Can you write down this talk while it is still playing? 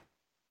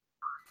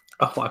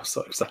Oh, I'm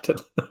so excited.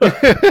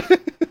 Okay.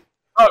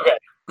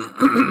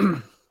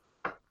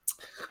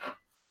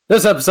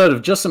 This episode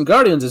of Just Some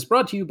Guardians is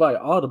brought to you by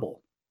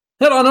Audible.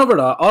 Head on over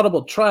to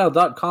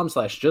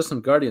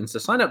audibletrial.com/justssomeguardians to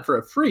sign up for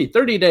a free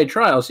 30-day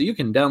trial so you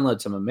can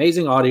download some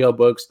amazing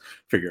audiobooks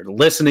for your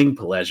listening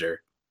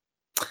pleasure.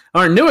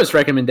 Our newest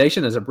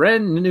recommendation is a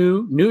brand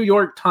new New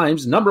York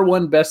Times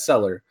 #1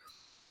 bestseller,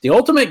 The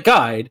Ultimate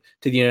Guide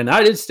to the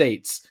United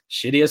States'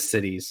 Shittiest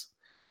Cities.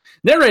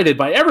 Narrated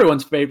by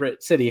everyone's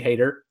favorite city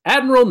hater,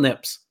 Admiral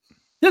Nips.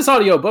 This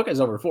audiobook is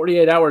over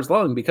 48 hours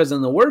long because,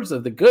 in the words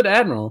of the good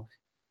Admiral,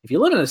 if you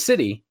live in a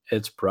city,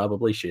 it's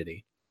probably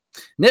shitty.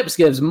 Nips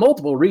gives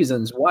multiple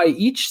reasons why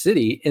each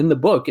city in the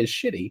book is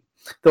shitty,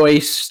 though he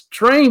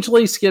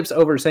strangely skips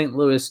over St.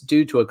 Louis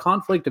due to a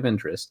conflict of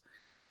interest.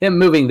 Him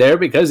moving there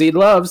because he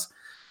loves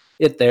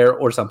it there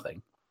or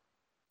something.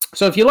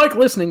 So if you like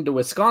listening to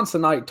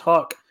Wisconsinite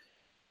talk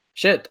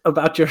shit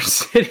about your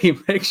city,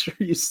 make sure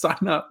you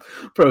sign up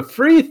for a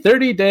free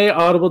 30-day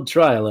Audible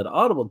trial at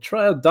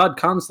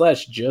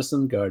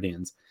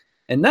audibletrial.com/justssomeguardians.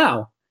 And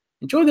now,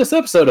 enjoy this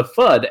episode of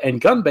Fudd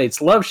and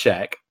Gunbait's Love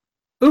Shack.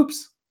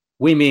 Oops,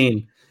 we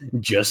mean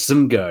Just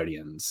Some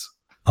Guardians.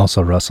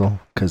 Also, Russell,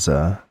 because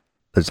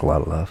there's a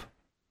lot of love.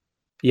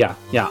 Yeah.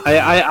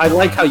 I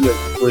like how you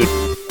include.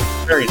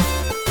 Very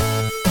nice.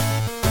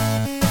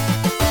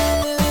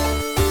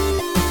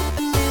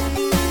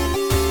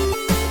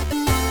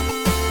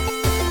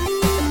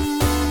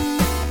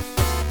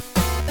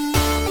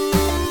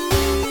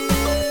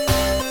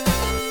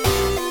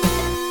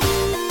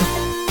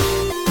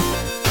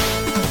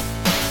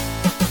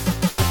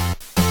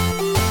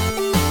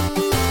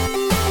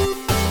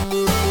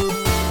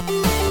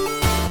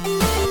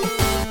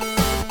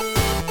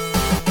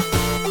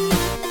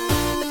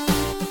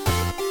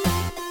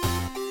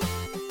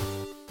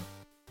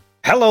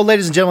 Hello,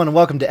 ladies and gentlemen, and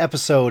welcome to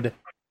episode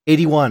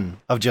 81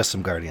 of Just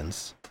Some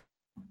Guardians.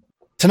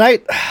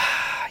 Tonight,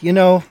 it's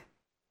going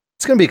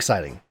to be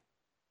exciting.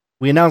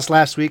 We announced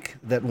last week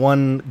that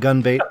one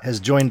Gunbait has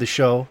joined the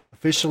show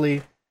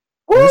officially.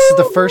 And this is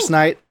the first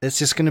night. It's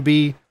just going to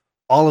be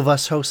all of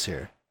us hosts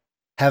here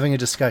having a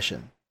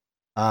discussion,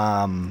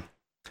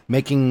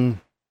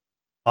 making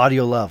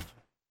audio love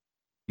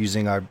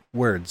using our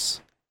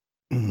words.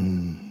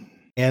 And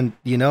if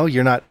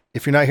you're not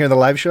here in the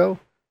live show,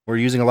 we're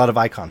using a lot of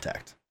eye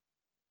contact.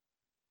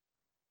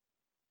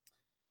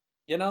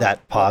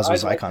 That pause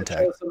was eye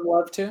contact. Show some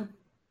love to,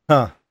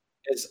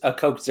 is a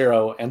Coke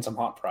Zero and some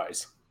hot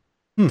fries.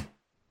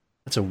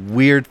 That's a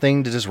weird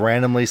thing to just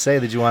randomly say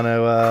that you want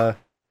to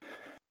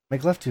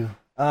make love to.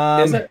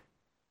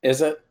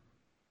 Is it?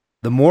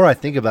 The more I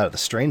think about it, the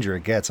stranger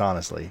it gets,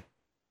 honestly.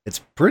 It's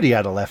pretty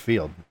out of left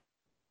field.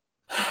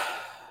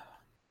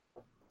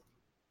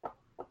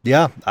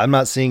 Yeah, I'm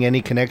not seeing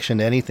any connection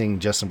to anything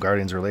Just Some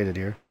Guardians related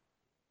here.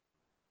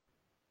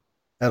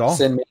 At all.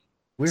 Send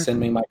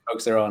me my Coke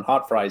Zero and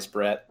hot fries,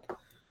 Brett.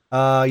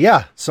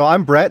 Yeah. So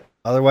I'm Brett,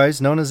 otherwise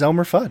known as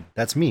Elmer Fudd.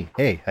 That's me.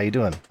 Hey, how you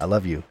doing? I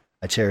love you.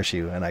 I cherish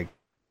you, and I'm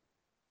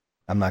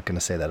not going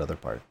to say that other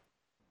part.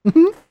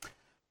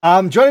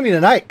 Joining me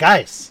tonight,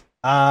 guys.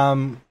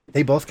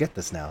 They both get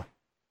this now.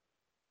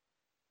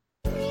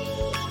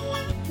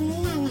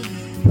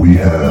 We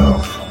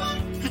have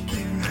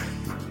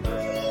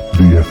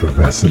the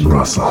effervescent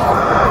Russell.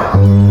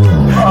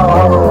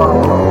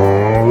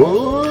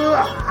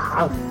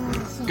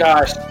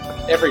 Gosh,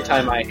 every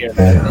time I hear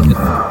that.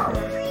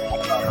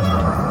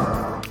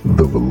 And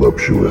the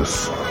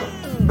voluptuous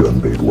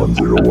Gunbait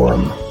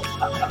 101.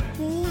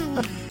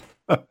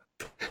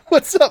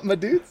 What's up, my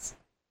dudes?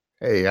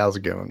 Hey, how's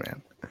it going,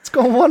 man? It's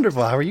going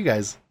wonderful. How are you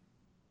guys?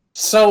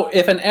 So,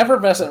 if an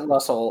effervescent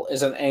Russell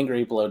is an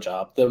angry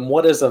blowjob, then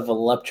what is a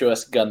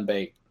voluptuous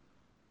Gunbait?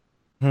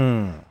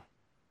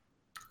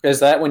 Is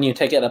that when you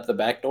take it up the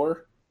back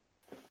door?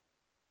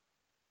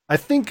 I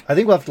think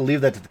we'll have to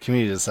leave that to the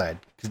community to decide.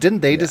 Because didn't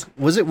they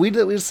was it we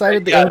that we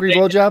decided the angry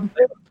blowjob?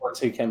 They were the ones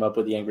who came up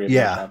with the angry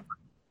blowjob.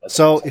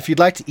 So if you'd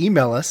like to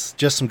email us,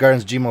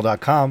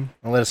 justsomeguardians@gmail.com,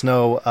 and let us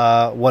know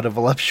what a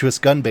voluptuous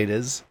gunbait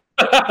is,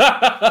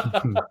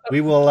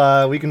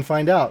 we can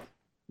find out.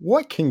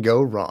 What can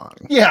go wrong?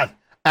 Yeah,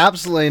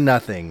 absolutely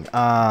nothing.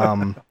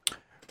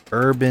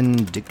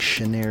 Urban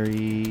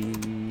Dictionary.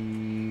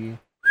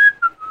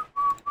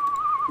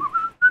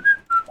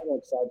 I'm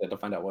excited to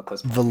find out what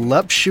this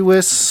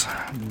Voluptuous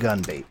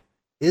gunbait.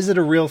 Is it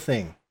a real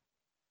thing?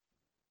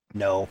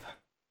 No.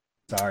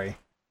 Sorry.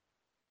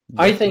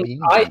 I think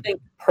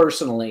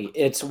personally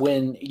it's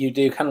when you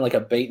do kind of like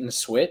a bait and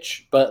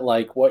switch, but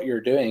like what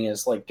you're doing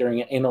is like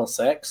during anal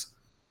sex,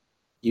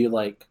 you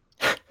like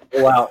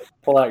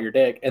pull out your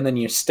dick and then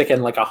you stick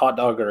in like a hot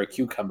dog or a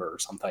cucumber or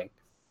something.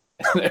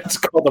 And it's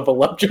called a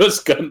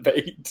voluptuous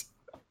gunbait.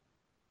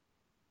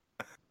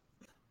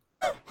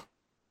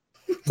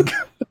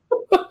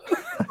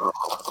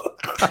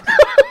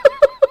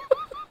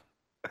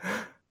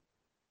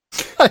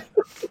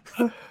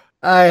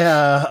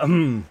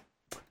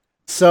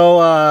 So,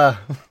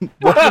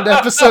 welcome to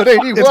episode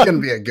 81. It's going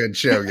to be a good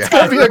show, guys. It's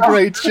going to be a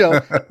great show.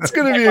 It's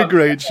going to be a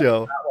great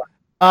show.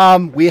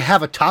 We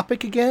have a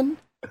topic again.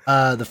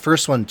 The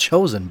first one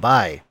chosen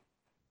by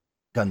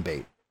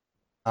Gunbait.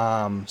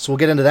 So we'll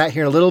get into that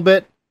here in a little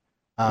bit.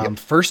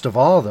 First of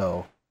all,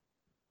 though,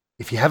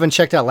 if you haven't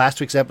checked out last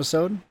week's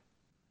episode,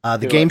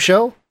 the game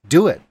show,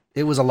 do it.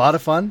 It was a lot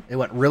of fun. It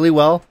went really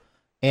well.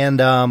 And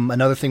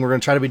another thing we're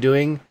going to try to be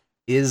doing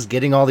is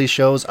getting all these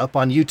shows up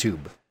on YouTube.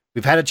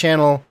 We've had a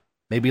channel,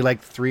 maybe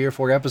like 3 or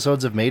 4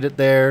 episodes have made it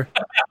there.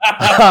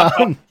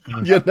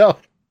 You know,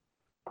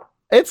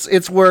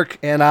 it's work,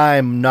 and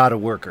I'm not a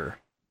worker.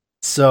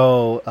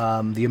 So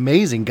the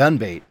amazing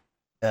Gunbait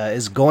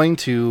is going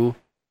to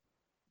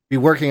be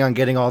working on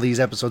getting all these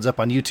episodes up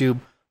on YouTube.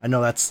 I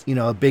know that's,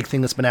 a big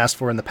thing that's been asked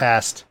for in the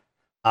past.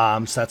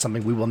 So that's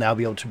something we will now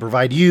be able to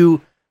provide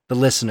you, the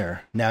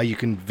listener. Now you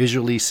can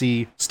visually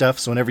see stuff.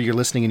 So whenever you're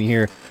listening and you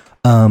hear,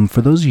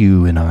 for those of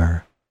you in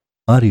our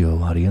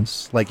audio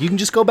audience, like, you can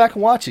just go back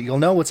and watch it. You'll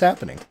know what's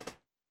happening.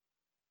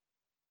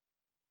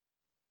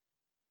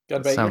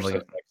 Gunbait, Sounds you're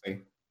like so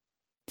sexy.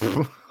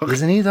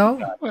 Isn't he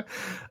though?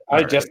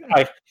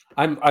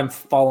 I'm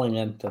falling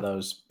into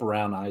those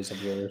brown eyes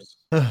of yours.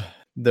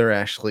 They're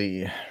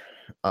actually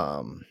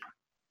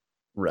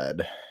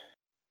red.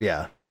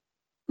 Yeah.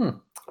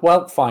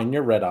 Well, fine,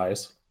 you're red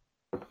eyes.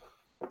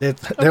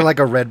 They're like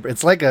a red.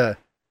 It's like a,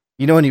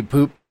 when you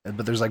poop,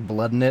 but there's like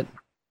blood in it.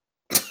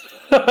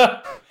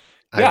 Yeah.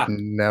 I've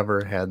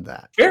never had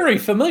that. Very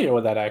familiar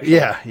with that, actually.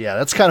 Yeah.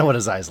 That's kind of what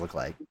his eyes look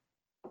like.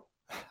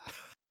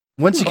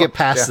 Once you get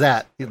past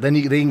that, then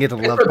you can get to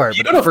the love part.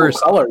 But Beautiful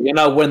first, color,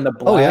 when the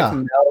black yeah.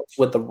 melts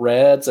with the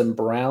reds and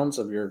browns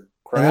of your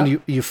crap. and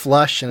then you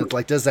flush, and it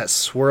like does that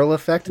swirl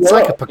effect. It's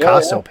like a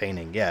Picasso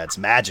painting. Yeah, it's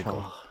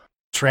magical.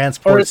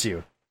 Transports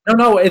you.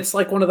 No, it's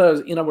like one of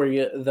those, where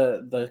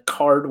the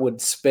card would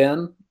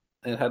spin.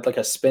 And it had like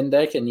a spin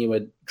deck, and you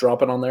would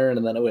drop it on there,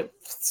 and then it would.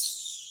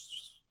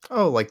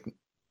 Oh,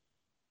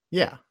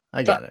 yeah,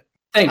 I got it.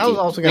 Thank you. I was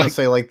also gonna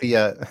say like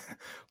the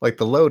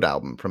Load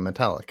album from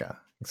Metallica,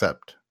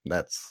 except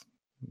that's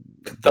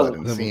blood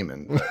and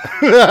semen.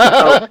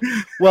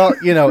 Well,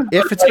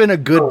 if it's been a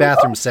good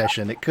bathroom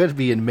session, it could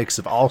be a mix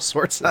of all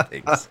sorts of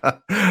things.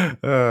 I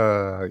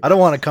don't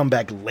want to come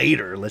back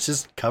later. Let's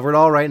just cover it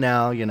all right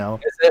now. Is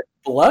it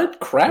blood,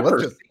 crap,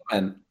 or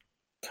semen?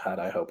 God,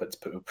 I hope it's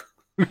poop.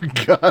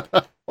 God,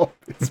 I hope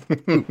it's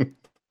poop.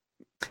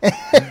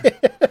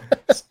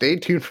 Stay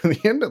tuned for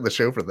the end of the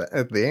show for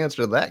the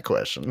answer to that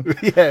question.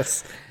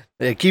 Yes.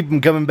 Keep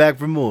them coming back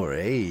for more.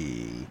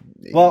 Hey.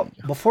 Well,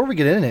 before we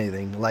get into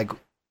anything, what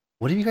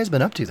have you guys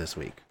been up to this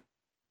week?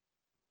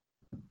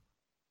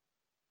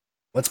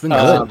 What's been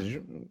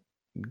good?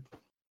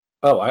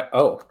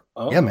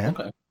 Yeah, man.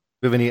 Okay. Do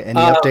you have any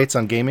updates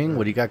on gaming?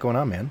 What do you got going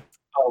on, man?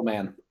 Oh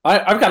man,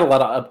 I've got a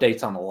lot of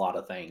updates on a lot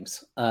of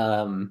things.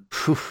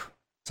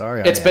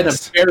 Sorry, it's been a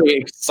very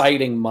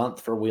exciting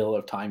month for Wheel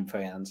of Time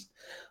fans.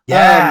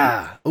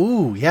 Yeah.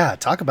 Ooh, yeah.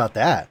 Talk about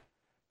that.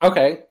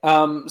 Okay.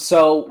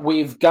 So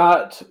we've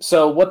got.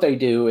 So what they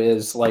do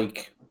is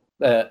like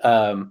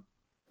the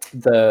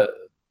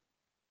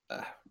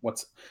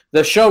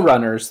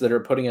showrunners that are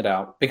putting it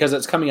out, because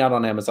it's coming out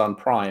on Amazon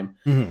Prime.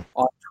 Mm-hmm.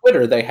 On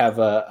Twitter, they have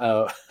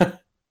a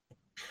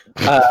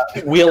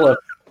Wheel of.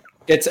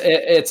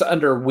 It's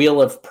under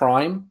Wheel of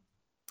Prime,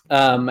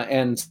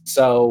 and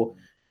so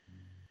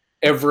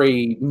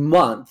every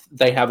month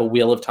they have a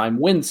Wheel of Time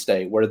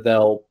Wednesday where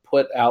they'll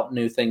put out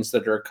new things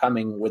that are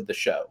coming with the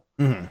show.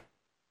 Mm-hmm.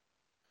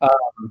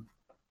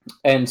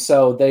 And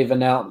so they've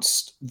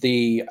announced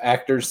the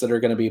actors that are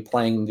going to be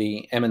playing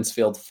the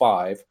Emmonsfield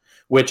Five,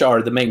 which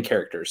are the main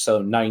characters.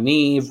 So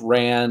Nynaeve,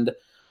 Rand,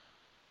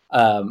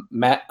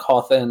 Matt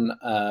Cawthon,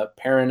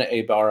 Perrin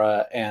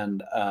Aybara,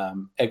 and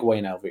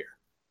Egwene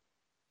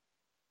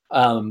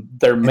Alvear.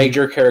 They're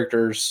major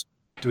characters.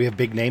 Do we have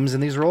big names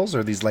in these roles, or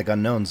are these like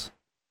unknowns?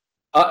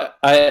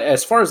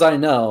 As far as I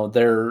know,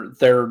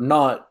 they're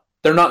not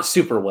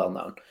super well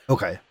known.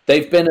 Okay.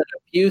 They've been in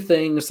a few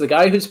things. The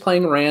guy who's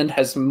playing Rand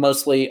has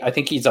mostly, I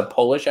think he's a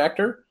Polish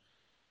actor,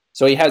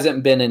 so he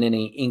hasn't been in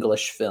any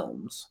English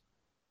films.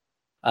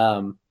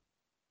 That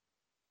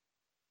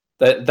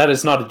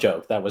is not a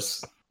joke. That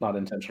was not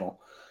intentional.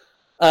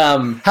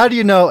 How do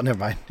you know? Never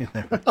mind. There's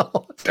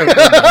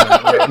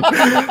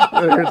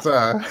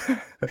a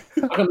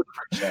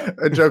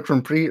joke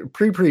from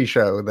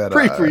pre-show that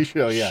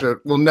pre-show, yeah,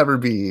 will never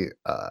be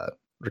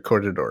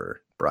recorded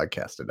or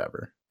broadcasted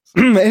ever.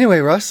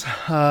 Anyway, Russ,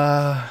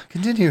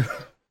 continue.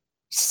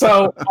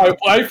 So my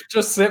wife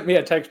just sent me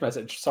a text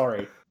message.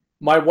 Sorry.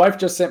 My wife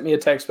just sent me a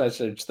text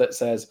message that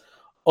says,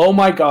 "Oh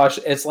my gosh,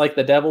 it's like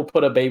the devil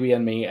put a baby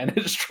in me and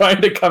it's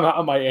trying to come out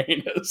of my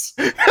anus."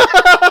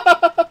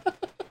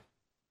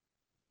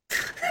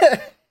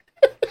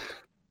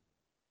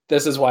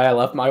 This is why I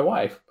love my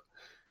wife.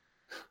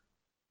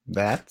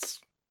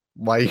 That's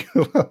why you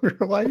love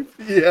your wife?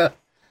 Yeah.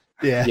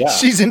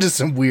 She's into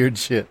some weird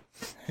shit.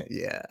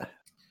 Yeah.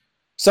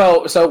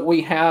 So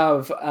we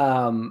have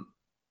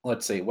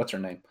let's see, what's her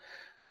name?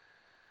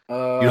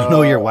 You don't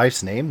know your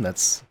wife's name?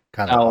 That's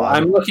kind of odd.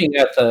 I'm looking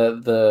at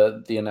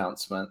the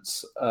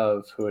announcements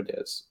of who it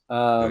is.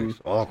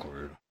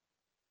 Awkward.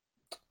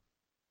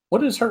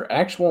 What is her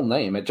actual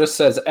name? It just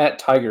says at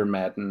Tiger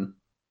Madden,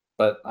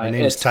 but Her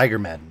name's Tiger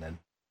Madden. Then.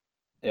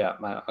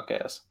 Yeah, okay,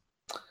 yes.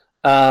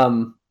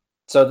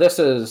 So this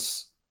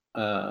is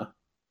a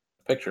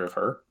picture of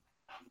her.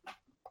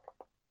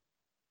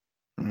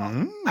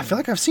 I feel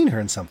like I've seen her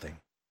in something.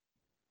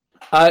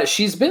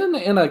 She's been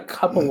in a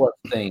couple of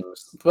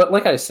things, but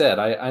like I said,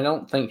 I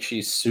don't think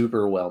she's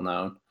super well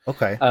known.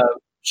 Okay.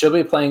 She'll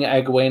be playing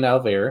Egwene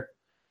Alvear,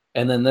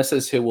 and then this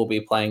is who will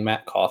be playing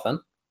Matt Cawthon.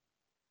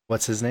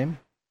 What's his name?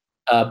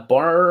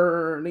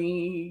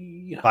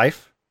 Barney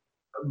Fife?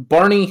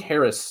 Barney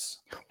Harris.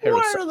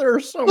 Why are there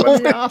so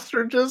many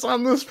ostriches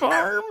on this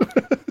farm?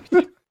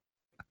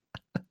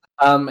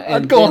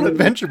 I'd go on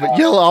adventure, but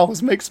yellow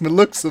always makes me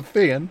look so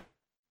thin.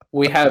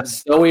 We have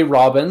Zoe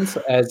Robbins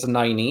as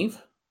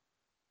Nynaeve.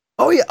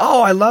 Oh yeah!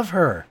 Oh, I love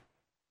her.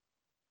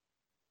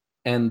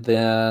 And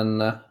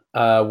then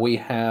we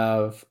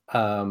have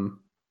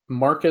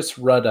Marcus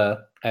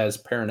Rudda as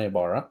Perene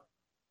Bara.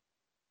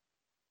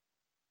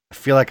 I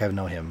feel like I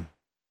know him.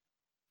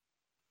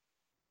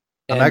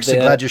 I'm actually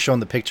glad you're showing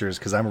the pictures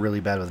because I'm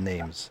really bad with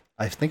names.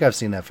 I think I've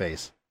seen that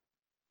face.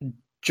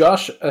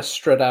 Josh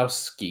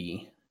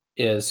Ostradowski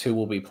is who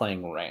will be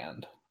playing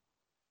Rand.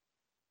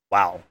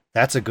 Wow,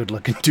 that's a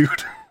good-looking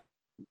dude.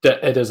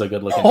 It is a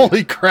good-looking Holy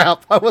dude.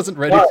 crap, I wasn't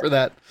ready for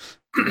that.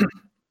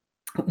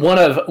 One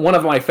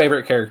of my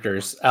favorite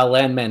characters,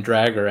 Lan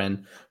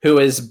Mandragoran, who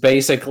is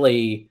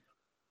basically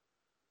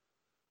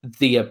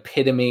the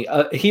epitome.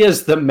 He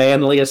is the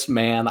manliest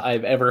man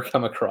I've ever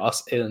come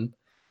across in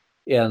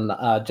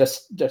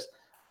just.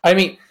 I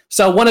mean,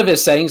 so one of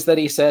his sayings that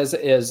he says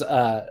is,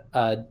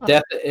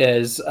 "Death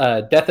is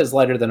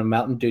lighter than a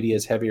mountain. Duty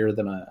is heavier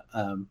than a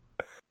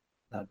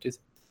Mountain Dew?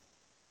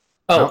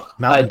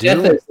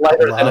 Death is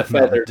lighter than a Love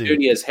feather. Mountain Dew.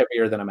 Duty is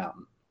heavier than a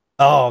mountain."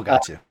 Oh,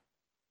 got you.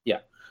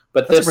 Yeah,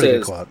 but That's a this pretty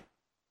good is quote.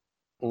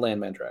 Lan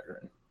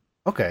Mandragoran.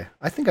 Okay,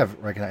 I think I've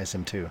recognized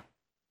him too.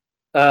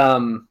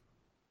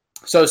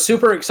 So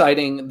super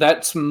exciting.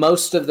 That's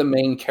most of the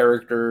main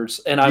characters,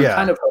 and I'm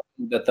kind of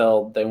hoping that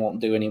they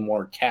won't do any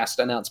more cast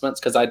announcements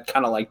because I'd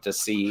kind of like to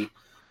see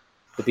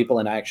the people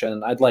in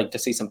action. I'd like to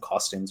see some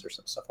costumes or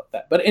some stuff like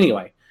that. But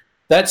anyway,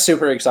 that's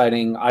super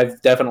exciting.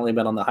 I've definitely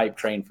been on the hype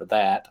train for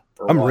that.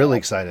 I'm really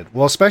excited.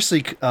 Well,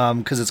 especially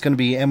because it's going to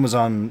be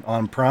Amazon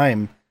on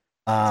Prime.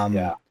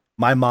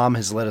 My mom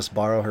has let us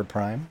borrow her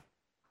Prime,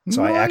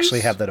 so I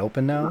actually have that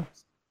open now.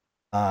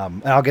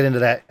 And I'll get into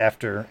that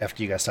after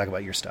you guys talk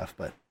about your stuff,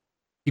 but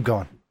keep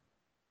going.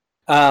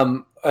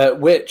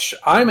 Which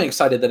I'm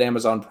excited that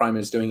Amazon Prime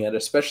is doing it,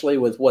 especially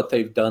with what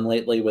they've done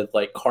lately with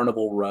like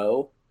Carnival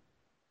Row.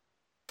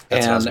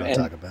 That's what I was going to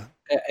talk about.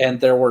 And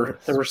there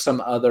were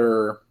some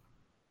other,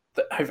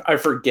 I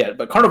forget,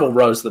 but Carnival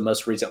Row is the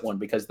most recent one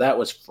because that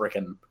was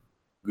freaking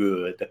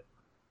good.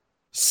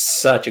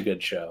 Such a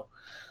good show.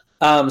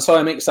 So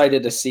I'm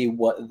excited to see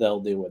what they'll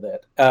do with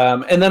it.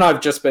 And then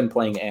I've just been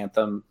playing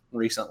Anthem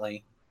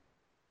recently.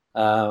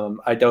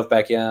 I dove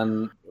back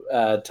in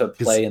to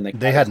play in the.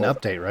 They had an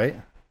update,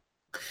 right?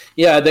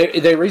 Yeah,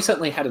 they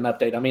recently had an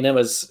update. I mean, it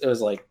was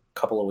like a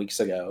couple of weeks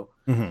ago,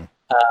 Mm-hmm.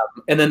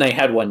 And then they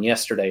had one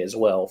yesterday as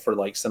well for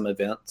like some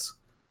events,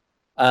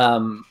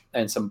 and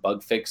some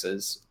bug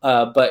fixes.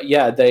 But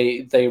yeah,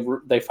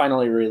 they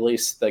finally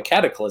released the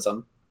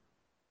Cataclysm.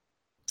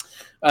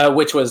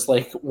 Which was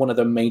like one of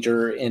the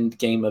major end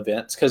game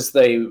events because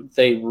they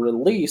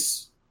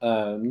release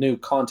new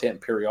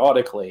content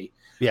periodically.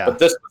 Yeah, but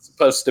this was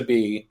supposed to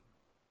be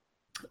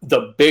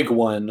the big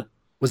one.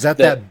 Was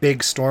that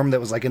big storm that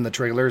was like in the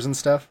trailers and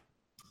stuff?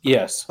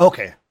 Yes.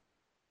 Okay.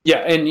 Yeah,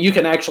 and you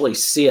can actually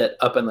see it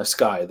up in the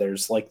sky.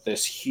 There's like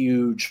this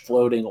huge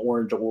floating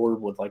orange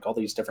orb with like all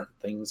these different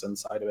things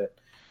inside of it.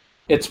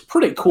 It's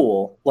pretty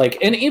cool. Like,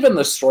 and even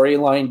the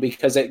storyline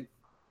because it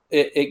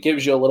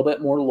gives you a little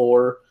bit more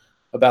lore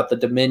about the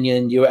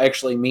Dominion. You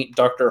actually meet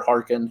Dr.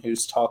 Harkin,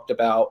 who's talked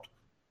about.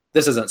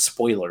 This isn't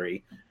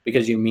spoilery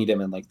because you meet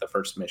him in like the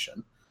first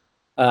mission.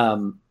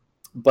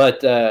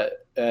 But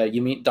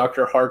you meet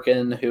Dr.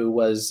 Harkin, who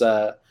was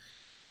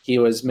he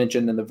was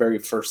mentioned in the very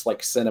first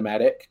like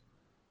cinematic,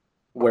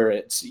 where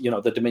it's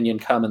the Dominion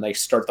come and they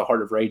start the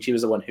Heart of Rage. He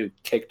was the one who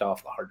kicked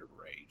off the Heart of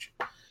Rage.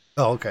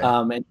 Oh, okay.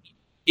 And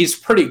he's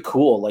pretty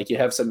cool. Like you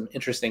have some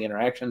interesting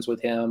interactions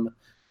with him.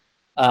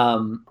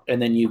 And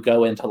then you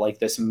go into like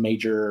this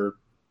major,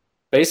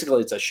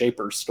 basically it's a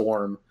Shaper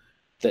storm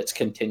that's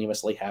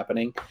continuously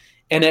happening.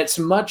 And it's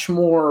much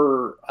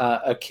more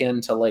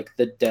akin to like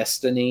the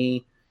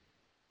Destiny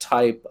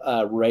type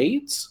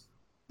raids.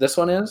 This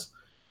one is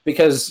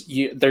because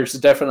there's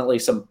definitely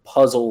some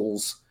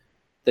puzzles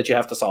that you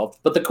have to solve.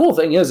 But the cool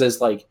thing is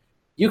like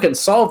you can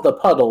solve the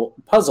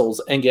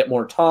puzzles and get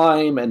more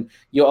time, and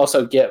you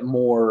also get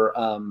more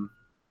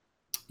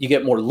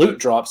loot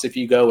drops if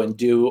you go and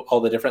do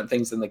all the different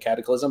things in the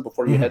Cataclysm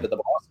before you head to the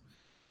boss.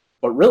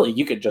 But really,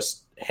 you could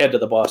just head to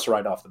the boss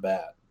right off the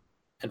bat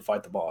and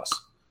fight the boss.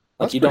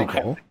 Like That's you don't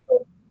cool. have to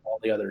do all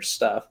the other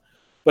stuff.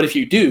 But if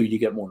you do, you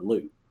get more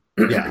loot.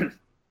 Yeah.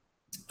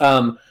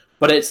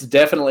 But it's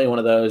definitely one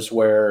of those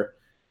where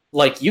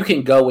like you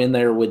can go in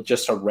there with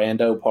just a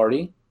rando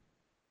party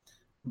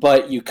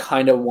but you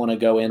kind of want to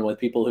go in with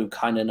people who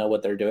kind of know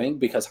what they're doing,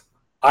 because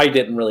I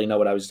didn't really know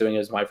what I was doing. It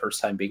was my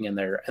first time being in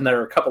there, and there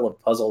are a couple of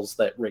puzzles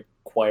that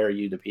require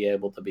you to be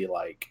able to be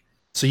like,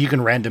 So you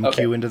can random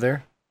queue into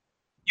there?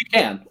 you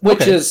can,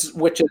 which is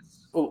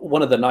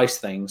one of the nice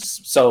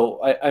things.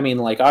 So I mean,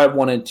 like, I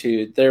wanted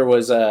to. There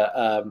was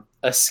a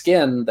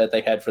skin that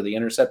they had for the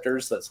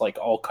interceptors that's like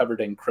all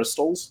covered in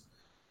crystals,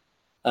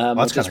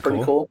 That's which is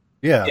pretty cool.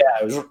 Yeah.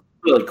 Yeah, it was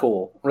really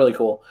cool, really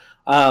cool.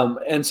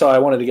 And so I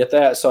wanted to get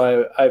that.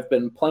 So I've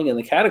been playing in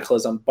the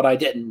Cataclysm, but I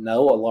didn't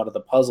know a lot of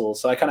the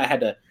puzzles, so I kind of had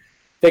to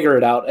figure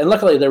it out. And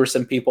luckily, there were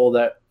some people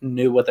that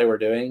knew what they were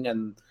doing,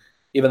 and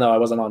even though I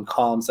wasn't on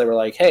comms, they were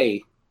like,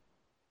 "Hey,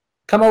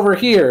 come over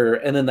here,"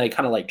 and then they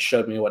kind of like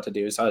showed me what to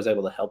do, so I was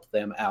able to help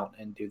them out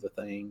and do the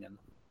thing. And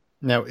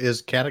Now,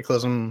 is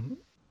Cataclysm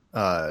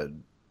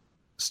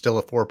still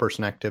a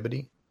 4-person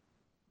activity?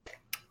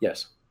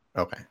 yes.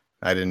 Okay.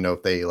 I didn't know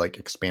if they like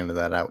expanded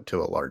that out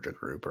to a larger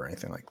group or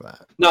anything like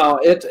that. No,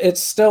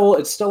 it's still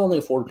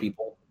only 4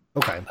 people.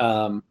 Okay.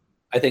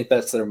 I think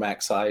that's their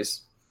max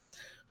size,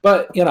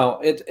 but you know,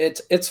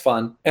 it's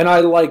fun, and I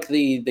like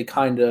the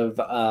kind of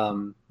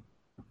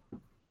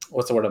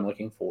what's the word I'm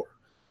looking for?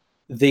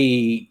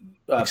 The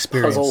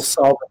puzzle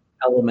solving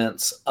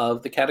elements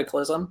of the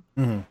Cataclysm.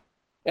 Mm-hmm.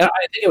 And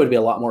I think it would be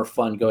a lot more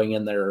fun going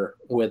in there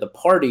with a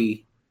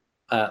party,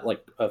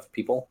 like of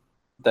people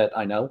that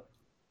I know.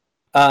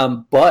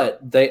 But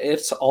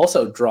it's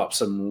also dropped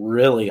some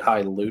really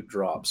high loot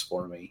drops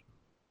for me.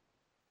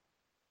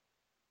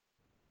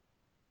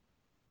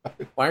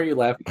 Why are you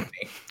laughing at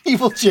me?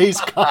 Evil Jay's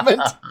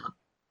comment.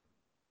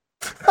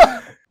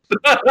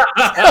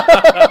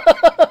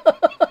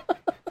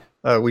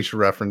 We should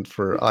reference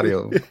for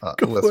audio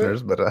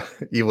listeners, but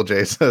Evil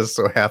Jay says,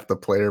 so half the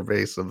player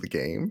base of the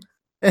game.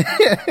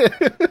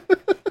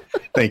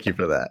 Thank you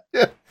for that.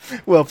 Yeah.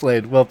 Well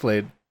played. Well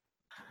played.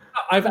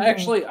 I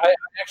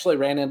actually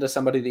ran into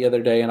somebody the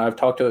other day, and I've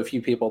talked to a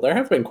few people. There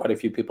have been quite a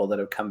few people that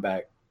have come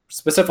back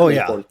specifically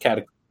for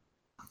Cataclysm.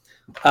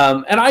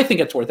 And I think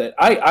it's worth it.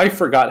 I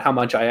forgot how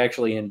much I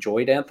actually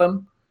enjoyed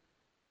Anthem.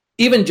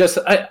 Even just,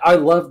 I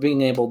love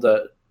being able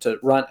to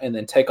run and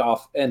then take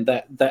off, and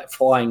that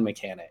flying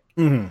mechanic.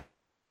 Mm-hmm.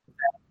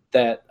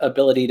 That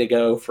ability to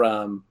go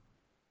from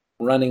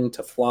running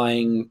to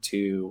flying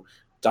to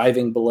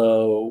diving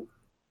below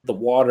the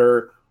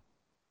water.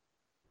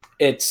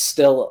 It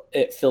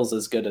feels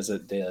as good as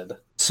it did.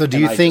 So do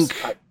you think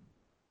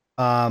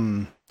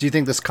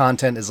this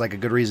content is like a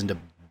good reason to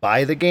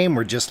buy the game,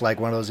 or just like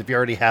one of those, if you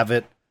already have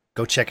it,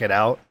 go check it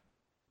out?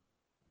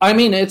 I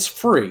mean, it's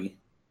free,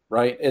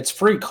 right? It's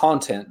free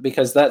content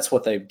because that's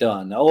what they've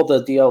done. All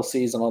the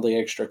DLCs and all the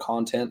extra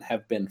content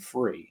have been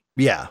free.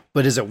 Yeah,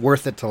 but is it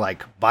worth it to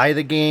like buy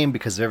the game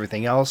because of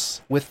everything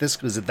else with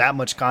this? Is it that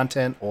much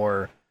content,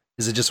 or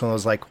is it just one of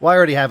those like, well, I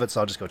already have it,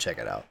 so I'll just go check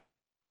it out?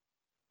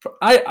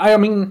 I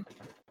mean,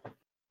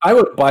 I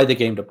would buy the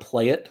game to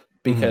play it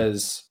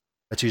because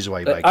that's usually why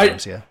you buy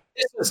games. Yeah,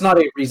 this is not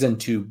a reason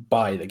to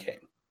buy the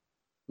game,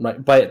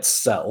 right? By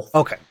itself.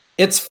 Okay,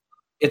 it's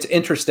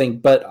interesting,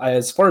 but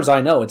as far as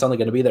I know, it's only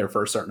going to be there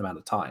for a certain amount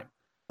of time.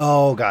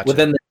 Oh, gotcha.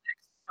 Within the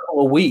next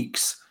couple of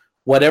weeks,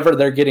 whatever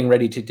they're getting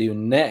ready to do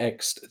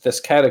next,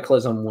 this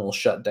Cataclysm will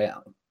shut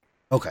down.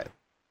 Okay.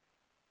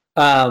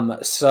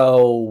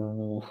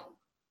 So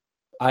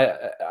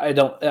I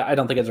don't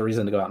think it's a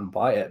reason to go out and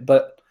buy it,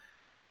 but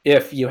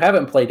if you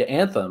haven't played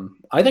Anthem,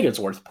 I think it's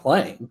worth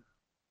playing.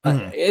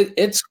 Mm-hmm.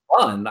 It's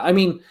fun. I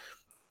mean,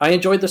 I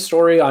enjoyed the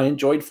story. I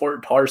enjoyed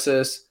Fort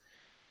Tarsis,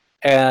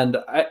 and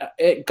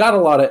it got a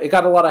lot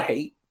of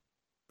hate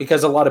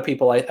because a lot of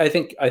people. I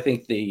think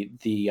the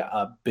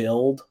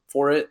build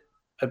for it.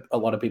 A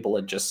lot of people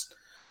had just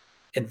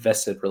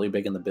invested really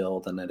big in the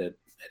build, and it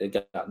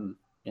had gotten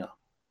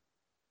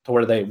to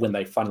where when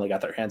they finally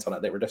got their hands on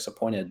it, they were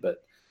disappointed. But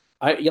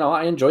I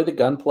enjoy the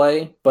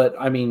gunplay, but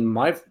I mean,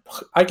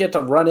 I get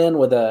to run in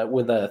with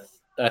a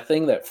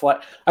thing that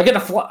fly. I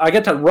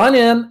get to run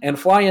in and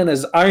fly in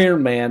as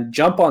Iron Man,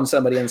 jump on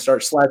somebody and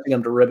start slapping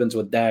them to ribbons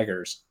with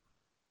daggers.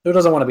 Who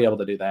doesn't want to be able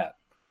to do that?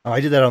 Oh, I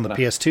did that on the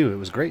PS2. It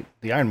was great.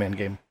 The Iron Man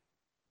game.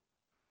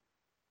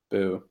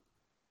 Boo.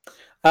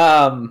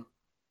 No?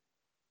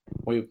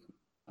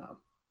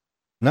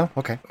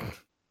 Okay.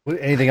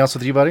 Anything else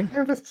with you, buddy?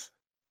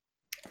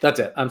 That's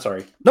it. I'm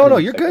sorry. No,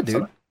 you're good,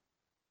 dude.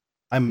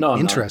 I'm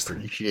interested.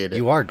 Appreciate it.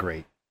 You are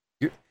great.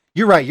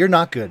 You're right. You're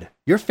not good.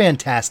 You're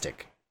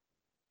fantastic.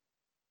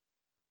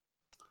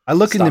 I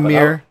look in the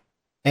mirror,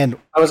 and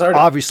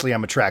obviously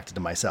I'm attracted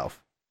to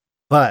myself.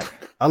 But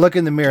I look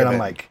in the mirror and I'm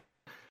like,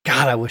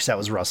 God, I wish that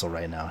was Russell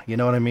right now. You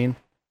know what I mean?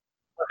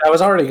 I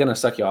was already gonna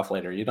suck you off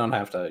later. You don't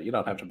have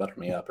to butter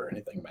me up or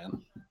anything,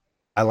 man.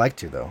 I like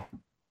to though.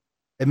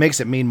 It makes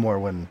it mean more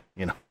when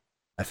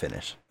I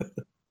finish.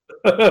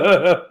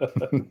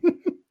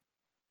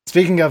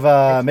 Speaking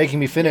of making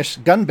me finish,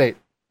 Gunbait.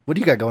 What do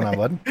you got going on,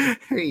 bud?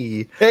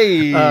 Hey.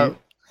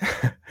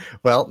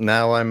 Well,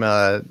 now I'm.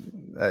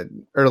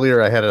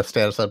 Earlier, I had a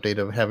status update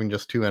of having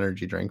just 2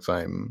 energy drinks.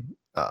 I'm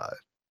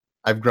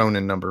I've grown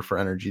in number for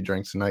energy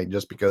drinks tonight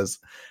just because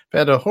I've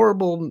had a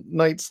horrible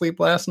night's sleep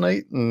last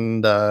night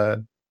and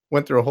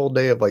went through a whole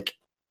day of like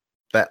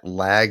that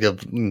lag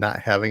of not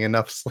having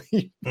enough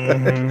sleep.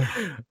 So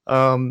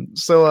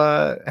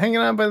hanging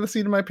on by the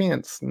seat of my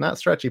pants, not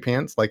stretchy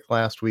pants like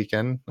last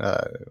weekend,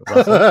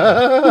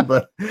 Russell,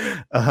 but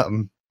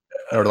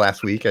or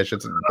last week, I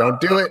should say. Don't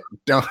do it.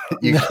 Don't.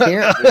 You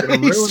can't. You're gonna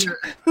ruin it.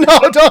 No,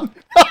 don't.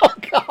 Oh,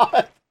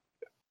 God.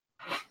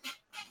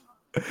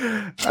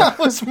 That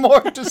was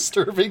more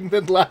disturbing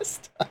than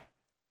last time.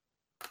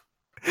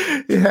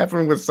 It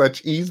happened with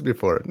such ease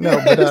before. No,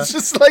 but it's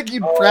just like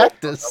you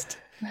practiced.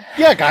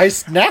 Yeah,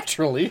 guys,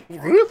 naturally.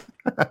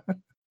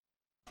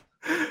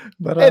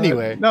 But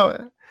anyway,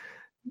 no,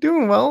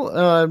 doing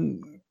well.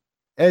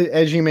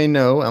 As you may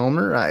know,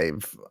 Elmer,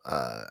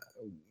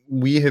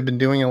 we have been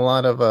doing a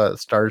lot of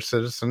Star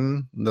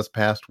Citizen this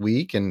past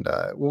week, and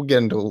we'll get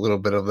into a little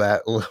bit of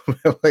that a little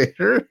bit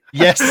later.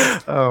 Yes.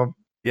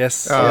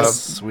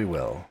 Yes, we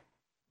will.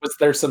 Was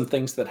there some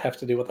things that have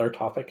to do with our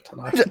topic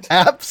tonight?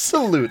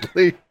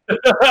 Absolutely.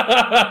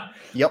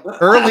 Yep.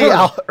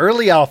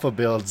 Early alpha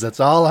builds. That's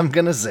all I'm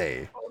gonna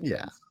say.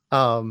 Yeah.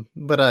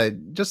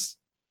 But just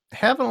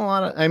having a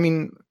lot of. I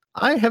mean,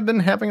 I have been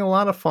having a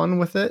lot of fun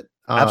with it.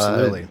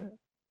 Absolutely.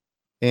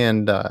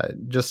 And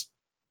just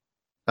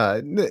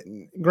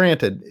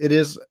granted, it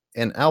is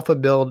an alpha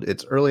build.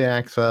 It's early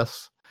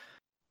access.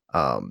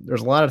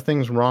 There's a lot of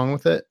things wrong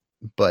with it,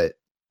 but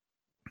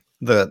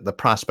the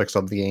prospects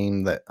of the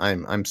game that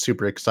I'm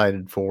super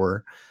excited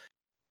for.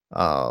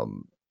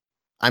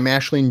 I'm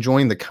actually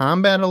enjoying the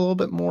combat a little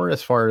bit more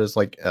as far as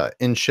like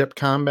in-ship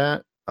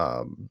combat.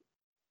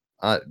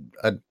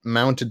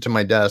 Mounted to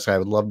my desk, I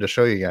would love to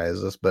show you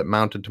guys this, but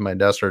mounted to my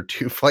desk are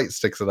 2 flight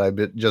sticks that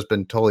I've just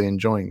been totally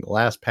enjoying. The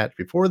last patch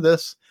before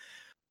this,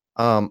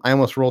 I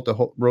almost wrote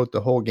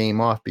the whole game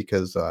off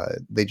because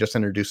they just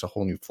introduced a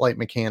whole new flight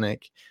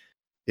mechanic.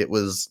 It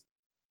was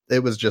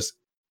just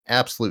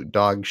absolute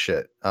dog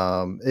shit.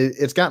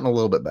 It's gotten a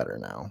little bit better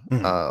now,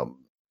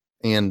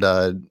 and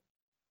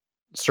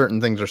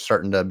certain things are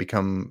starting to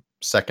become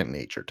second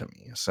nature to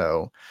me.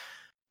 So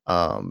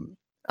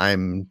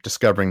I'm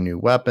discovering new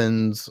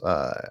weapons.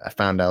 I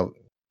found out,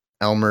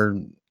 Elmer,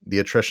 the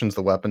attrition's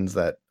the weapons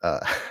that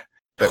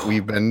that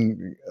we've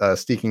been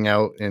seeking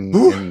out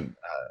in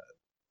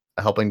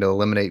helping to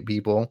eliminate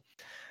people.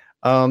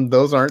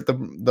 Those aren't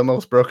the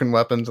most broken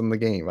weapons in the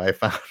game. I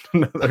found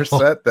another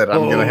set that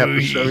I'm gonna have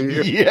to show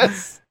you.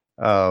 Yes.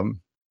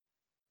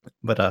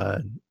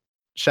 But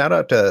shout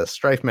out to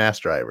Strife Mass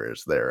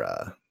Drivers.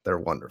 They're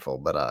wonderful.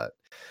 But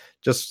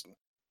just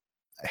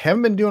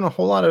haven't been doing a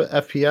whole lot of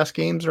FPS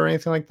games or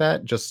anything like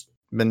that. Just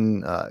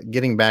been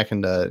getting back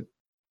into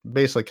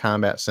basically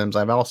combat sims.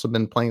 I've also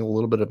been playing a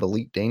little bit of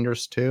Elite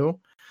Dangerous too.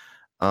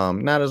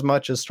 Not as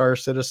much as Star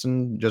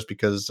Citizen, just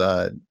because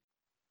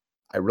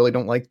I really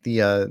don't like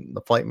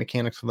the flight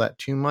mechanics of that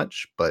too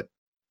much, but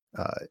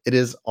it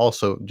is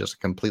also just a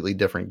completely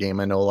different game.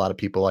 I know a lot of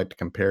people like to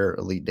compare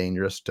Elite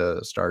Dangerous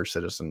to Star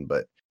Citizen,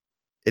 but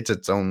it's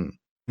its own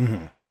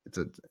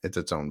it's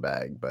its own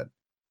bag. But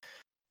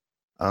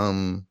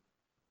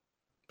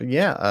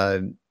yeah,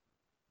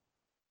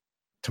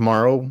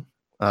 tomorrow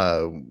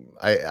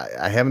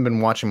I haven't been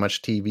watching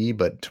much TV,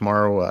 but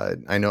tomorrow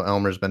I know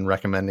Elmer's been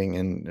recommending,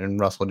 and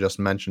Russell just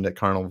mentioned it,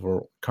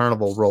 Carnival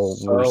Roll.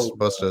 We're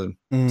supposed to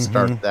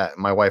start that.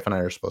 My wife and I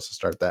are supposed to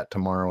start that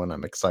tomorrow, and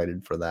I'm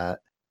excited for that.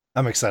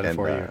 I'm excited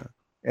for you.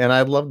 And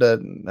I'd love to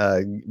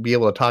be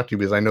able to talk to you,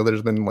 because I know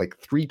there's been like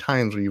 3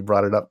 times where you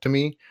brought it up to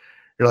me.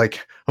 You're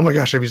like, "Oh my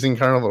gosh, have you seen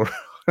Carnival Roll?"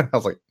 I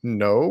was like,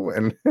 "No,"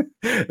 and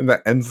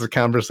that ends the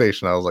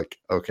conversation. I was like,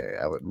 "Okay,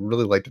 I would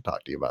really like to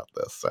talk to you about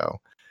this."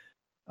 So.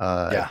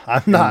 Yeah,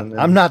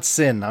 I'm not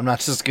Sin. I'm not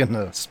just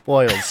gonna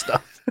spoil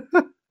stuff.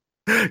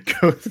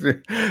 go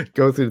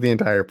through the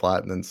entire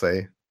plot and then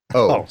say,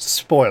 "Oh,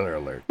 spoiler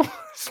alert!"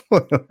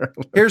 Spoiler alert.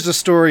 Here's a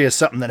story of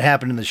something that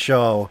happened in the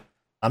show.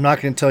 I'm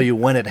not going to tell you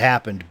when it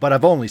happened, but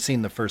I've only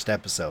seen the first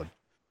episode.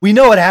 We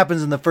know what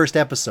happens in the first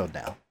episode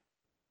now.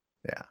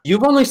 Yeah,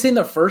 you've only seen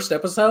the first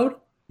episode?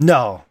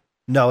 No,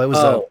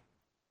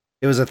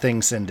 it was a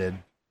thing Sin did.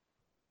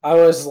 I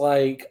was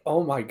like,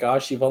 oh my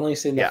gosh, you've only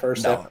seen the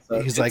first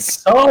episode. He's it's like,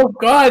 so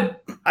good.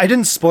 I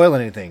didn't spoil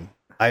anything.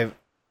 I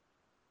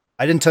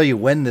didn't tell you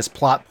when this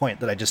plot point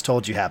that I just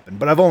told you happened,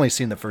 but I've only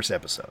seen the first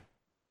episode.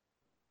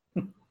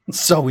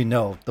 So we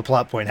know the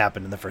plot point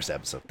happened in the first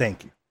episode.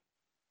 Thank you.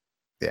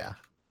 Yeah.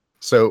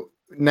 So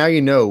now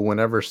you know,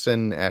 whenever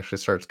Sin actually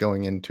starts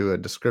going into a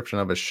description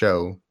of a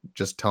show,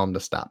 just tell him to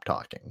stop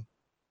talking,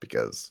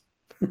 because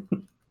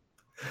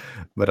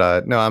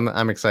but no,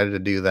 I'm excited to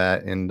do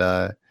that. And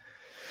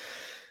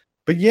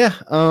but yeah,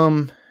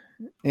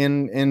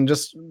 and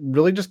just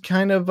really just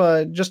kind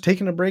of just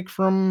taking a break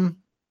from,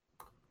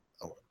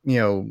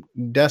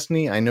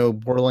 Destiny. I know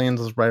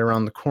Borderlands is right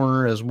around the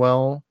corner as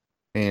well,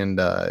 and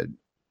I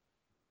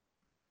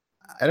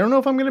don't know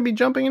if I'm going to be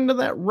jumping into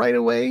that right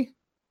away.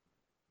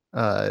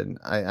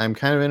 I'm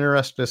kind of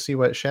interested to see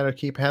what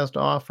Shadowkeep has to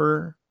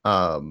offer.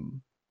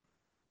 And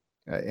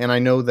I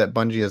know that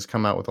Bungie has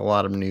come out with a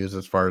lot of news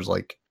as far as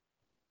like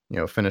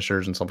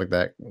finishers and stuff like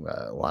that.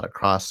 A lot of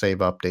cross save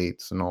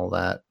updates and all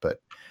that. But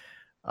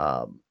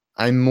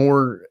I'm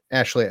more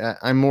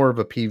of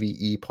a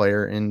PvE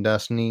player in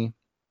Destiny,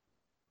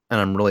 and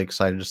I'm really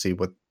excited to see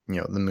what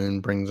the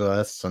moon brings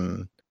us,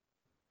 and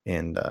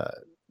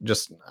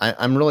just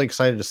I'm really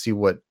excited to see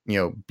what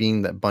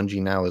being that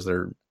Bungie now is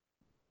their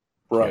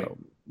Right.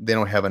 they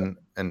don't have an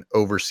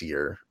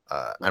overseer.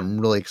 I'm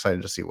really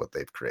excited to see what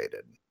they've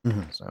created.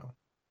 Mhm. So,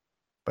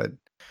 but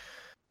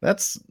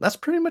that's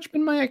pretty much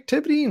been my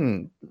activity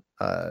and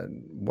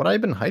what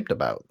I've been hyped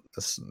about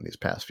these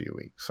past few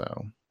weeks.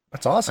 So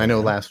That's awesome. I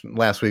know man.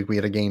 last week we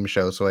had a game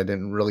show, so I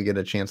didn't really get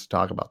a chance to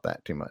talk about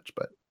that too much.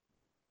 But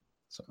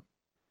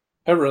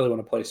I really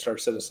want to play Star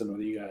Citizen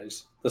with you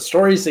guys. The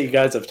stories that you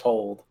guys have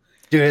told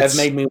Dude, have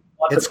made me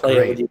want to play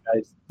it with you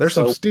guys. there's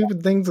some So-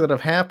 stupid things that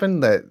have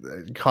happened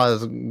that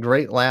cause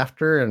great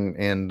laughter,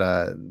 and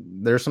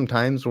there's some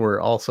times where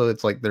also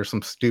it's like there's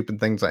some stupid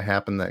things that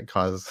happen that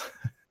cause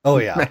oh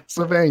yeah.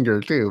 massive anger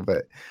too.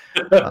 But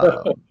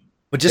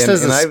But just and-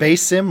 as a and I've-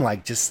 space sim,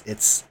 like it's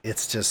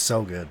just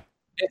so good.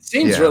 It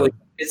seems Yeah.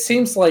 it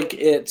seems like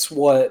it's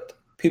what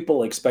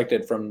people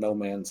expected from No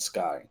Man's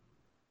Sky.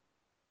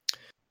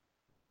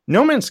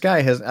 No Man's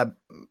Sky has,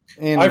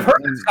 and I've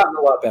heard it's gotten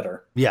a lot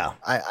better. Yeah.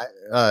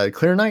 I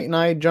Clear Knight and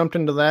I jumped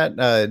into that.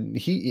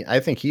 I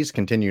think he's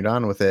continued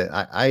on with it.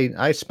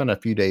 I spent a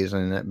few days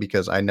in it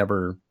because I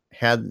never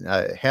had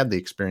the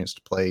experience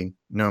to play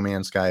No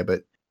Man's Sky,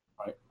 but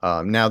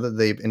Right. now that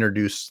they've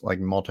introduced like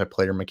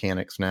multiplayer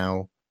mechanics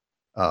now,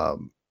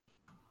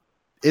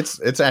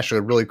 it's actually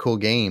a really cool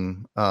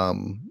game.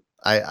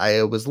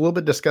 I was a little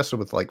bit disgusted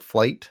with like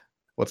Flight.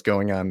 What's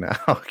going on now?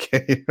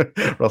 Okay,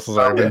 Russell's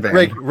already been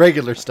banned.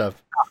 Regular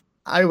stuff.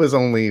 I was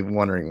only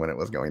wondering when it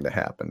was going to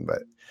happen,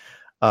 but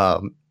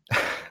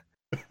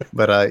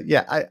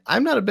yeah,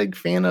 I'm not a big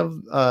fan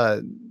of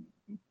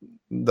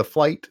the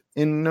flight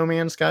in No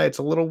Man's Sky. It's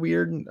a little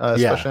weird,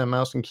 especially on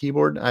mouse and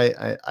keyboard.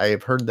 I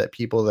have heard that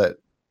people that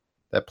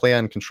play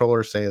on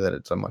controller say that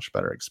it's a much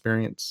better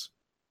experience.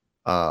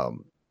 I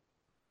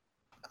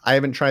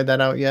haven't tried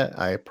that out yet.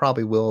 I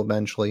probably will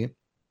eventually.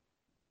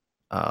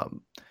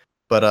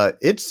 But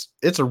it's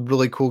a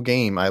really cool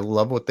game. I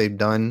love what they've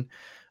done.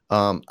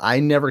 I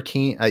never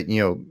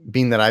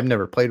being that I've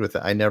never played with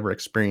it, I never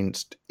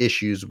experienced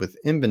issues with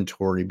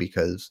inventory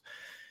because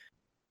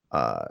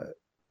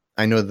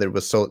I know that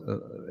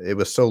it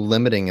was so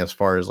limiting as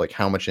far as like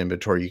how much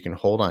inventory you can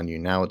hold on you.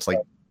 Now it's like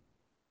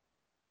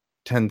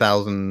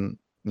 10,000,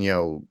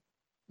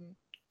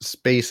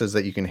 spaces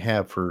that you can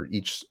have for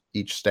each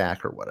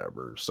stack or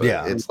whatever. So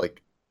Yeah. it's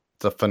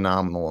a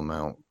phenomenal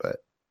amount, but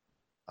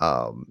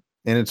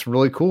and it's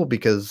really cool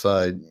because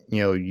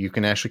you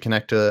can actually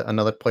connect to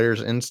another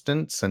player's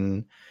instance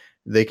and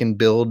they can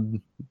build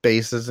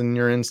bases in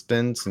your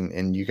instance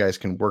and you guys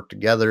can work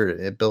together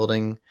at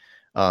building.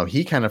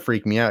 He kind of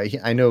freaked me out.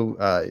 I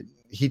know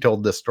he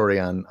told this story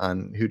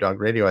on Who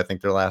Dog Radio, I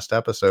think their last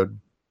episode.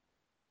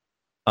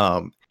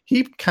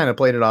 He kind of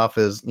played it off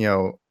as,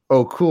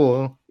 oh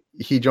cool,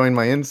 he joined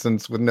my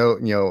instance with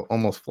no,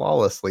 almost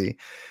flawlessly,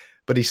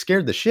 but he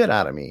scared the shit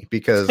out of me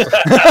because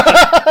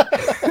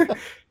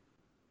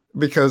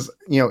because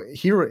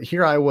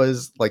here I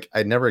was like,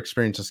 I'd never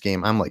experienced this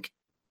game.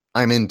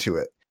 I'm into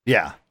it.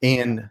 Yeah.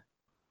 And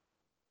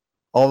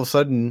all of a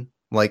sudden,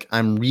 like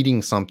I'm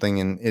reading something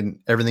and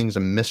everything's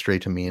a mystery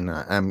to me. And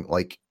I'm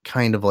like,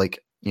 kind of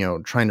like,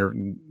 trying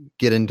to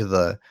get into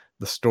the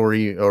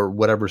story or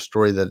whatever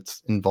story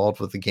that's involved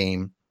with the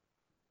game.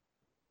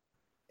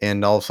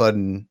 And all of a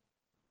sudden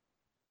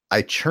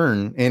I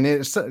churn and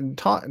it's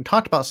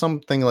talked about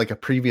something like a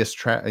previous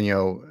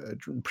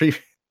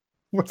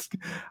what's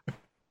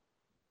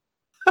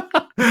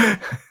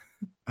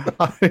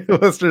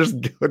listeners,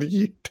 go to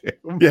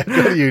YouTube. Yeah,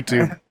 go to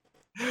YouTube.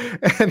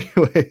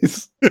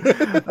 Anyways,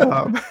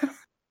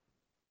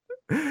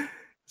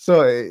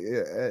 so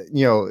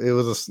it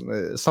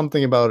was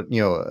something about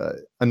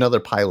another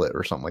pilot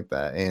or something like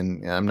that,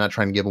 and I'm not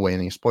trying to give away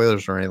any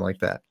spoilers or anything like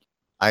that.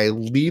 I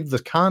leave the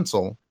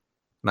console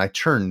and I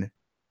turn,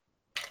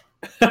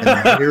 and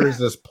there is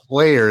this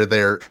player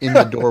there in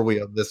the doorway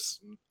of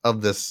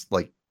this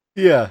like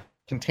Yeah.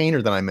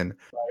 container that I'm in.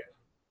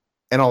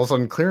 And all of a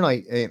sudden, Clear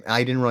Knight, and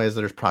I didn't realize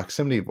there's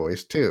proximity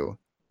voice too.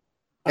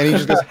 And he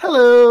just goes,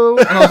 "Hello,"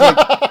 and I was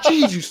like,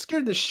 "Geez, you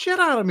scared the shit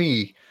out of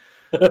me."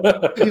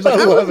 He's like,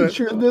 "I wasn't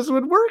sure this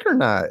would work or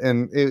not,"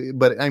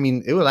 but I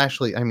mean, it was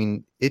actually,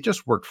 it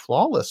just worked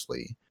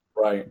flawlessly,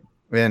 Right.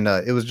 and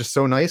it was just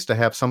so nice to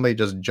have somebody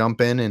just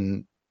jump in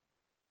and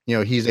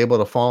he's able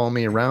to follow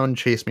me around,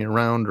 chase me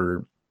around,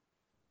 or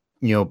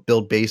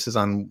build bases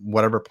on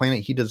whatever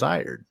planet he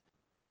desired,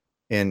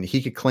 and he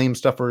could claim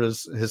stuff for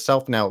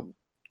himself. Now,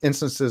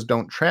 instances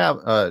don't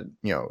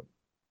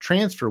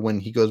transfer when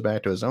he goes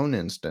back to his own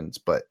instance,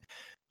 but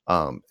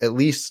at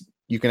least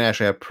you can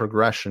actually have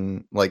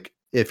progression. Like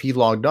if he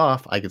logged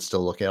off, I could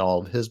still look at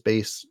all of his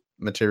base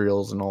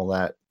materials and all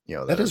that.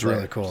 That is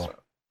really cool.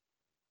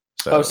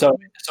 So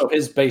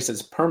his base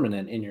is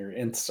permanent in your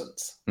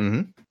instance.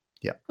 Mm-hmm.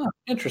 Yeah. Huh,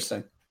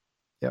 interesting.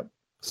 Yep.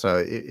 So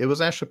it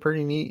was actually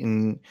pretty neat,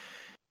 and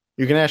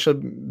you can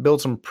actually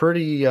build some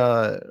pretty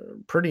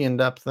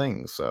in-depth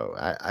things. So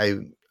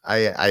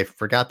I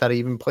forgot that I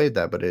even played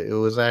that, but it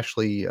was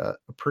actually a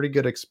pretty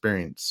good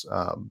experience.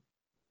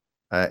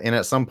 And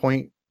at some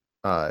point,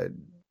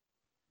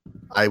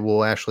 I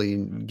will actually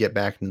get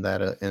back into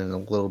that in a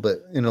little bit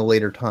in a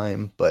later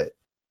time. But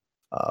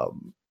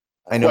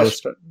I know.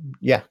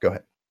 Yeah, go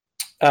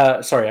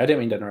ahead. Sorry, I didn't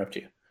mean to interrupt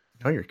you.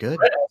 No, you're good.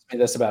 Brett asked me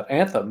this about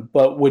Anthem,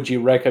 but would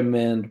you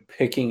recommend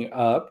picking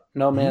up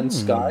No Man's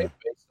Sky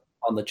based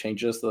on the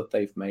changes that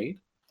they've made?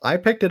 I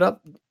picked it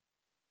up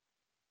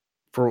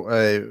for.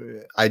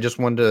 I just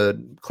wanted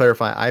to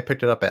clarify. I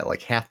picked it up at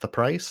like half the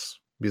price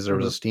because there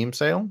was a Steam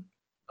sale.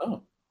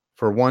 Oh,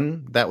 for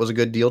one, that was a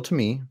good deal to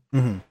me.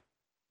 Mm-hmm.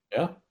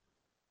 Yeah.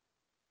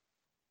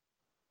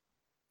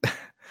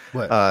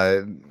 What?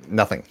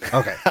 Nothing.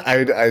 Okay.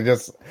 I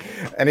just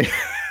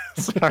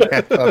sorry,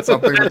 I thought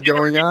something was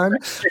going on.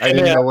 I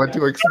didn't know what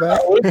to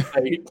expect.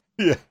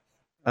 Yeah.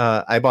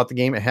 I bought the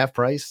game at half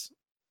price,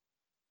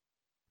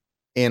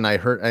 and I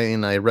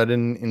read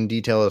in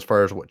detail as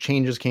far as what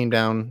changes came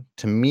down.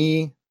 To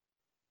me,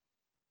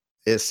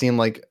 it seemed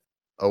like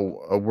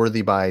a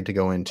worthy buy to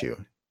go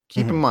into.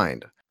 Keep in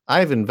mind,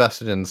 I've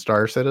invested in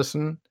Star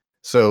Citizen,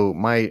 so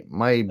my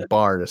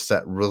bar is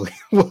set really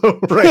low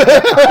right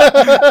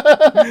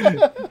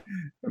now.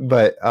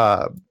 But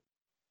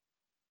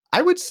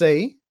I would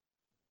say,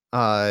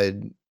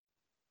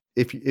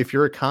 if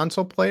you're a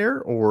console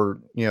player, or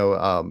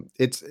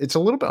it's a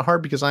little bit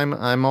hard because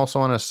I'm also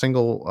on a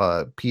single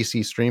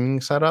PC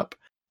streaming setup,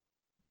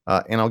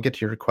 and I'll get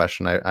to your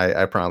question.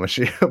 I promise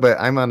you, but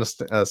I'm on a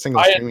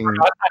single streaming.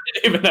 I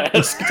didn't even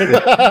ask.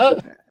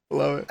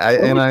 Love it.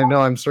 I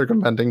know I'm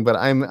circumventing, but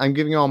I'm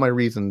giving you all my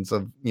reasons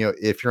of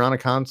if you're on a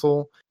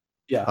console,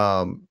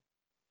 Yeah.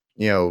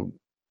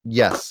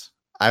 Yes,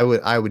 I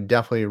would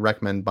definitely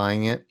recommend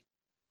buying it.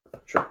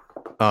 Sure.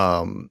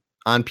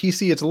 On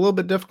PC, it's a little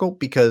bit difficult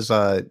because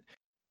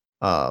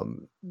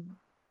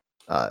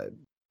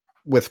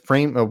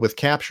with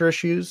capture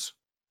issues,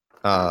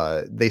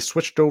 they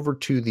switched over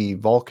to the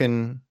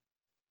Vulkan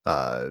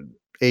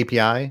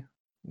API,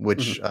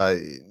 which I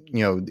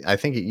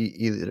think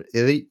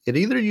it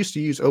either used to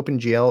use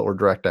OpenGL or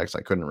DirectX.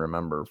 I couldn't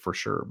remember for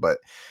sure, but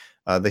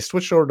they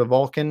switched over to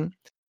Vulkan,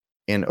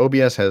 and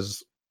OBS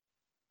has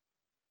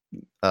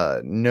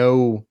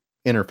no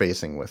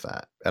interfacing with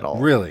that at all.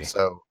 Really?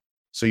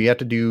 So you have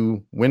to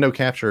do window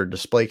capture or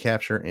display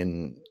capture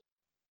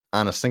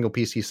on a single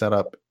PC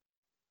setup.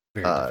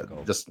 Very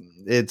difficult.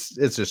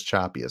 It's just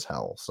choppy as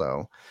hell.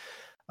 So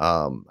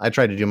I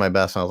tried to do my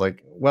best. I was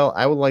like, well,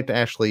 I would like to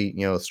actually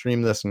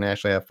stream this and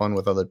actually have fun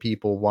with other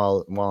people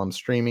while I'm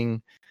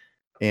streaming.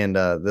 And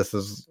this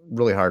is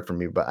really hard for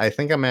me, but I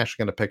think I'm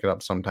actually going to pick it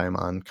up sometime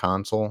on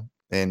console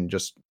and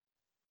just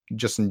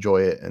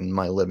enjoy it in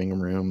my living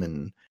room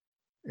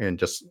and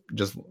just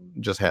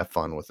have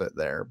fun with it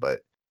there.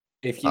 But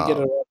if you get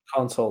it on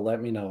console,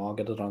 let me know. I'll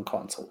get it on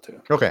console too.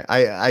 Okay,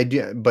 I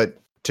do. But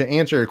to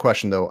answer your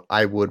question though,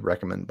 I would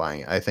recommend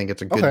buying it. I think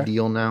it's a good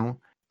deal now.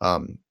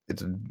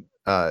 It's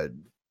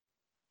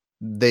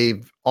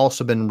they've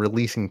also been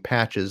releasing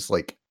patches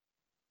like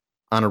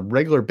on a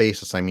regular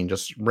basis. I mean,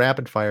 just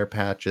rapid fire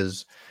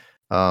patches.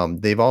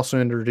 They've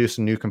also introduced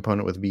a new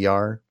component with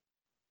VR,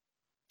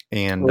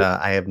 and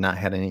I have not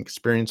had any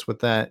experience with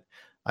that.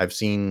 I've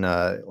seen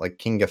like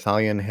King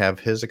Gathalion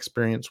have his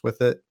experience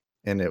with it,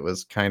 and it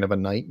was kind of a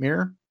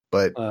nightmare.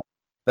 But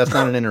that's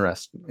not an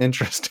interest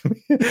to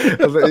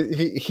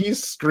me.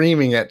 He's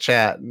screaming at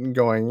chat and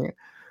going,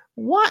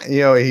 "What?"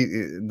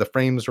 The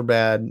frames were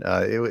bad.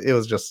 It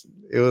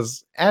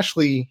was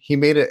actually, he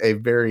made it a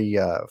very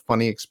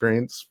funny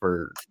experience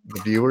for the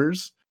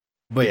viewers.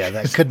 But yeah,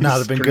 that could not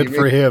have been good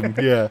for him.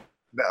 Yeah.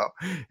 No,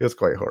 it was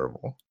quite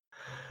horrible.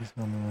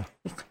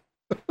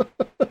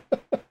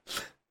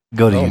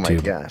 Go to Oh YouTube. my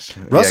gosh.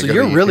 Russell, Yeah,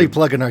 go you're to really YouTube.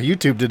 plugging our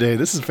YouTube today.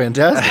 This is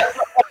fantastic.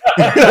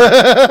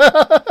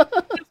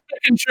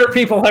 Making sure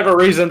people have a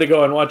reason to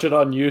go and watch it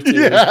on YouTube.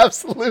 Yeah,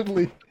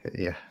 absolutely.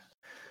 Yeah.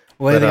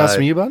 Well, anything else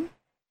from you, bud?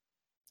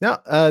 No,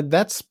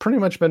 that's pretty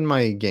much been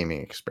my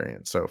gaming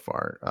experience so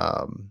far.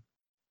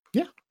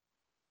 Yeah.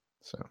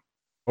 So.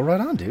 Well, right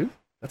on, dude.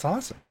 That's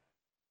awesome.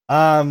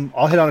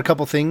 I'll hit on a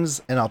couple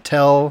things, and I'll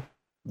tell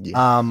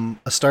a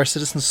Star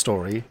Citizen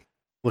story,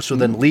 which will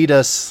then lead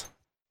us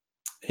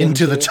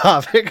into the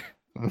topic.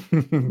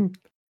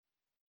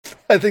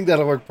 I think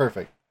that'll work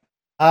perfect.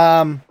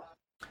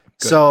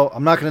 So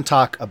I'm not going to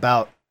talk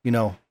about,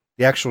 the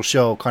actual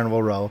show,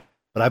 Carnival Row,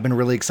 but I've been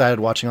really excited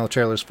watching all the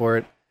trailers for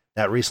it.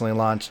 That recently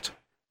launched.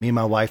 Me and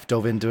my wife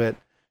dove into it.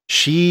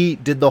 She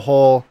did the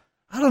whole,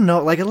 I don't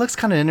know, like it looks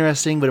kind of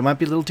interesting, but it might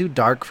be a little too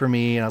dark for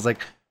me. And I was like,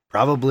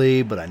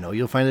 probably, but I know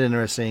you'll find it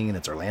interesting. And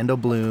it's Orlando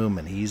Bloom,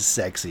 and he's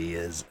sexy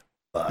as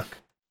fuck.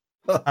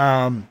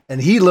 And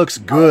he looks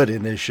good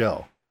in this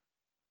show.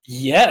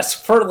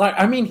 Yes,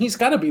 he's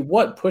got to be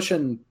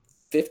pushing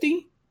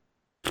 50?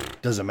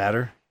 Doesn't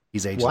matter.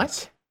 He's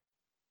ageless. What?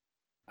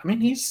 I mean,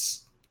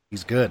 he's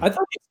good. I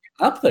thought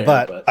up there.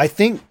 But I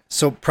think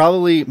so.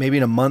 Probably maybe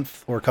in a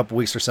month or a couple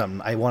weeks or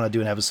something, I want to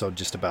do an episode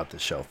just about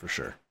this show for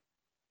sure.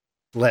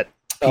 Let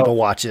people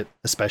watch it,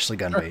 especially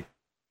Gunbait.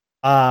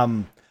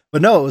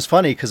 But no, it was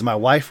funny because my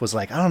wife was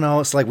like, I don't know.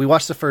 It's like we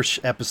watched the first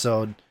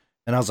episode,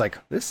 and I was like,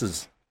 this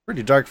is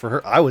pretty dark for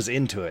her. I was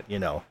into it, you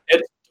know.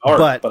 It's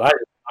dark,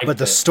 but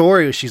the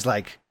story, she's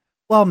like,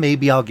 well,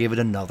 maybe I'll give it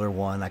another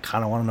one. I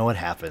kind of want to know what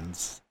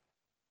happens.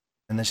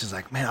 And then she's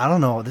like, man, I don't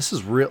know. This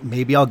is real.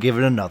 Maybe I'll give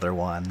it another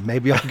one.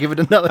 Maybe I'll give it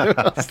another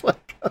one.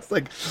 I was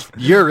like,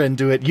 you're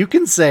into it. You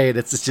can say it.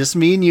 It's just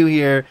me and you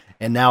here.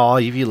 And now all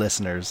of you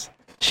listeners.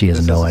 She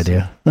has no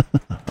idea.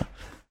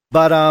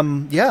 But,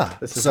 yeah.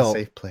 This is a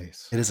safe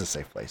place. It is a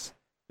safe place.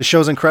 The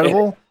show's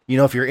incredible. You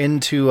know, if you're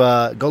into,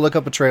 go look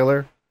up a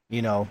trailer,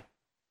 you know,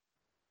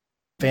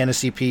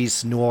 fantasy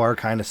piece, noir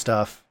kind of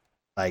stuff.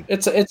 Like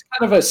it's kind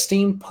of a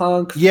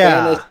steampunk.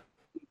 Yeah. Fantasy.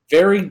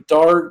 Very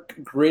dark,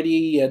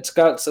 gritty. It's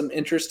got some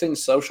interesting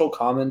social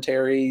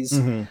commentaries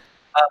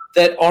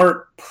that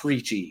aren't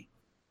preachy.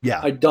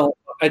 Yeah, I don't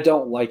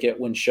like it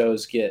when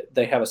shows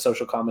they have a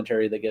social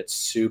commentary that gets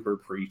super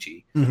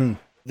preachy. Mm-hmm.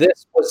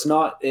 This was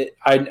not it.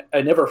 I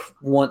never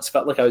once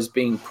felt like I was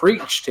being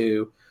preached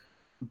to,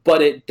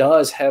 but it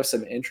does have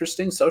some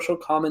interesting social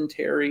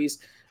commentaries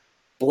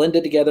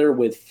blended together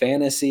with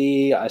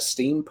fantasy, a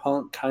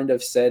steampunk kind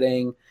of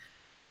setting.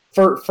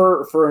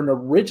 For an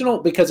original,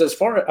 because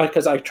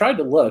I tried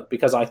to look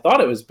because I thought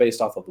it was based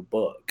off of a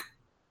book.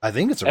 I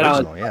think it's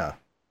original, yeah.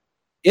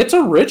 It's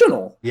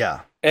original.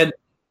 Yeah. And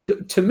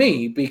to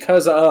me,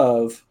 because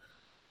of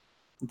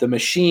the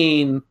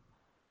machine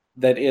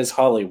that is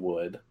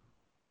Hollywood,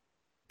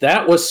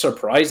 that was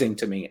surprising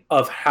to me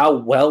of how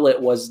well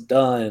it was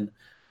done,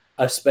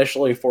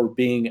 especially for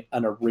being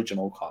an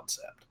original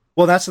concept.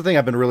 Well, that's the thing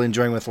I've been really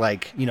enjoying with,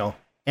 like, you know,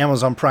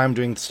 Amazon Prime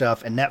doing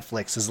stuff and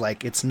Netflix is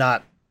like, it's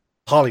not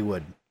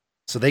Hollywood,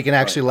 so they can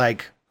actually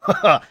like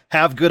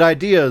have good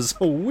ideas.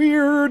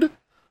 Weird.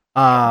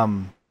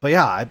 But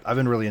yeah, I've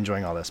been really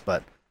enjoying all this.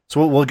 But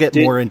so we'll get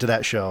more into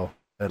that show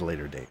at a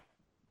later date.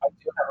 I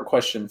do have a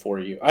question for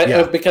you,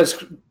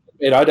 because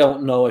I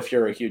don't know if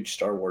you're a huge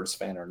Star Wars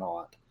fan or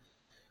not.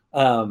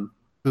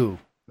 Who?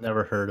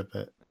 Never heard of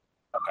it.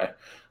 Okay.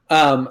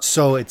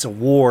 So it's a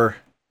war.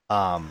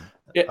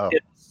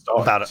 It's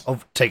about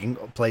taking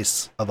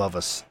place above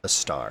a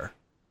star.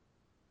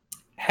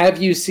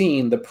 Have you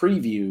seen the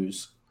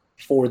previews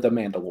for The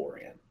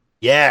Mandalorian?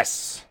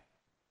 Yes.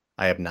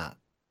 I have not.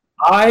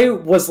 I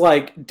was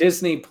like,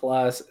 Disney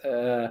Plus.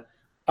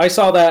 I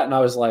saw that and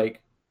I was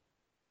like,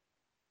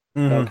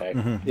 okay.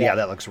 Mm-hmm. Yeah,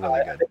 that looks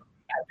really good.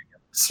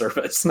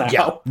 Service now.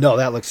 Yeah. No,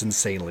 that looks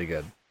insanely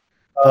good.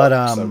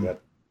 But so good.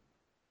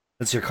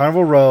 It's your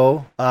Carnival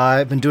Row.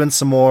 I've been doing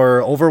some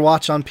more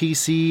Overwatch on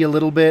PC a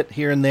little bit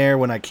here and there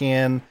when I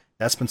can.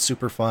 That's been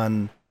super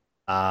fun.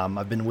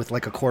 I've been with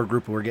like a core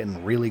group who are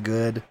getting really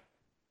good.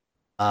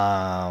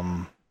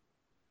 I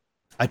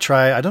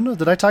don't know,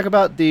 did I talk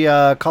about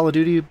the Call of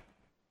Duty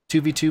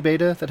 2v2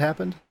 beta that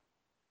happened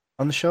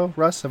on the show?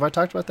 Russ, have I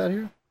talked about that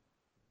here?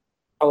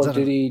 Call of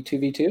Duty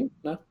 2v2?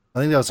 No? I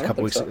think that was a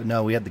couple weeks ago.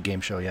 No, we had the game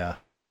show, yeah.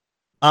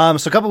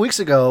 So a couple weeks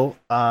ago,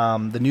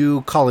 the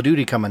new Call of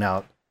Duty coming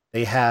out,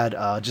 they had,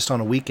 just on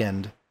a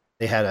weekend,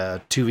 they had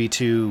a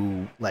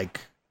 2v2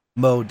 like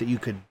mode that you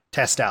could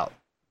test out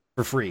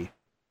for free.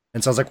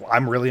 And so I was like, well,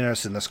 I'm really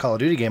interested in this Call of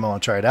Duty game. I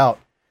want to try it out.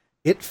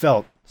 It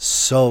felt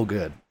so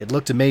good. It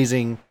looked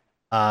amazing.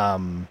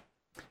 I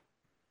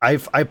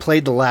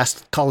played the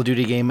last Call of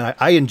Duty game and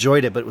I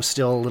enjoyed it, but it was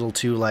still a little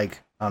too like,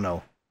 I don't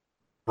know,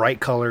 bright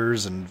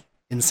colors and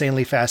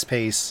insanely fast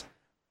pace.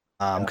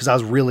 Because I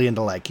was really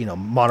into like, you know,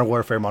 Modern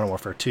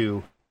Warfare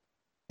 2.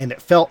 And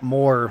it felt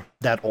more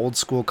that old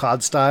school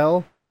COD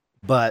style,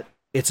 but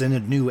it's in a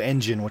new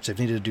engine, which they've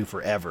needed to do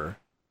forever.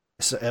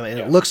 So, I mean,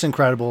 it looks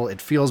incredible. It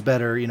feels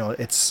better. You know,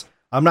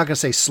 I'm not going to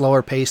say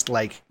slower paced,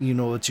 like, you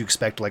know, what you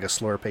expect like a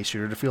slower paced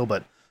shooter to feel,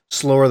 but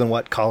slower than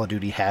what Call of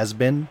Duty has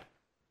been,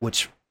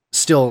 which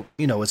still,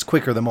 you know, it's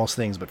quicker than most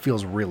things, but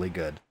feels really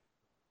good.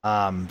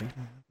 Go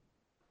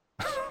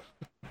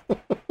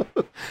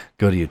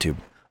to YouTube.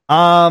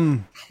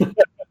 Oh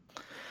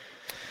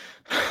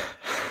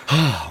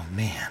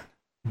man.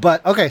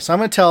 But okay, so I'm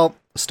going to tell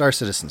a Star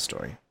Citizen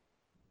story.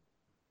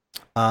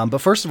 But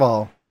first of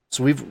all,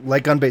 so we've,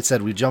 like Gunbait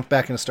said, we jumped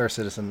back into Star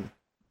Citizen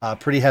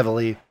pretty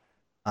heavily.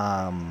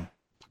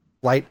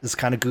 Flight is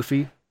kind of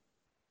goofy.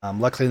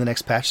 Luckily, in the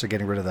next patch, they're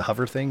getting rid of the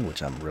hover thing,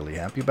 which I'm really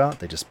happy about.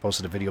 They just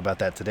posted a video about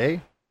that today.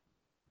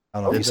 I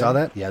don't know if you saw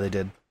that. Yeah, they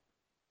did.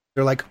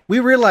 They're like, we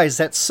realize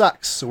that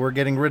sucks, so we're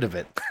getting rid of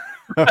it.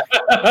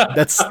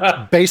 That's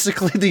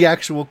basically the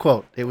actual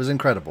quote. It was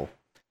incredible.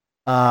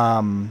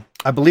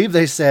 I believe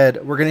they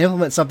said, we're going to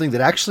implement something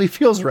that actually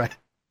feels right.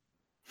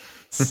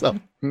 So,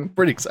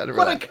 pretty excited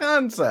about that. What a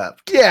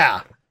concept.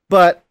 Yeah.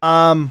 But,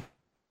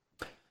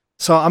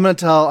 so I'm going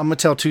to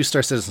tell two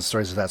Star Citizen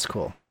stories if that's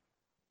cool.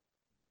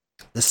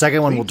 The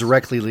second one will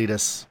directly lead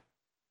us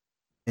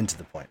into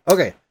the point.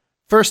 Okay.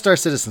 First Star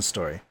Citizen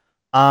story.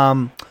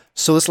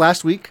 So this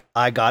last week,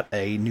 I got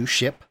a new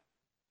ship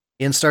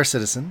in Star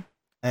Citizen.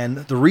 And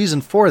the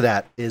reason for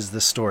that is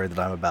the story that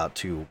I'm about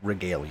to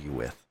regale you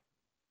with.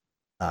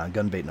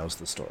 Gunbait knows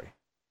the story.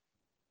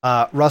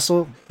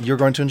 Russell, you're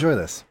going to enjoy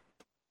this.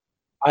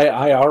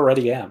 I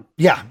already am.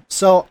 Yeah,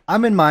 so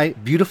I'm in my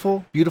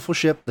beautiful, beautiful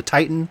ship, the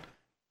Titan,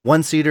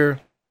 one-seater,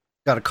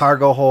 got a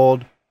cargo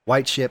hold,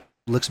 white ship,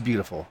 looks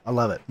beautiful. I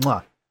love it.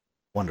 Mwah.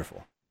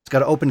 Wonderful. It's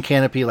got an open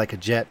canopy like a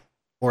jet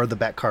or the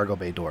back cargo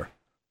bay door.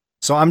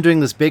 So I'm doing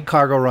this big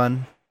cargo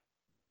run.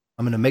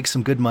 I'm going to make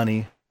some good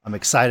money. I'm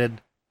excited.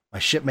 My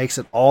ship makes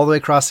it all the way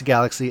across the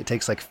galaxy. It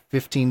takes like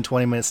 15,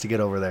 20 minutes to get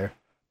over there.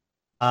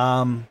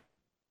 And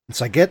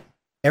so I get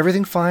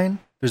everything fine.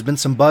 There's been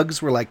some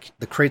bugs where like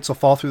the crates will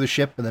fall through the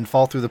ship and then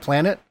fall through the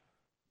planet.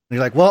 And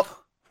you're like, well,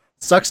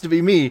 sucks to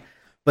be me.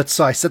 But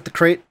so I set the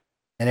crate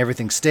and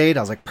everything stayed.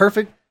 I was like,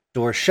 perfect.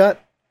 Door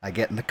shut. I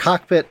get in the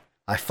cockpit.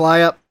 I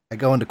fly up. I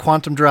go into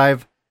quantum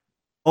drive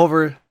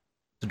over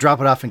to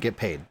drop it off and get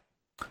paid.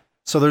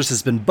 So there's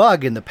this been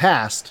bug in the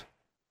past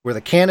where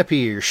the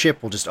canopy of your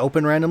ship will just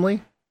open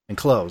randomly and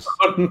close,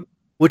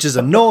 which is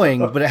annoying,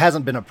 but it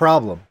hasn't been a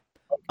problem.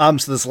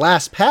 So this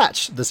last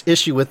patch, this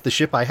issue with the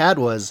ship I had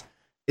is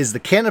the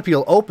canopy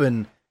will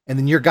open and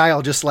then your guy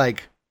will just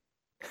like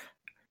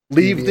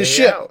leave the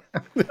ship.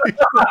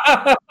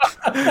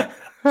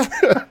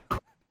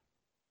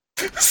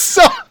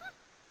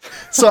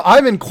 So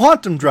I'm in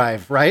quantum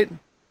drive, right?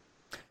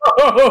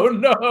 Oh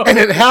no! And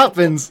it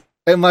happens,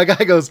 and my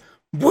guy goes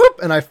whoop,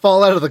 and I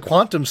fall out of the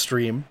quantum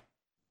stream,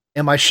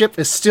 and my ship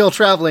is still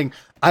traveling.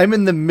 I'm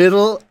in the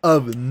middle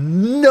of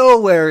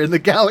nowhere in the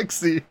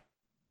galaxy,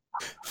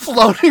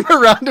 floating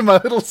around in my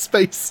little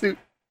spacesuit.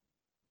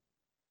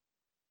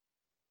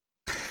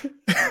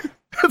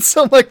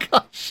 So I'm like,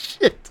 oh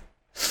shit,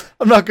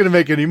 I'm not gonna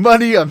make any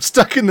money. I'm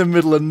stuck in the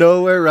middle of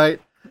nowhere, right?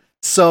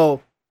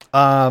 So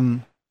I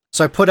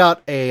put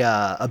out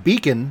a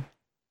beacon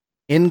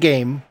in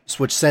game,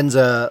 which sends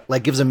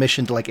gives a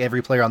mission to like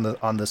every player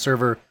on the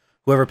server.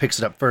 Whoever picks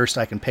it up first,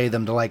 I can pay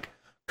them to like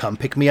come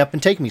pick me up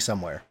and take me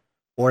somewhere,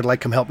 or to like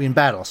come help me in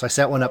battle. So I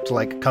set one up to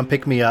like come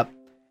pick me up,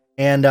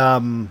 and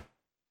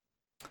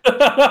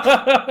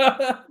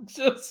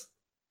just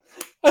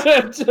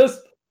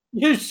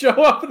you show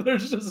up and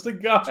there's just a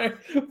guy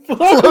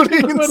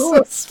floating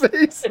in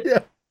space. Yeah.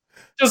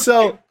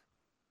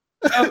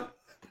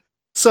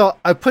 So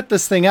I put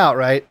this thing out,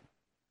 right?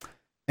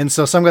 And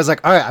so some guy's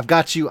like, all right, I've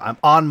got you. I'm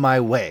on my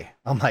way.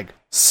 I'm like,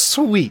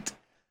 sweet.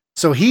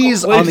 So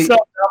he's on the... He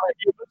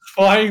was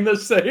flying the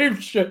same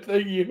ship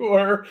that you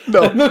were.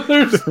 No. And then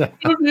there's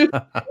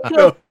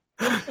no.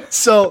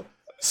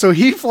 So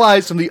he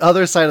flies from the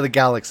other side of the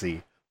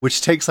galaxy, which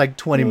takes like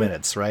 20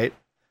 minutes, right?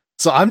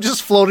 So I'm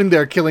just floating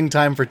there, killing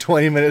time for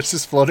 20 minutes,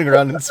 just floating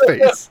around in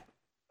space.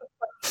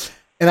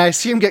 And I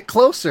see him get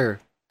closer,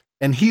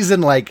 and he's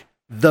in like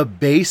the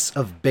base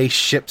of base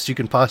ships you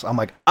can possibly. I'm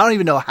like, I don't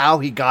even know how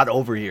he got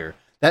over here.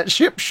 That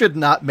ship should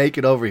not make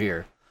it over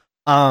here.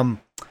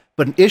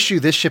 But an issue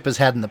this ship has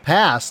had in the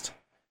past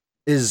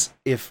is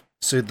there's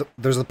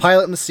the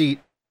pilot in the seat.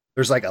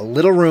 There's like a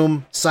little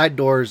room, side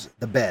doors,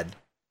 the bed.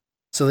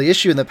 So the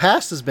issue in the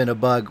past has been a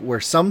bug where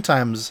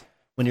sometimes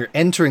when you're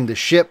entering the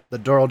ship, the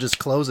door will just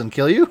close and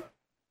kill you.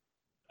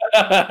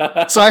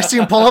 So I see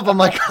him pull up. I'm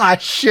like, ah,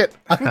 shit,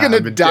 I'm going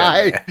to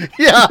die.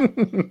 Yeah.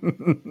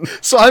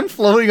 So I'm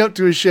floating up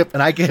to his ship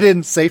and I get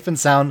in safe and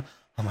sound.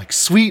 I'm like,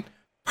 sweet,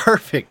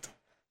 perfect.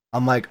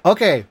 I'm like,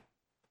 okay,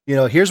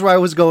 here's where I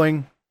was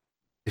going.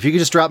 If you could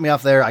just drop me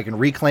off there, I can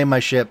reclaim my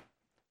ship.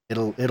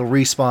 It'll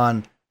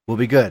respawn. We'll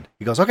be good.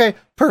 He goes, okay,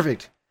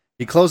 perfect.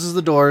 He closes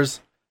the doors.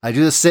 I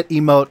do the sit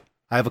emote.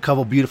 I have a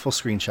couple beautiful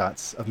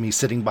screenshots of me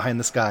sitting behind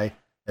this guy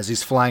as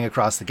he's flying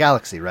across the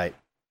galaxy, right?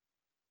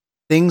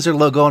 Things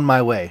are going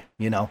my way,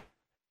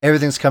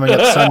 Everything's coming up,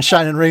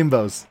 sunshine and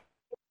rainbows.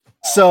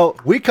 So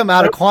we come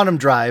out of Quantum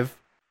Drive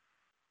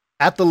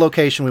at the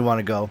location we want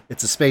to go.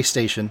 It's a space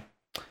station.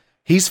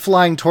 He's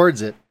flying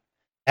towards it.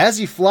 As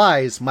he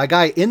flies, my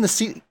guy in the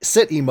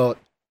sit emote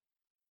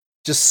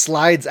just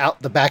slides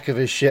out the back of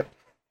his ship.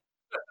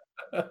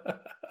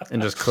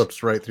 And just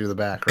clips right through the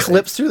back. Right?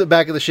 Clips through the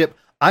back of the ship.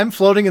 I'm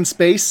floating in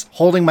space,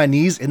 holding my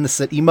knees in the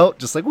sit emote,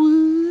 just like,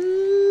 woo.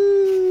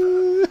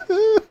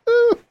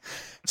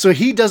 So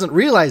he doesn't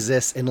realize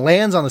this and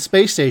lands on the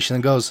space station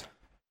and goes,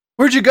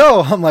 where'd you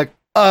go? I'm like,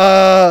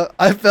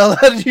 I fell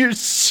out of your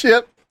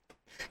ship.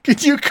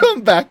 Could you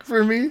come back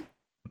for me?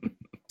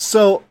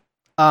 So,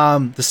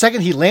 the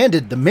second he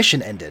landed, the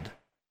mission ended.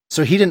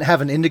 So he didn't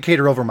have an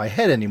indicator over my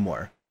head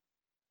anymore.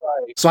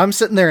 Right. So I'm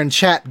sitting there in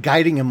chat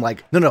guiding him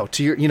like, no,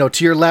 to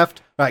your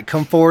left. All right,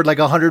 come forward like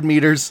 100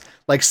 meters,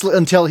 like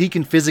until he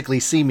can physically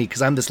see me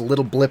because I'm this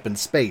little blip in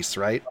space,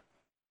 right?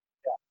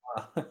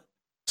 Yeah.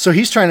 So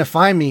he's trying to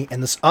find me,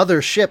 and this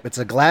other ship, it's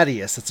a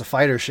Gladius, it's a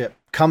fighter ship,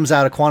 comes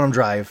out of Quantum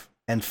Drive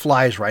and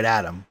flies right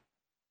at him.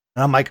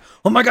 And I'm like,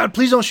 oh my God,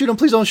 please don't shoot him,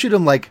 please don't shoot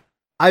him. Like,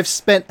 I've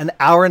spent an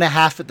hour and a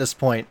half at this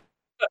point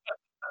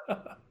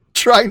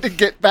trying to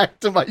get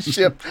back to my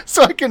ship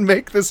so I can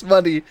make this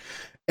money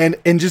and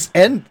just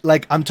end.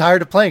 Like, I'm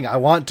tired of playing. I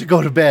want to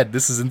go to bed.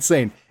 This is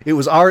insane. I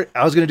was going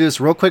to do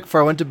this real quick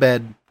before I went to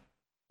bed.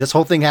 This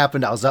whole thing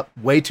happened. I was up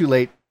way too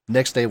late.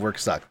 Next day, work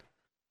sucked.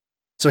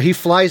 So he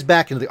flies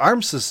back into the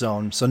armistice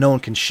zone so no one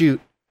can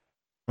shoot.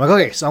 I'm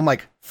like, okay. So I'm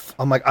like,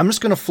 I'm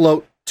just going to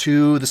float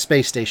to the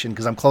space station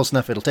because I'm close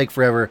enough. It'll take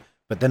forever,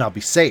 but then I'll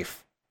be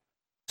safe.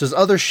 So his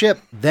other ship,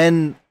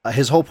 then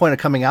his whole point of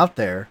coming out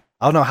there,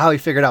 I don't know how he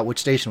figured out which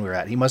station we were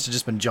at. He must have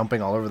just been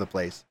jumping all over the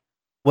place,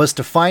 was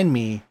to find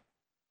me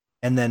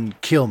and then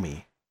kill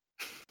me.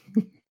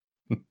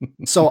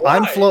 So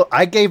Why?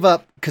 I gave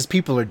up because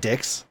people are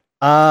dicks.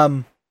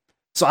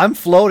 So I'm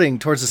floating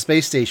towards the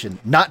space station,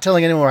 not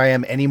telling anyone where I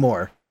am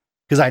anymore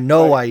because I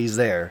know why he's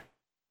there.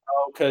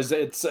 Oh, because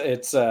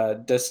it's a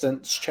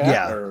distance chat.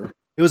 Yeah. Or...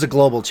 It was a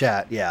global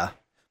chat, yeah.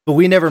 But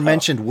we never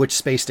mentioned which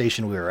space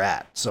station we were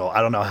at, so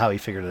I don't know how he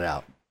figured it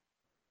out.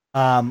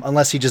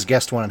 Unless he just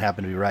guessed one and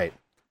happened to be right.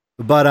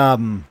 But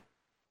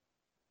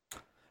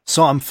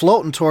so I'm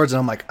floating towards, and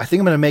I'm like, I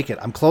think I'm gonna make it.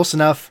 I'm close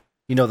enough.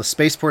 You know, the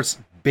spaceport's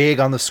big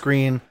on the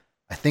screen.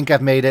 I think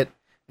I've made it.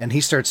 And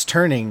he starts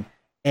turning,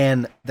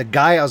 and the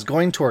guy I was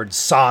going towards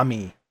saw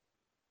me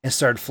and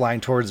started flying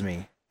towards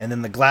me. And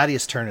then the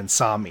Gladius turned and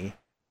saw me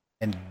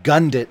and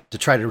gunned it to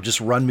try to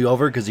just run me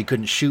over because he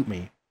couldn't shoot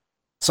me.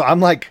 So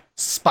I'm like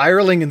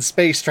spiraling in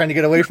space trying to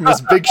get away from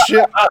this big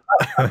ship.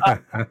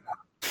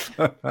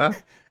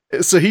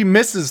 So he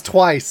misses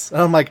twice.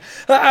 And I'm like,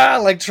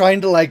 like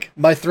trying to like,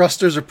 my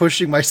thrusters are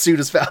pushing my suit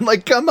as fast. I'm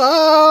like, come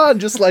on,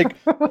 just like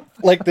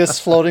this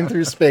floating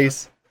through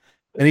space.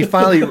 And he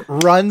finally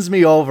runs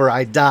me over.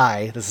 I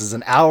die. This is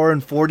an hour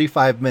and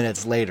 45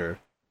 minutes later.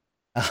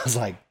 I was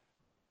like,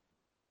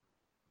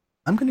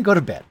 I'm going to go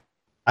to bed.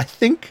 I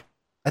think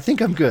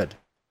I'm good.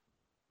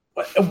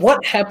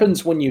 What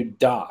happens when you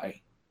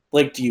die?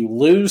 Like, do you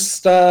lose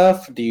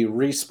stuff? Do you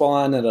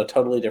respawn at a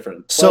totally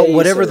different place? So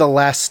whatever the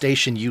last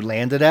station you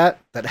landed at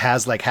that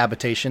has like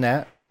habitation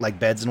at, like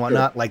beds and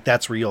whatnot, like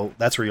that's where you'll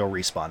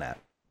respawn at.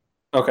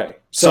 Okay.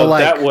 So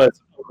like, that was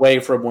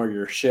away from where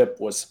your ship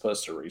was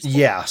supposed to respawn.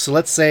 Yeah. So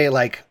let's say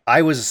like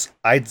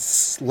I'd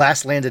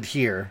last landed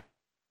here,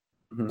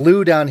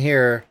 flew down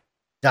here,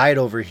 died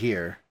over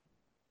here.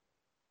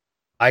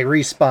 I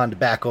respawned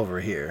back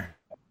over here.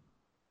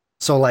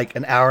 So like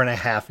an hour and a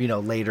half,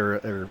 later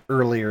or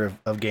earlier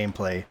of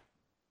gameplay.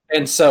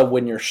 And so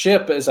when your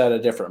ship is at a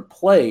different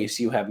place,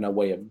 you have no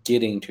way of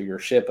getting to your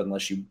ship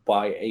unless you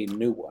buy a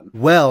new one.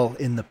 Well,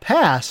 in the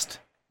past,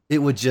 it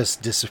would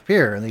just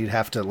disappear and you'd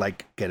have to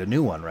like get a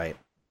new one, right?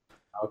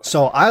 Okay.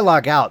 So I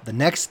log out. The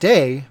next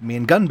day, me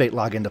and Gunbait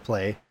log into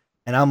play,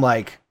 and I'm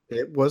like...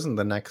 It wasn't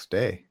the next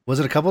day. Was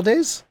it a couple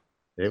days?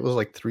 It was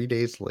like 3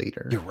 days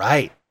later. You're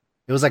right.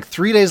 It was like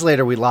 3 days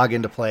later we log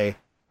into play.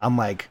 I'm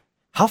like...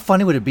 How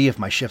funny would it be if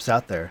my ship's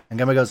out there? And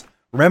Gumby goes,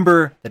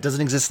 remember, that doesn't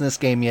exist in this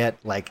game yet.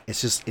 Like, it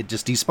just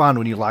despawned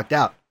when you locked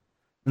out.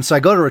 And so I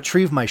go to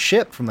retrieve my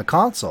ship from the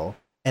console,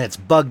 and it's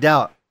bugged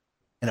out,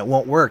 and it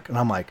won't work. And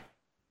I'm like,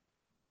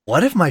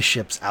 what if my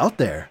ship's out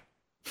there?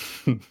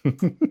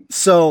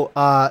 So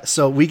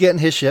we get in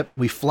his ship,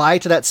 we fly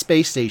to that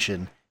space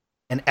station,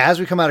 and as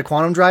we come out of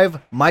Quantum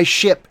Drive, my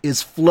ship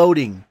is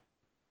floating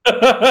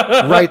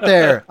right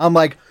there. I'm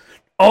like,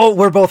 oh,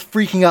 we're both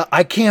freaking out.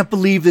 I can't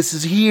believe this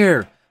is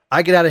here.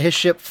 I get out of his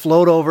ship,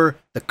 float over.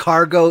 The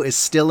cargo is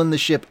still in the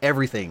ship,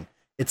 everything.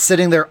 It's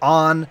sitting there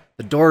on,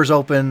 the door's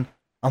open.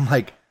 I'm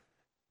like,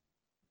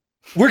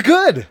 we're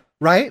good,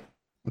 right?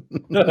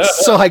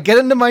 So I get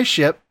into my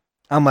ship.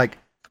 I'm like,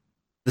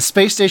 the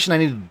space station I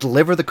need to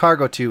deliver the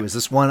cargo to is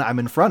this one I'm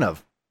in front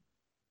of.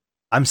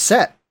 I'm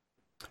set.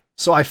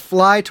 So I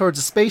fly towards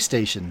the space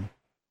station,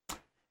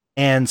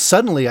 and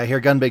suddenly I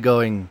hear Gunbay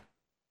going,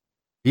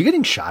 are you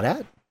getting shot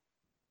at?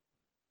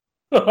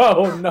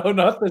 Oh no,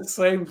 not the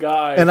same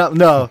guy. And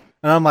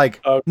I'm like,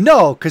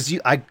 no, because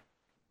I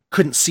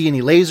couldn't see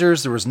any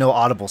lasers. There was no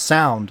audible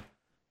sound.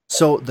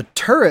 So the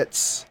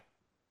turrets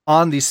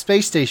on these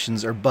space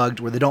stations are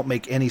bugged where they don't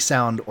make any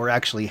sound or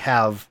actually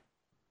have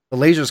the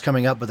lasers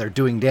coming up, but they're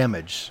doing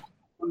damage.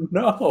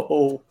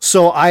 No.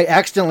 So I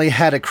accidentally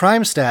had a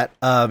crime stat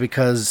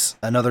because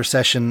another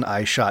session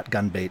I shot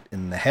Gunbait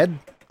in the head.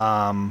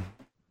 And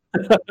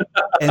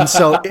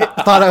so it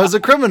thought I was a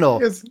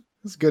criminal.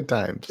 It's good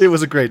times. It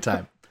was a great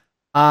time.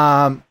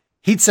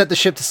 He'd set the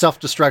ship to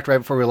self-destruct right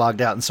before we logged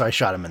out, and so I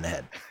shot him in the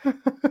head.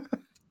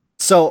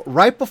 So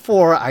right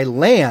before I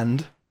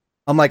land,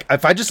 I'm like,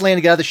 if I just land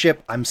and get out of the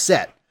ship, I'm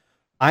set.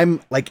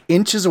 I'm like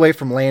inches away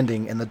from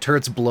landing, and the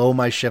turrets blow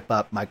my ship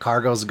up. My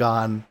cargo's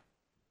gone.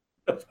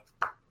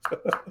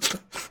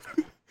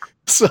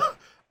 So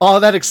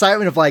all that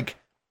excitement of like,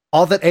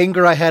 all that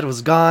anger I had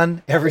was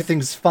gone.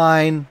 Everything's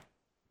fine.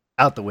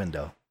 Out the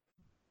window.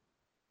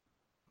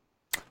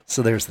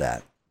 So there's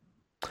that.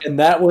 And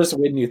that was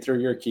when you threw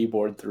your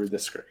keyboard through the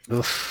screen.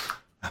 Oof.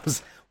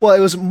 It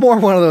was more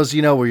one of those,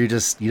 where you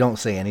don't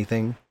say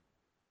anything.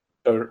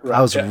 Right,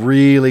 I was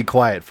really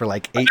quiet for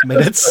like 8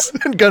 minutes.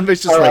 And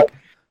Gunbay's just right.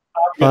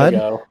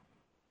 Bud?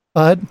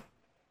 Bud?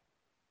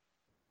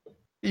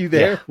 You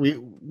there? Yeah,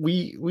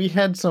 we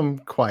had some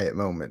quiet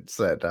moments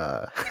that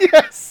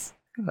yes.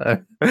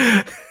 They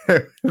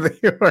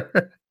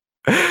were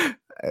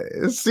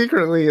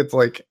secretly, it's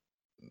like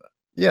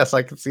yes,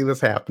 I could see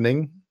this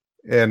happening,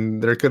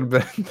 and there could have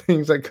been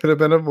things that could have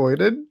been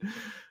avoided.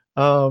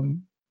 But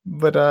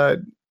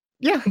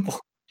yeah,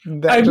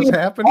 that I just mean,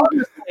 happened.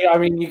 honestly, I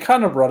mean, you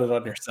kind of brought it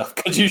on yourself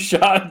because you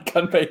shot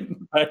Gunbait in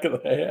the back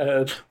of the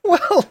head.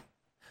 Well,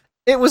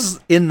 it was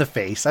in the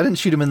face. I didn't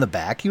shoot him in the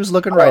back. He was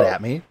looking right Oh.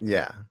 at me.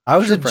 Yeah, I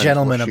was true a friends will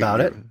gentleman shoot about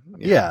you. it.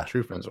 Yeah.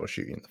 True friends will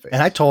shoot you in the face.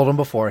 And I told him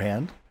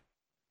beforehand.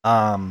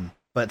 But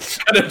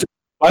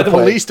By the the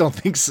way, police don't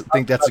think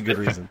that's a good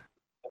reason.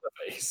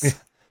 the face.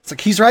 It's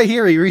like, he's right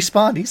here. He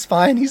respawned. He's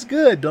fine. He's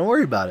good. Don't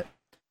worry about it.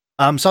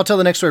 So I'll tell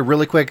the next story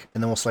really quick,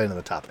 and then we'll slide into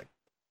the topic.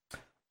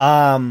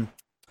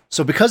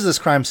 So because of this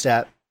crime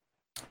stat,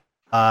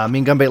 me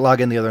and Gunbait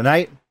log in the other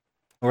night, and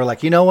we're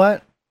like, you know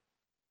what?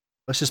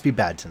 Let's just be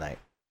bad tonight.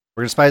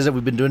 We're gonna spice it.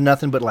 We've been doing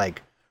nothing but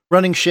like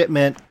running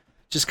shipment,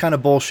 just kind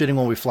of bullshitting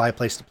when we fly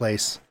place to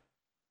place.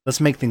 Let's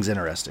make things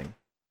interesting.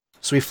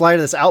 So we fly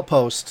to this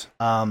outpost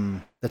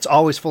that's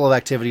always full of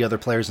activity, other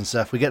players and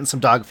stuff. We get in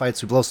some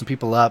dogfights. We blow some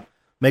people up,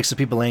 make some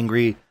people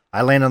angry.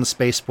 I land on the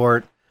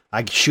spaceport.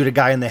 I shoot a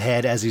guy in the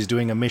head as he's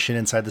doing a mission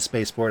inside the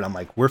spaceport. I'm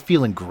like, we're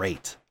feeling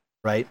great,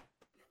 right?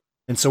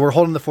 And so we're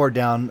holding the fort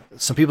down.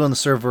 Some people in the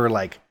server are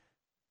like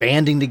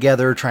banding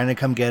together, trying to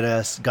come get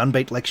us.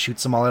 Gunbait like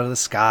shoots them all out of the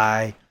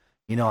sky.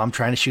 You know, I'm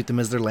trying to shoot them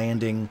as they're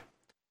landing.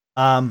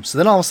 So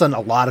then all of a sudden,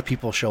 a lot of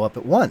people show up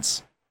at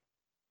once.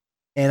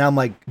 And I'm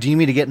like, do you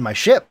need me to get in my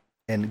ship?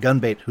 And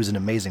Gunbait, who's an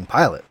amazing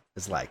pilot,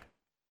 is like,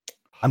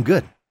 I'm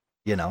good,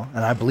 you know?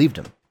 And I believed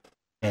him.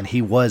 And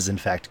he was, in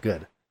fact,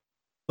 good.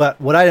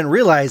 But what I didn't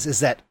realize is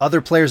that other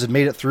players had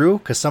made it through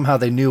because somehow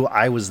they knew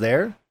I was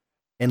there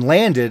and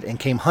landed and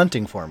came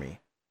hunting for me.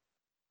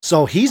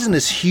 So he's in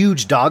this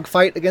huge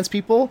dogfight against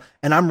people,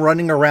 and I'm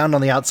running around on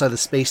the outside of the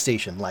space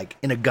station, like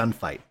in a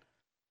gunfight.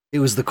 It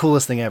was the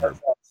coolest thing ever.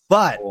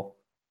 But, Cool.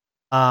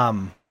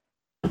 oh,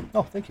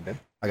 thank you, babe.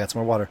 I got some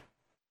more water.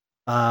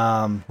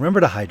 Remember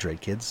to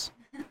hydrate, kids.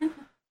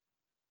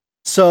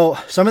 So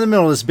I'm in the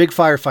middle of this big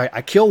firefight.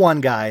 I kill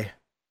one guy.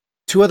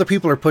 2 other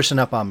people are pushing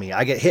up on me.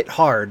 I get hit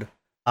hard.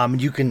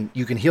 You can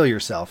heal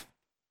yourself.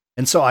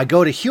 And so I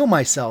go to heal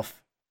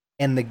myself,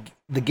 and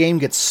the game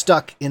gets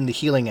stuck in the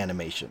healing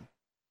animation.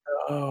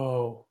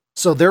 Oh.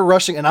 So they're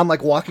rushing, and I'm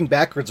like walking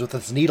backwards with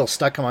this needle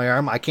stuck in my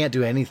arm. I can't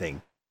do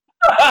anything.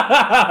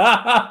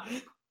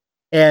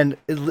 And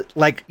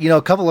like, you know,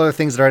 a couple other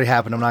things that already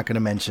happened. I'm not going to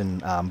mention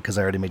because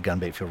I already made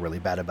Gunbait feel really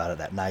bad about it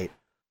that night.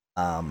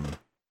 And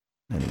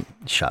he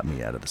shot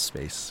me out of the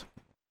space.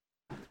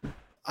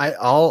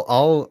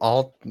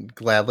 I'll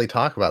gladly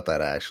talk about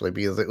that actually,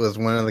 because it was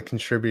one of the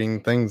contributing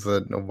things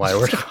that why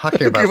we're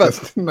talking about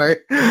this tonight.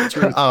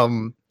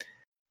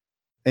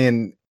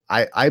 And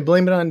I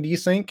blame it on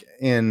desync,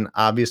 and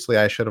obviously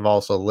I should have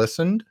also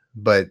listened,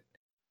 but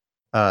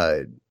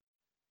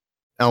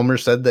Elmer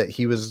said that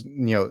he was,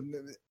 you know,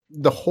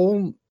 the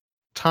whole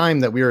time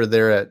that we were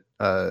there at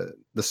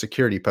the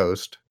security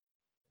post,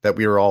 that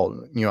we were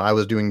all, you know, I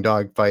was doing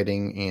dog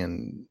fighting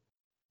and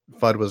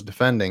Fudd was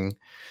defending.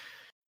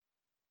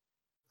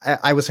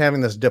 I was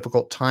having this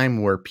difficult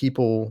time where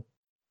people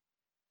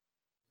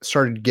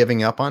started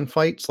giving up on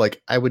fights.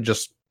 Like I would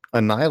just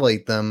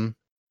annihilate them,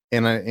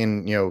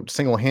 and you know,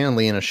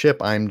 single-handedly in a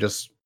ship, I'm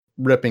just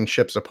ripping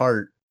ships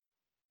apart.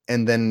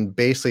 And then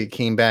basically it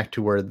came back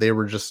to where they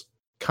were just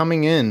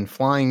coming in,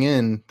 flying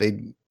in.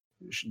 They'd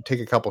take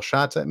a couple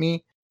shots at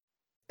me,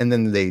 and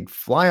then they'd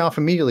fly off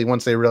immediately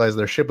once they realized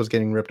their ship was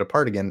getting ripped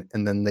apart again,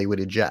 and then they would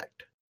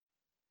eject.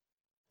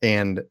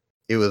 And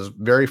it was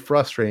very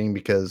frustrating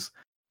because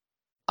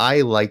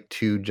I like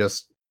to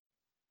just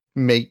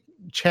make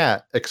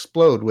chat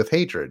explode with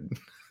hatred.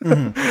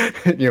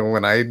 Mm-hmm. You know,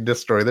 when I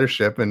destroy their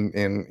ship and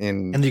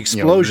the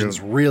explosion's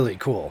really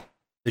cool.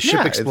 The ship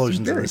Yeah,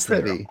 explosions in very this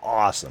thing pretty.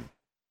 are awesome.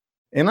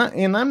 And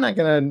I'm not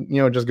gonna,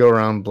 you know, just go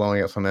around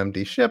blowing up some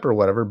empty ship or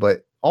whatever.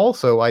 But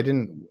also, I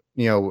didn't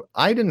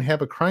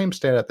have a crime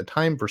stat at the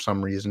time for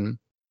some reason,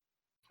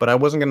 but I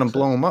wasn't gonna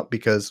blow them up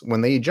because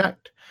when they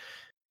eject,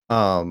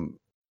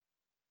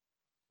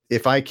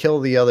 if I kill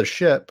the other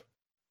ship,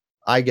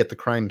 I get the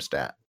crime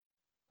stat.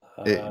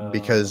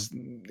 Because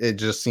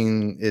it's just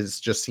seen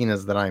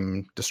as that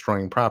I'm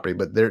destroying property.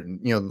 But there,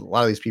 you know, a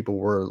lot of these people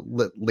were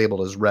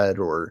labeled as red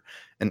or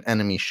an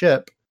enemy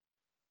ship,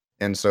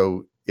 and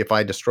so if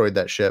I destroyed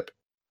that ship,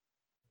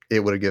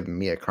 it would have given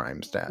me a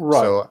crime stat.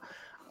 Right. So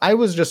I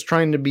was just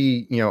trying to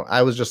be, you know,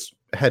 I was just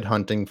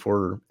headhunting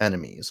for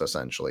enemies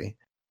essentially.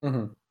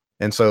 Mm-hmm.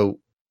 And so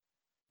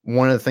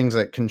one of the things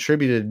that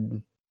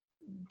contributed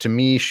to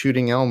me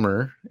shooting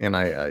Elmer, and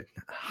I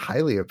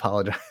highly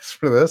apologize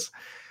for this,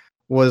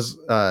 was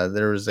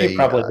there was He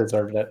probably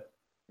deserved it.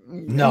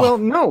 No. Well,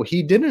 no,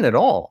 he didn't at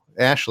all,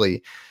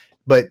 actually.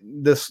 But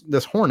this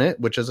Hornet,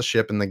 which is a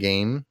ship in the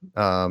game,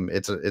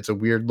 it's a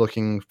weird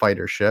looking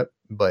fighter ship,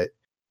 but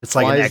It's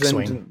like an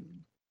X-wing.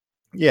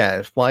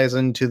 It flies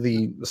into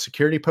the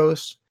security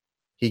post.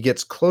 He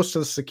gets close to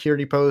the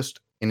security post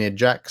and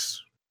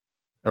ejects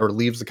or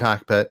leaves the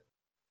cockpit,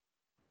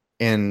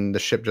 and the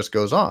ship just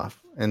goes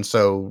off. And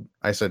so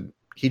I said,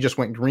 he just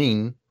went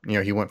green. You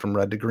know, he went from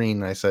red to green.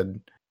 And I said,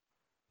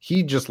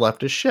 he just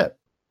left his ship.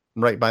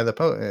 right by the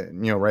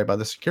right by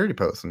the security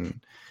post. And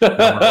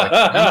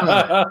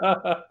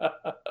I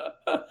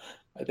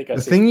think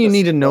the thing you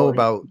need to know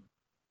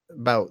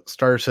about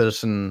Star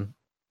Citizen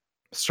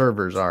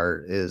servers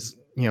is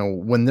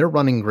when they're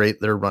running great,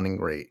 but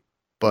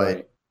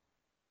Right.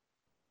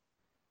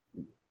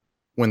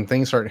 when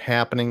things start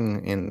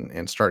happening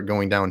and start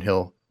going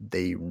downhill,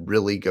 they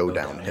really go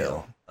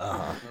downhill.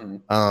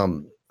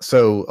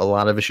 So a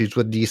lot of issues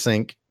with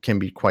desync can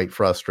be quite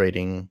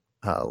frustrating.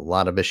 A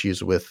lot of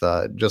issues with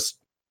just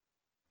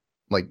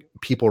like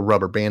people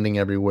rubber banding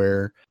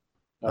everywhere.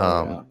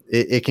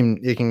 It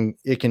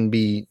can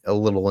be a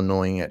little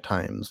annoying at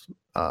times.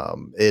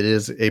 It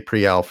is a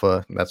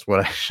pre-alpha. That's what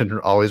I should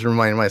always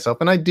remind myself,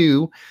 and I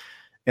do.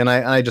 And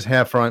I just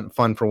have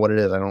fun for what it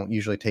is. I don't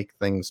usually take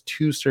things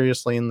too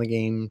seriously in the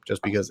game,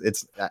 just because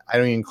I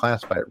don't even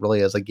classify it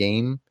really as a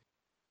game.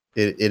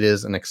 It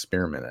is an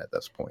experiment at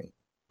this point.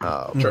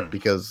 Sure.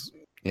 Because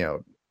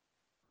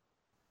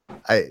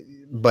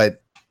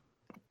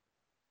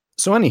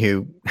so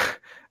anywho,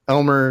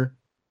 Elmer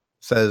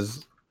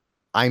says,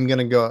 I'm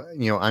gonna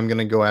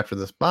go after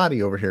this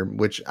body over here,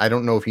 which I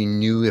don't know if he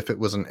knew if it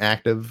was an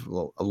active,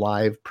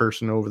 alive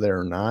person over there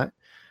or not.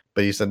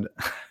 But he said,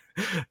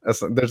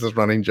 there's this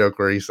running joke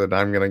where he said,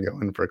 I'm gonna go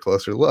in for a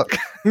closer look.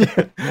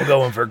 We'll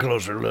go in for a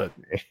closer look.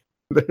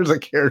 There's a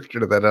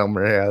character that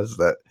Elmer has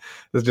that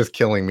is just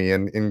killing me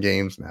in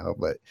games now.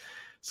 But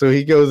so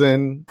he goes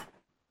in,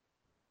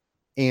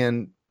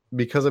 and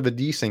because of a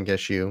desync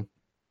issue,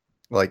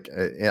 like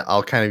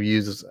I'll kind of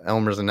use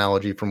Elmer's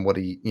analogy from what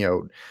he,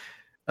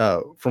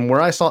 from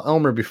where I saw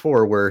Elmer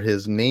before, where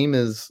his name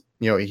is,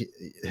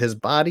 his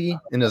body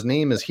and his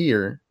name is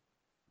here.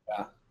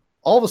 Yeah.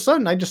 All of a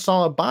sudden, I just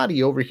saw a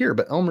body over here,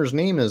 but Elmer's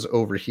name is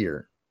over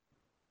here.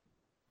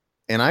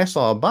 And I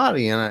saw a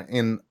body,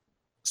 and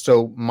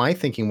so my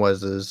thinking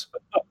is,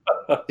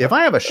 if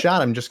I have a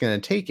shot, I'm just going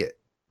to take it.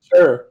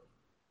 Sure.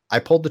 I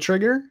pulled the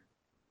trigger.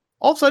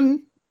 All of a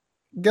sudden,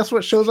 guess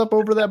what shows up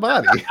over that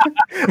body?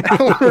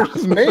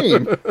 Elmer's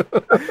name.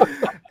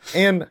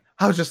 And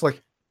I was just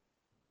like,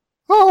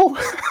 oh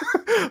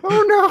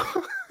no.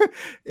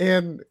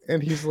 And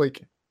he's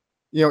like,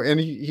 and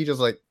he just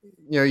like,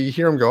 you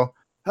hear him go,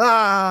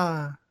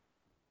 I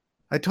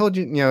told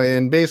you,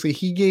 and basically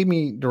he gave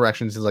me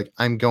directions. He's like,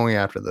 I'm going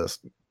after this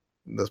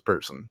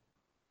person.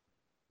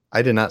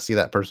 I did not see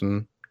that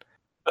person.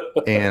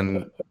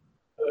 And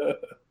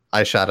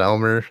I shot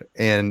Elmer,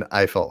 and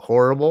I felt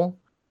horrible.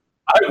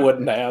 I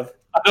wouldn't have.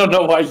 I don't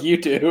know why you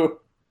do.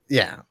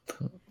 Yeah.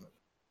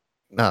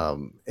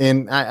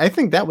 And I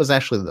think that was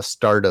actually the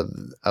start of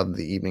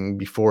the evening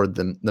before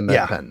the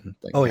med pen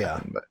thing. Oh,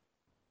 happened, But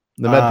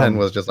the med pen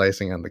was just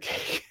icing on the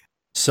cake.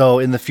 So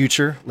in the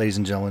future, ladies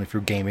and gentlemen, if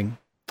you're gaming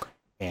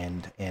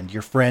and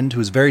your friend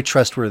who's very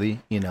trustworthy,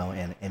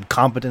 and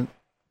competent,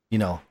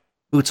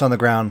 boots on the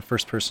ground,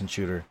 first person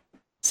shooter,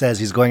 says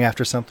he's going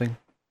after something,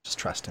 just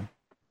trust him.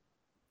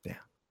 Yeah.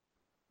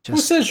 Who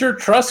says you're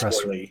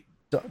trustworthy?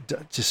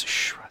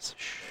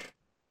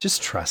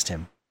 Just trust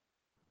him.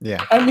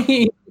 Yeah. I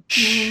mean,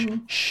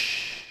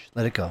 shh.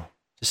 Let it go.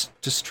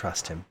 Just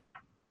trust him.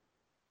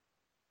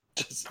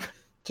 Just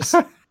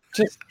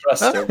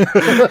trust him.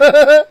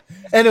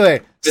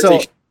 Anyway,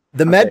 so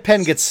the med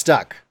pen gets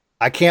stuck.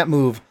 I can't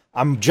move.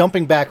 I'm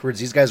jumping backwards.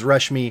 These guys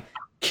rush me,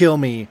 kill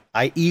me.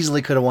 I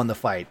easily could have won the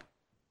fight.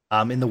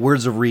 In the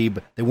words of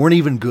Reeb, they weren't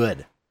even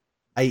good.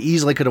 I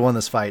easily could have won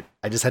this fight.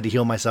 I just had to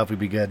heal myself. We'd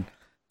be good.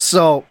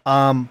 So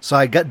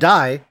I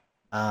die.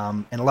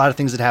 And a lot of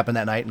things that happened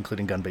that night,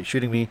 including Gunbait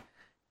shooting me.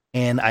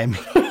 And I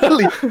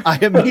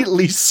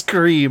immediately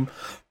scream,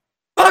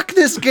 "Fuck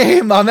this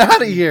game! I'm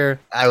out of here!"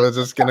 I was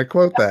just gonna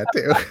quote that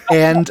too.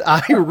 And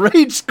I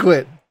rage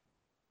quit,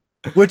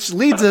 which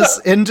leads us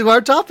into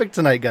our topic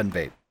tonight,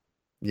 Gunbait.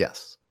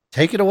 Yes,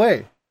 take it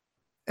away.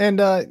 And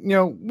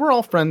we're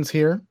all friends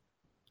here.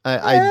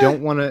 I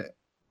don't want to.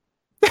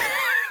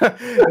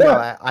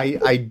 No,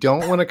 I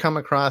don't want to come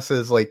across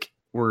as like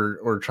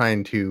we're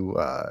trying to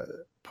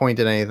point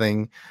at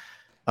anything.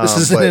 This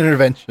is an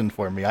intervention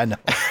for me. I know.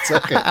 It's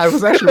okay. I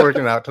was actually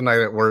working out tonight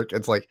at work.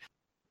 It's like,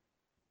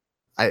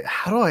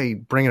 how do I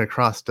bring it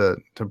across to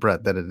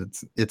Brett that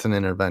it's an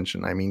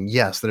intervention? I mean,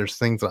 yes, there's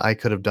things that I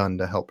could have done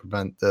to help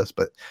prevent this,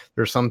 but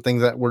there's some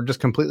things that were just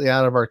completely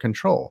out of our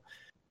control.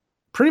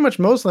 Pretty much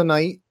most of the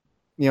night,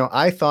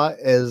 I thought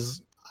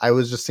as I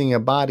was just seeing a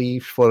body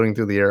floating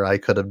through the air, I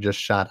could have just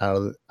shot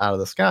out of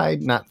the sky,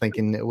 not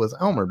thinking it was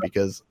Elmer,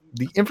 because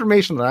the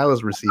information that I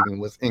was receiving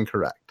was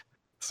incorrect.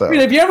 So, I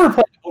mean, have you ever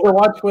played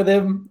Overwatch with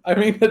him? I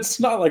mean, it's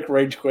not like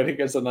rage quitting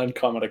is an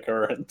uncommon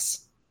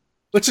occurrence.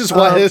 Which is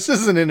why this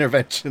is an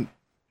intervention.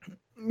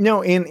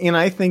 No, and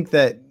I think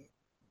that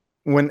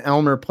when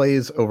Elmer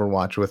plays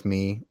Overwatch with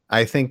me,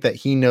 I think that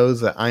he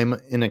knows that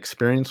I'm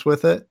inexperienced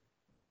with it.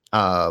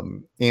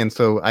 And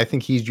so I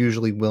think he's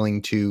usually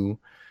willing to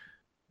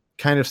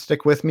kind of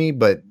stick with me,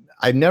 but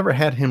I never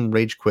had him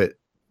rage quit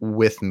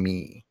with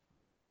me.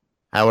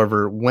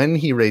 However, when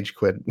he rage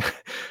quit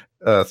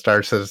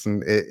Star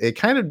Citizen, it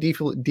kind of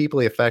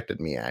deeply affected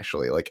me,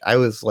 actually. Like, I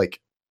was like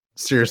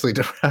seriously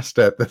depressed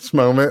at this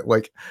moment.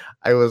 Like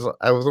I was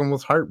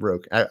almost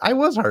heartbroken. I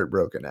was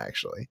heartbroken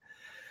actually.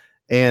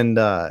 And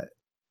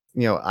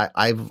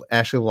I've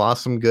actually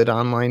lost some good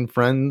online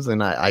friends,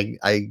 and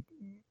I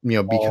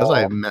because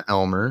I met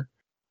Elmer,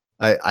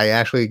 I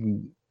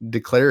actually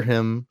declare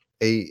him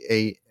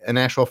an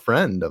actual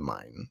friend of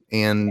mine.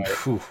 And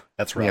Whew,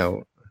 that's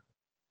rough.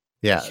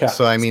 Yeah.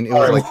 So I mean, it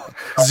was like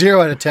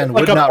 0 out of 10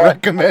 would not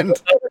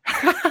recommend.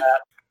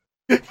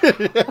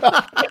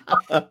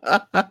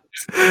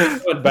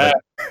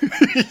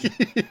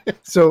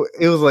 So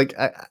it was like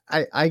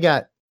I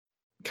got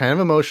kind of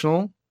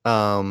emotional.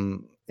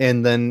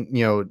 And then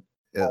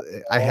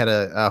I had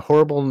a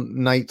horrible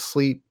night's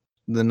sleep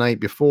the night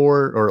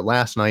before or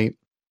last night,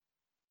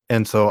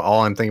 and so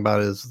all I'm thinking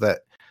about is that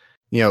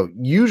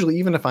usually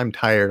even if I'm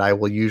tired, I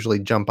will usually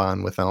jump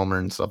on with Elmer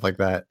and stuff like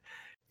that.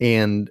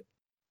 And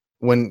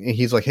when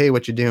he's like, "Hey,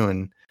 what you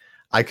doing?"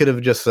 I could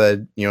have just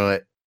said, "You know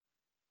what?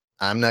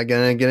 I'm not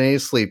gonna get any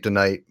sleep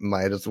tonight.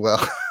 Might as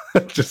well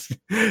just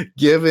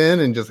give in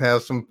and just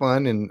have some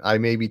fun. And I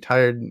may be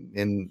tired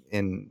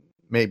and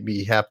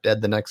maybe half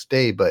dead the next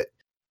day, but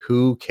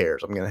who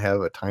cares? I'm gonna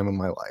have a time of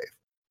my life."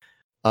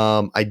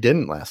 I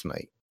didn't last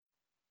night,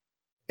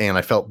 and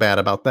I felt bad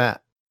about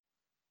that.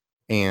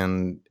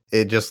 And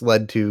it just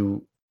led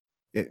to,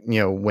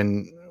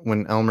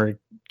 when Elmer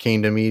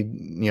came to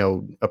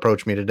me,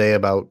 approached me today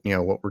about,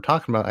 what we're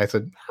talking about, I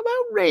said, "How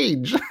about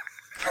Rage?"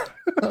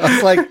 I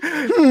was like,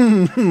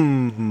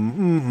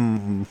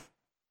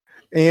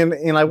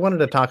 And I wanted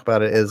to talk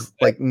about it as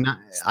like,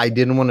 I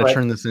didn't want to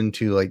turn this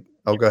into like,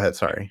 oh, go ahead.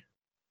 Sorry.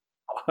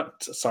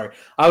 Sorry.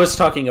 I was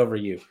talking over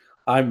you.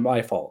 I'm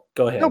my fault.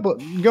 Go ahead. No,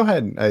 but go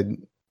ahead.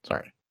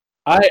 Sorry.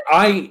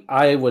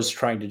 I was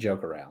trying to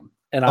joke around.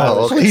 And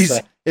please,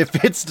 if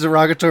it's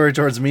derogatory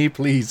towards me,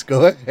 please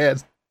go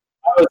ahead.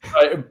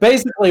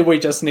 Basically, we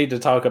just need to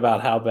talk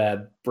about how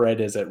bad Brett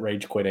is at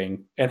rage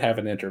quitting and have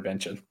an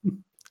intervention.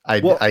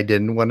 I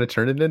didn't want to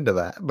turn it into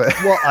that, but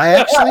I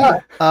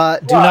actually I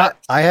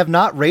have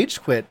not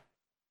rage quit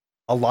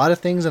a lot of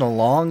things in a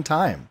long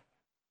time.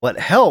 What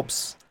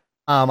helps,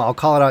 I'll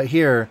call it out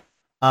here.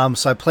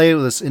 So I play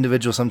with this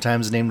individual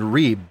sometimes named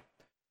Reeb,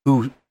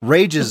 who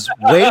rages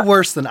way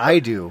worse than I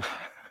do,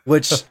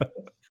 which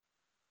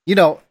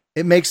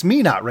it makes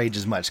me not rage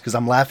as much because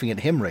I'm laughing at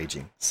him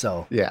raging.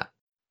 So yeah,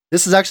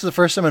 this is actually the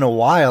first time in a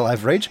while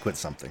I've rage quit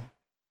something.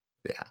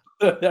 Yeah.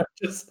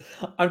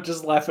 I'm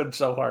just laughing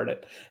so hard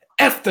at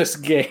F this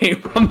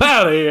game. I'm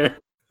out of here.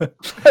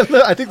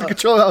 I think the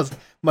controller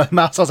my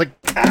mouse. I was like,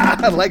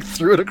 I like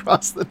threw it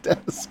across the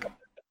desk.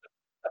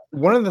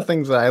 One of the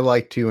things that I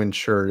like to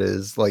ensure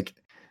is like,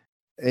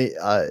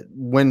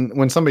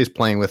 when somebody's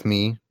playing with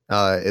me,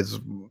 is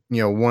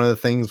one of the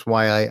things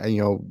why I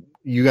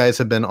you guys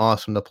have been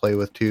awesome to play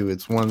with too.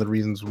 It's one of the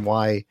reasons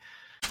why,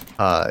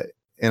 and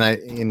I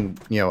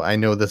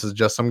know this is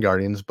just some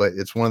Guardians, but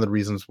it's one of the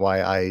reasons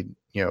why I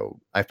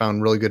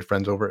found really good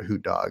friends over at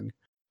Hoot Dog.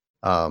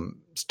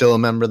 Still a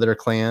member of their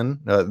clan,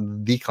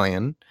 the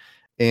clan.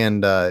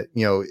 And,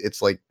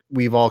 it's like,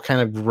 we've all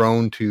kind of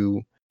grown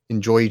to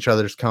enjoy each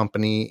other's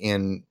company,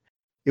 and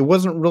it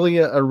wasn't really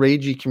a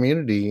ragey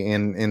community.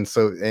 And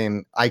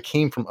I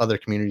came from other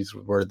communities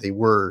where they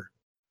were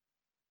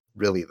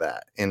really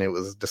that, and it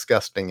was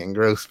disgusting and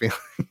gross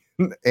feeling.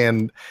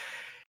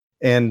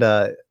 and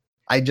I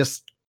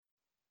just,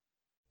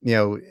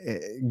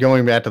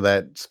 going back to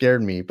that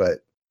scared me, but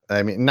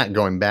I mean, not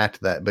going back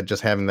to that, but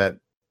just having that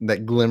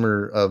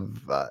glimmer of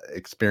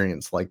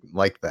experience like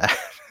that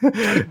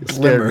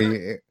scared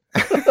me.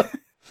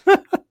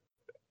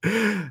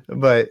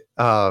 But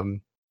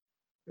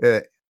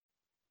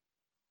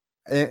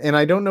and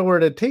I don't know where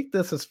to take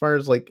this as far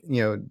as like,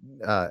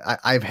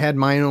 I've had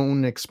my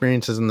own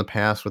experiences in the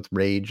past with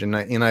rage, and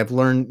I've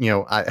learned,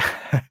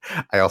 I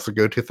I also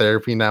go to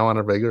therapy now on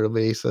a regular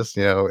basis.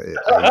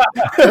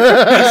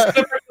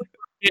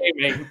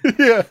 Gaming.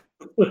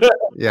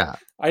 Yeah.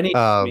 I need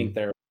gaming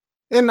therapy.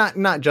 And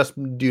not just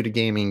due to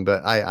gaming,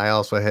 but I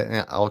also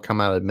I'll come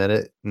out and admit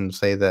it and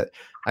say that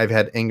I've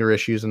had anger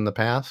issues in the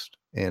past,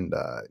 and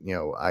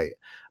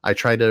I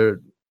try to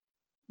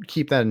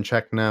keep that in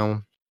check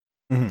now.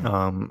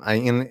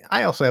 Mm-hmm.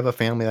 I also have a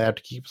family that I have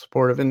to keep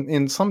supportive,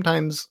 and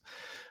sometimes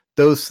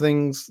those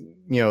things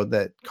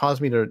that cause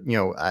me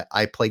to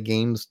I play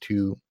games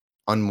to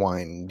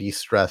unwind,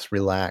 de-stress,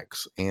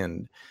 relax,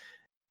 and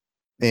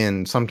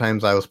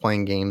sometimes I was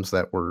playing games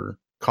that were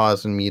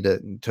causing me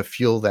to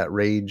fuel that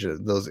rage,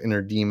 those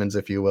inner demons,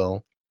 if you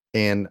will.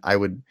 And I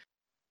would,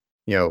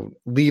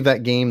 leave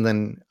that game,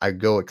 then I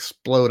go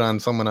explode on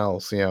someone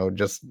else,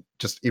 just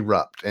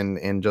erupt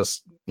and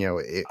just,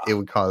 it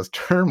would cause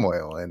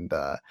turmoil. And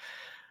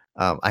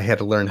I had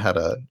to learn how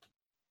to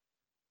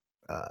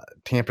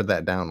tamper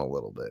that down a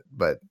little bit.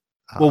 But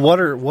well,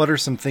 what are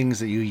some things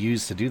that you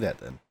use to do that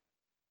then?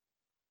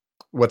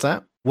 What's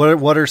that?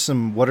 What are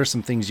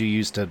some things you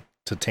use to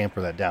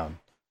tamper that down,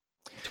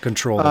 to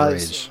control the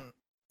rage?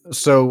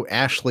 So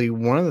Ashley,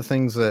 one of the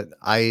things that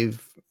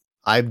I've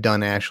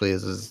done, Ashley,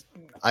 is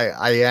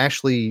I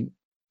actually,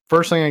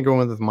 first thing I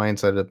go in with the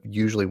mindset of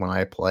usually when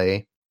I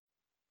play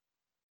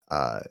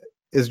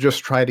is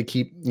just try to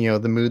keep, the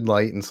mood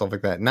light and stuff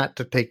like that. Not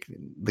to take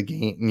the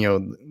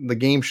game, the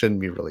game shouldn't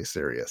be really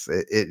serious.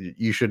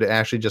 You should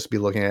actually just be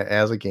looking at it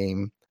as a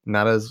game,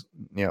 not as,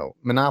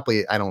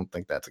 Monopoly. I don't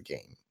think that's a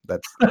game.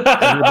 That's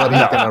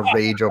everybody's gonna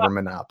rage over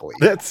Monopoly.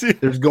 That's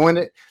it. There's going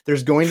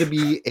to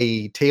be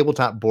a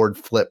tabletop board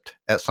flipped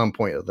at some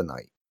point of the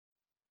night.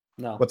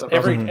 No, What's up,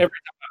 every Russell? time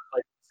I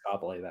played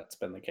Monopoly, that's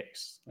been the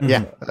case.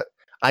 Yeah,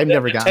 I've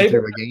never gotten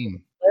through a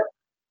game.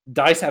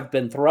 Dice have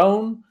been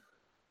thrown.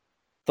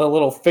 The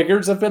little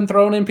figures have been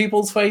thrown in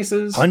people's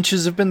faces.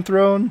 Punches have been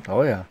thrown.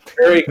 Oh yeah.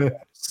 Very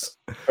close.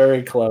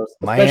 Very close.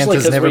 My Especially aunt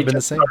has 'cause never we been the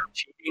just same. started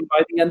cheating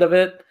by the end of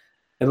it,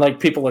 and like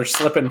people are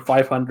slipping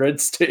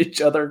 500s to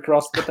each other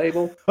across the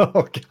table. Oh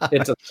god.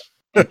 It's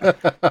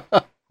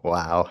a,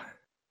 Wow.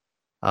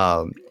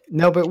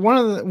 No, but one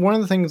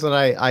of the things that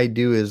I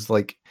do is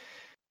like,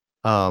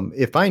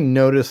 if I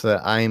notice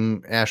that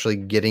I'm actually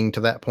getting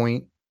to that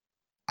point,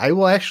 I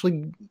will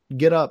actually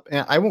get up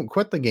and I won't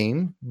quit the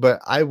game,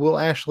 but I will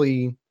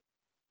actually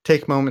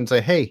take a moment and say,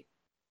 "Hey,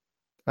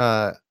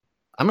 I'm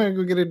gonna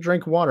go get a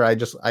drink of water." I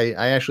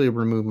actually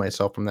remove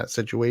myself from that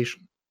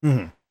situation.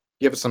 Mhm.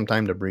 Give it some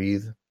time to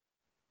breathe.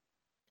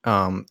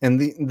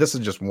 This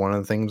is just one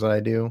of the things that I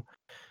do.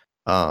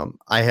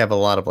 I have a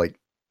lot of like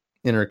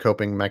inner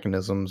coping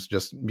mechanisms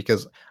just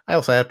because I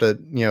also have to,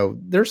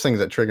 there's things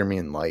that trigger me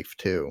in life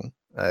too.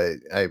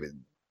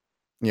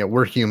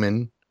 We're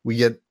human. We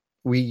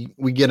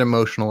get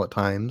emotional at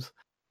times.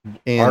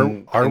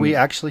 And Are we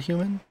actually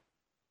human?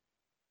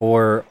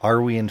 Or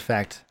are we in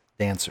fact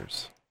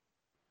dancers?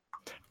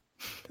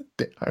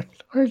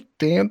 Are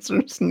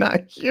dancers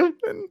not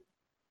human?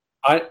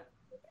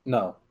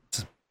 no.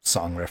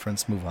 Song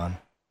reference, move on.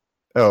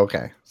 Oh,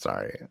 okay.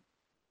 Sorry.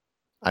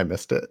 I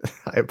missed it.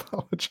 I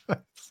apologize.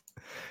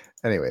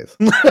 Anyways.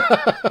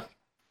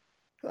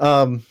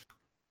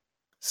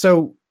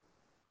 So,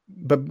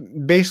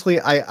 but basically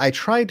I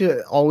try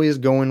to always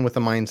go in with the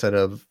mindset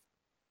of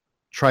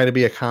try to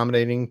be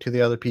accommodating to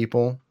the other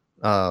people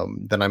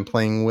that I'm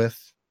playing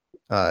with.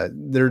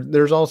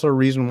 There's also a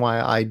reason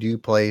why I do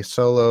play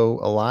solo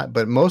a lot,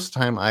 but most of the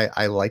time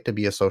I like to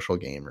be a social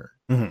gamer.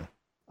 Mhm.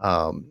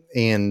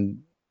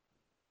 And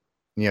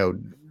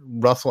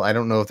Russell, I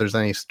don't know if there's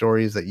any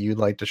stories that you'd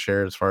like to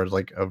share as far as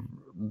like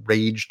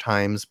rage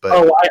times, but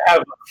I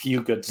have a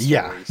few good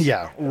stories.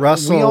 Yeah.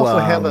 Russell. we also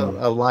have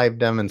a live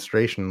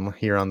demonstration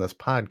here on this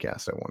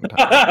podcast at one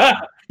time.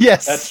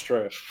 yes, That's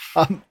true.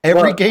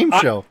 every Well, game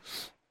show.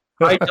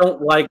 I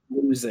don't like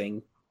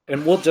losing,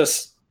 and we'll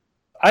just.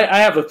 I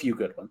have a few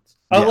good ones.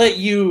 I'll let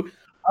you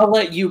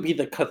be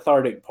the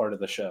cathartic part of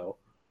the show.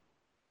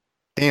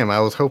 Damn, I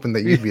was hoping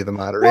that you'd be the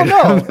moderator.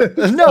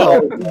 Well,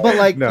 no, but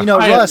like No.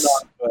 I am Russ,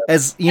 not good.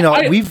 as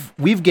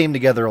we've gamed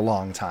together a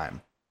long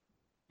time,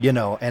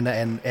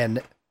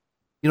 and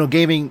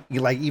gaming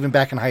like even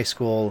back in high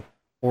school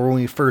or when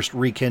we first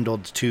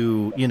rekindled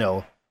to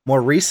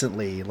more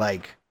recently,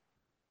 like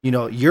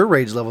your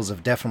rage levels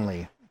have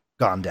definitely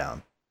gone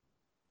down.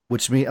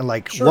 Which mean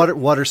like Sure.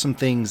 what are some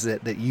things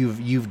that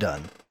you've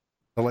done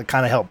to like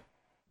kind of help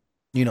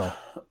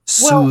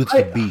soothe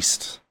the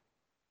beast?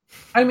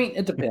 I mean,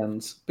 it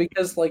depends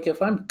because, like,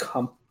 if I'm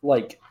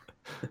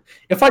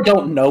if I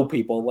don't know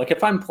people, like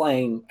if I'm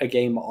playing a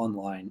game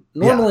online,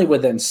 normally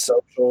within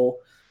social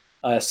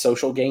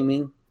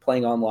gaming,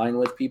 playing online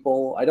with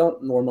people, I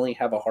don't normally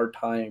have a hard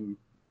time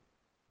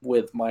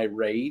with my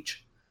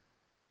rage.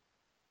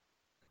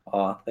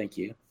 Thank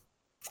you.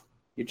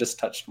 You just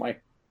touched my.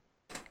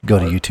 Go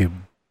to YouTube.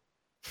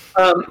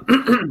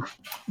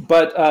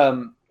 But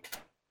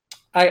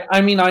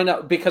I mean, I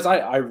know because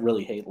I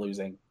really hate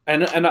losing,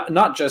 and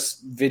not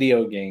just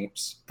video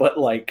games, but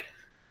like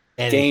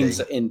games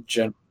in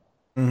general.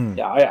 Mhm.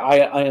 Yeah,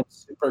 I am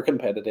super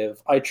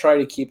competitive. I try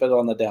to keep it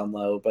on the down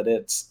low, but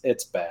it's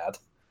bad.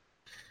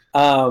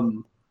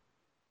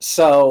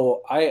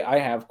 So I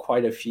have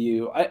quite a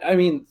few. I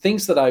mean,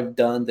 things that I've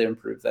done to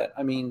improve that.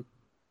 I mean,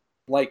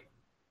 like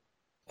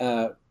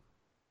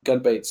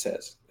Gunbait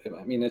says.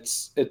 I mean,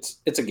 it's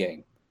a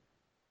game.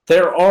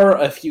 There are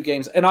a few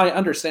games, and I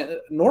understand.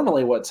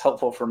 Normally, what's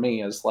helpful for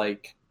me is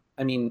like,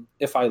 I mean,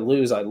 if I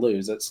lose, I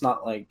lose. It's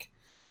not like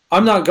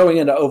I'm not going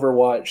into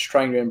Overwatch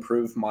trying to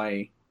improve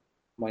my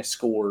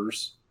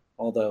scores.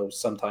 Although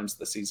sometimes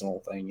the seasonal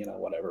thing,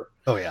 whatever.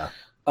 Oh yeah,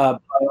 I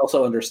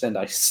also understand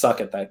I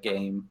suck at that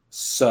game,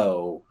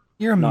 so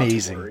you're not to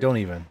amazing. worry. Don't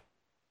even.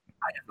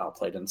 I have not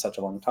played in such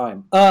a long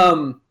time.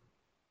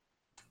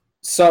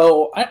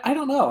 So I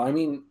don't know. I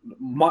mean,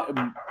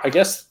 I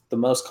guess the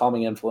most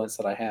calming influence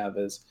that I have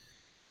is,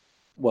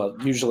 well,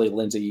 usually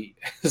Lindsay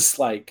is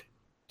like,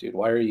 dude,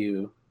 why are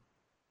you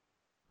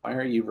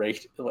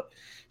raging?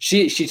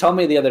 She told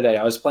me the other day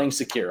I was playing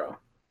Sekiro.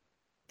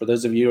 For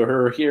those of you who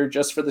are here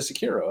just for the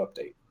Sekiro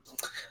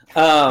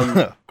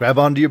update. Grab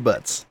onto your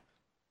butts.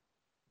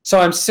 So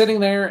I'm sitting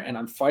there and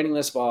I'm fighting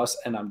this boss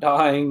and I'm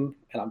dying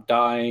and I'm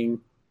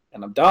dying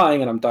and I'm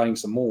dying and I'm dying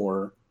some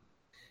more.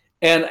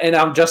 And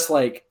I'm just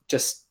like,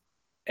 just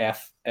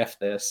F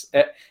this.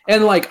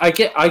 And like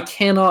I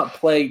cannot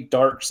play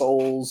Dark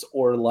Souls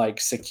or like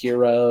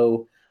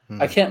Sekiro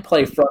I can't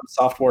play From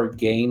Software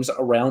games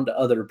around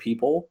other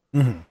people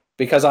Mhm.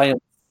 because I am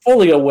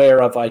fully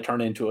aware of I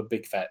turn into a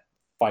big fat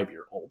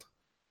 5-year-old.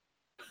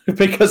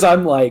 Because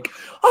I'm like,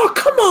 oh,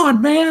 come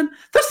on, man.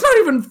 That's not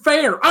even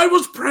fair. I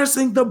was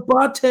pressing the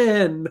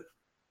button.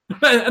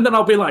 And then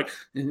I'll be like,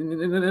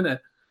 and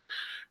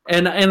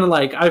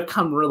like I've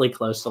come really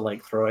close to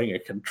like throwing a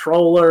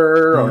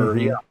controller or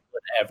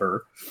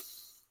whatever.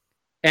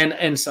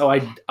 And so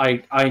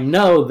I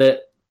know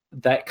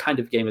that kind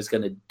of game is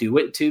going to do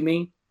it to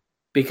me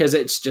because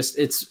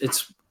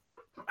it's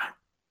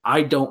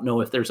I don't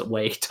know if there's a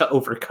way to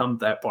overcome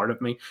that part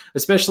of me,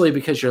 especially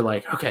because you're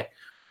like, okay,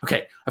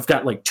 I've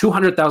got like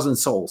 200,000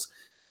 souls.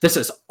 This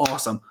is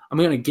awesome. I'm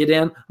going to get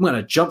in. I'm going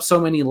to jump so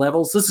many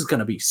levels. This is going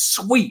to be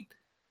sweet.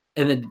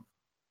 And then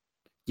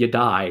you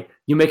die.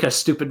 You make a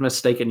stupid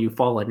mistake and you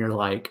fall and you're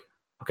like,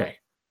 okay.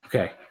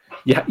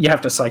 You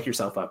have to psych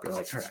yourself up. You're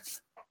like,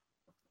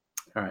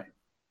 all right.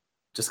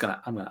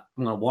 I'm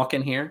gonna walk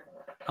in here.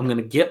 I'm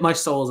gonna get my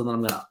souls and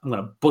then I'm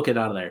gonna book it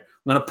out of there.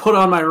 I'm gonna put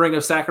on my ring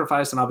of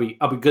sacrifice and I'll be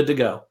good to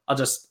go. I'll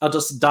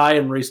just die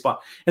and respawn.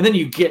 And then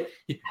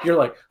you're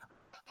like,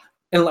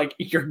 and like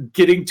you're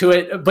getting to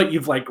it, but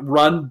you've like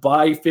run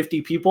by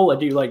 50 people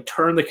and you like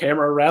turn the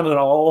camera around and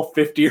all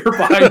 50 are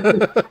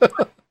behind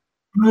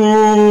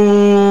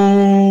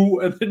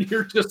you. And then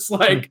you're just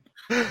like,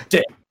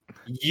 damn,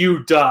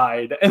 you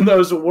died. And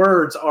those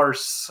words are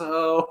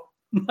so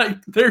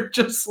like they're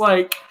just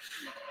like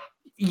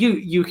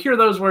you hear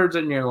those words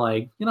and you're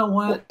like, you know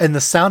what? And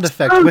the sound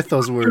effect with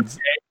those words.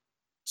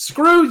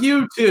 Screw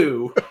you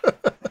too.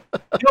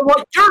 You know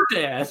what? You're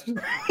dead.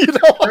 You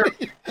know what?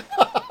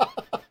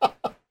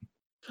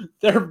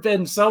 There have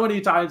been so many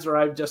times where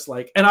I've just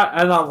like, and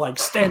I'll like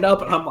stand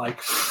up and I'm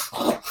like,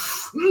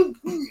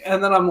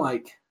 and then I'm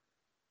like,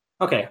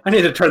 okay, I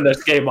need to turn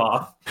this game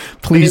off.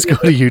 Please go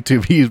to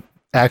YouTube. He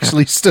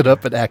actually stood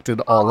up and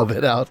acted all of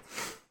it out.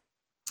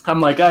 I'm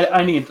like,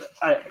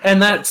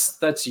 and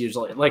that's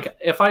usually like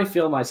if I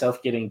feel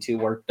myself getting too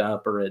worked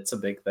up or it's a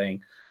big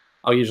thing,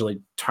 I'll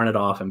usually turn it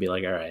off and be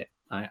like, all right,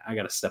 I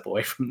got to step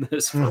away from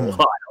this for a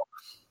while.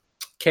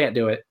 Can't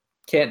do it.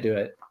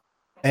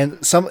 And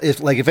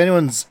if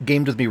anyone's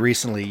gamed with me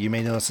recently, you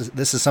may notice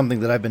this is something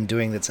that I've been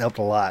doing that's helped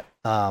a lot.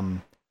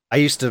 I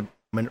used to,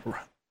 when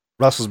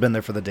Russell's been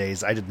there for the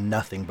days, I did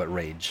nothing but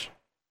rage.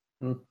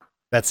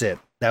 That's it.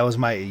 That was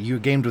you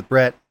gamed with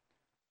Brett.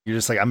 You're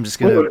just like, I'm just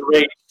going to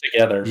rage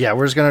together. Yeah,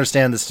 we're just going to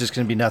understand this is just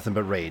going to be nothing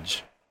but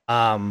rage.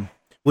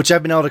 Which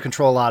I've been able to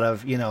control a lot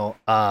of,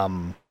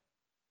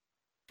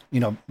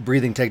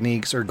 breathing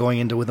techniques or going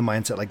into with a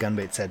mindset like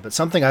Gunbait said. But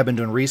something I've been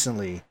doing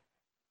recently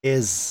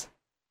is,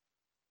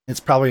 it's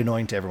probably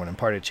annoying to everyone in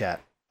party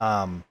chat,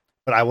 but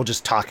I will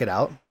just talk it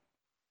out.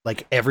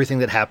 Like everything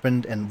that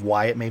happened and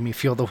why it made me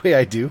feel the way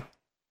I do.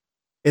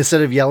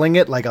 Instead of yelling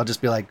it, like I'll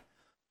just be like,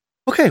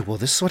 okay, well,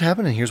 this is what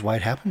happened, and here's why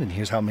it happened, and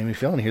here's how it made me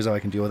feel, and here's how I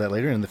can deal with that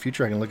later. And in the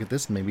future, I can look at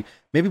this and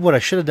maybe what I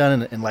should have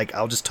done, and like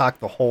I'll just talk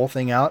the whole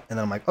thing out, and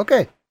then I'm like,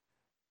 okay,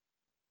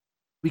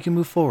 we can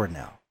move forward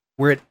now.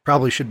 Where it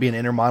probably should be an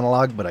inner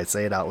monologue, but I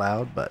say it out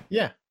loud. But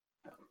yeah,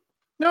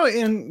 no,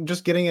 and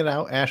just getting it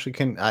out. Ashley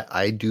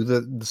I do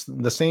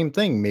the same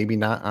thing, maybe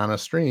not on a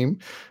stream,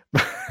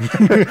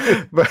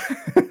 but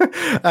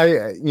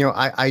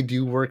I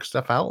do work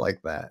stuff out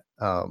like that.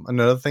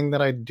 Another thing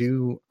that I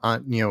do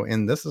on,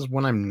 and this is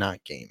when I'm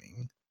not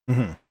gaming.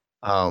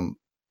 I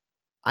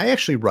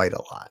actually write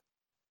a lot.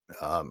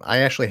 I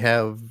actually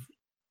have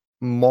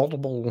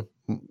multiple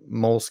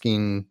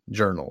Moleskine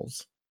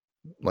journals,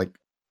 like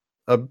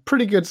a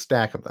pretty good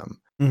stack of them,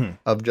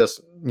 of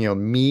just,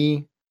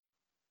 me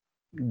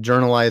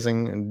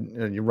journalizing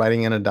and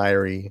writing in a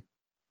diary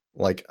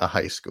like a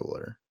high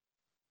schooler,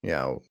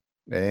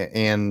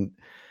 and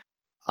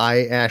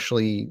I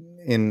actually,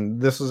 and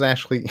this was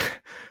actually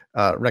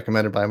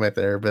recommended by my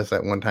therapist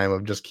at one time,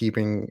 of just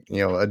keeping,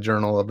 a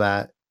journal of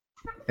that.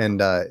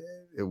 And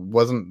it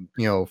wasn't,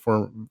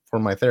 for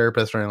my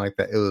therapist or anything like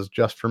that. It was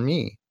just for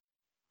me.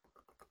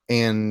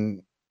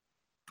 And,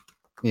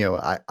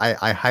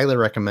 I highly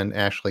recommend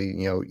actually,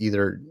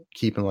 either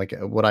keeping like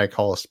what I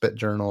call a spit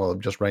journal of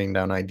just writing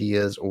down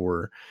ideas,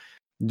 or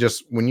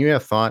just when you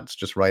have thoughts,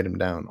 just write them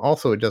down.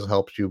 Also, it just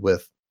helps you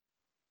with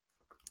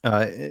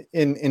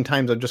in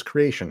times of just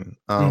creation.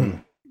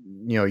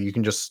 You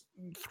can just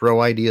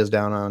throw ideas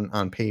down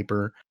on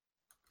paper,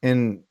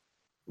 and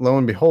lo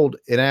and behold,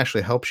 it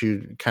actually helps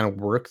you kind of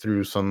work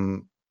through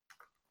some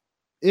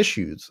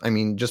issues. I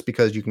mean, just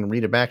because you can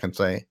read it back and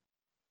say,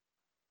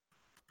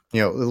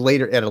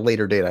 later, at a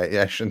later date,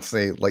 I shouldn't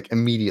say like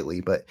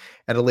immediately, but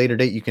at a later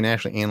date, you can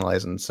actually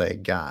analyze and say,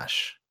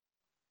 gosh,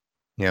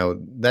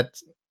 that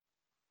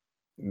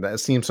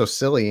seems so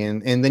silly.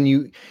 And then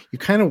you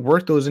kind of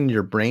work those into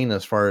your brain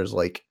as far as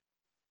like,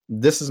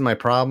 this is my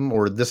problem,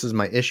 or this is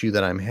my issue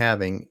that I'm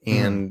having.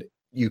 And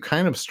you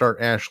kind of start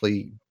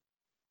actually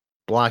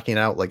blocking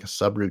out like a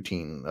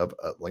subroutine of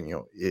like,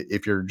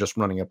 if you're just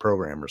running a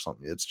program or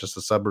something, it's just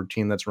a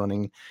subroutine that's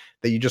running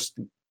that you just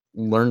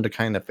learn to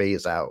kind of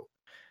phase out.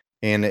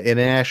 And it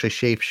actually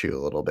shapes you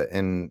a little bit.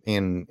 And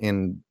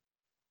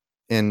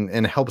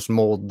and helps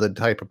mold the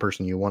type of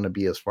person you want to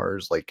be as far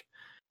as like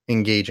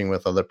engaging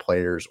with other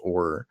players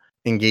or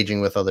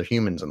engaging with other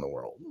humans in the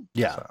world.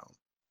 Yeah. So.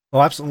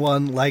 Oh, absolutely.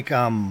 One like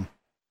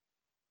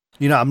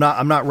you know, I'm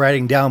not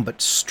writing down,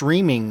 but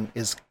streaming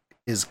is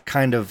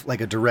kind of like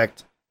a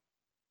direct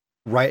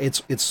right.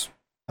 It's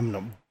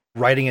I'm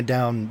writing it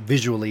down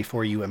visually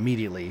for you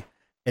immediately.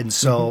 And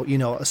so, you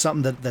know,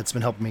 something that's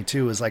been helping me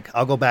too is like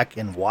I'll go back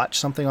and watch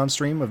something on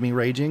stream of me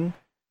raging,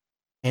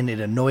 and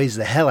it annoys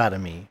the hell out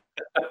of me.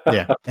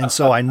 Yeah. And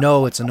so I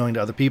know it's annoying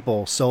to other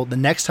people. So the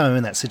next time I'm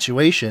in that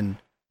situation,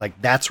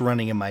 like that's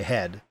running in my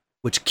head,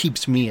 which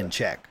keeps me in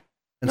check.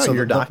 And No, so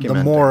you're the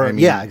documenting. more, I mean-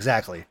 yeah,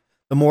 exactly.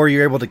 The more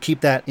you're able to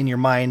keep that in your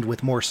mind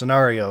with more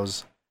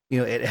scenarios, you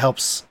know, it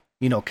helps,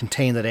 you know,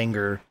 contain that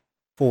anger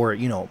for,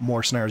 you know,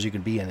 more scenarios you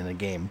can be in a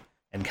game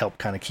and help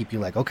kind of keep you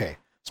like, okay,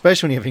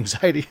 especially when you have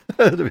anxiety,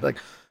 to be like,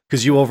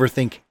 because you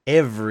overthink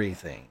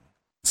everything.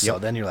 So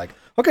then you're like,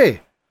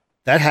 okay,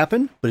 that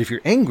happened, but if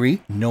you're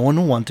angry, no one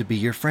will want to be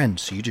your friend.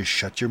 So you just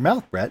shut your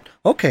mouth, Brett.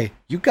 Okay,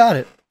 you got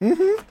it.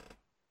 Mm-hmm.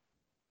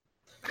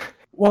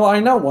 Well, I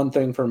know one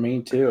thing for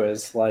me too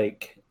is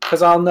like,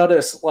 because I'll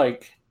notice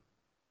like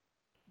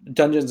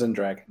Dungeons and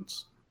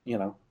Dragons, you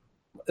know,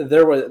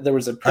 there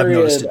was a period.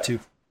 I've noticed it too.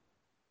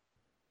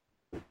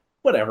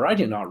 Whatever, I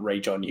do not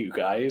rage on you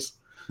guys.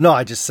 No,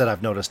 I just said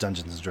I've noticed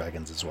Dungeons and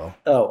Dragons as well.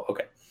 Oh,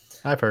 okay.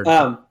 I've heard.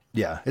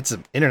 Yeah, it's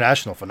an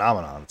international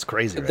phenomenon. It's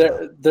crazy. Right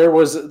now. There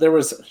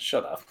was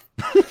shut up.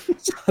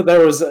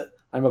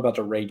 I'm about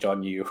to rage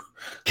on you.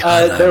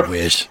 God, I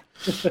wish.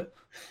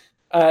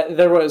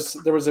 There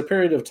was a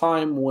period of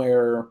time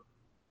where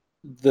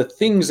the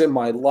things in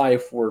my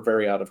life were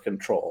very out of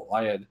control.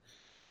 I had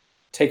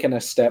taken a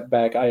step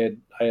back. I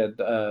had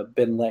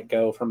been let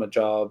go from a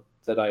job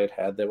that I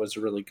had that was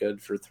really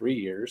good for 3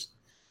 years.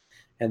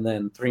 And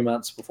then 3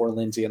 months before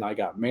Lindsay and I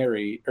got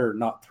married, or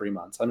not 3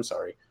 months, I'm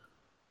sorry,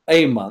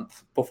 a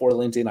month before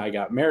Lindsay and I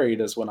got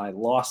married is when I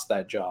lost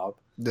that job.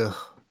 Ugh.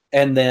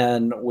 And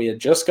then we had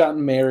just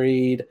gotten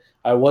married.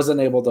 I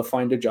wasn't able to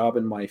find a job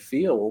in my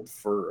field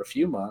for a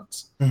few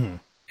months. Mm-hmm.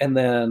 And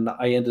then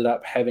I ended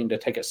up having to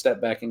take a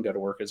step back and go to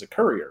work as a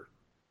courier,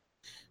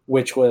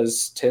 which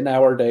was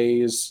 10-hour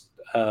days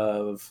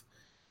of,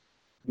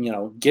 you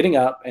know, getting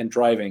up and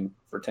driving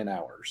for 10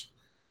 hours.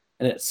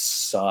 And it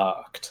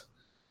sucked.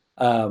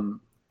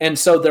 And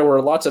so there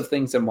were lots of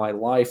things in my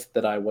life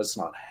that I was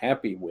not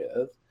happy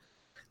with.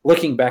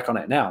 Looking back on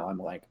it now, I'm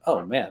like,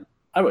 oh man,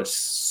 I was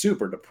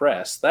super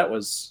depressed. That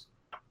was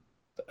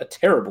a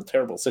terrible,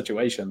 terrible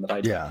situation that I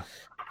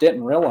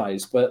didn't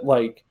realize. But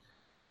like,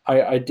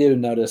 I do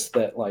notice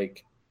that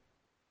like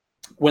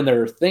when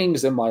there are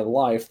things in my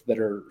life that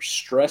are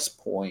stress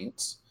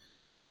points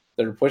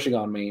that are pushing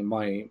on me,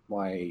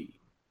 my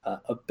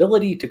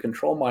ability to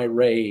control my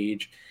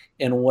rage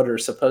in what are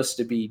supposed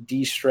to be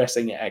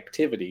de-stressing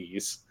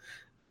activities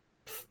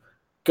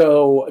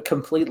go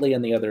completely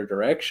in the other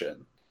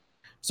direction.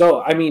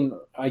 So, I mean,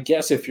 I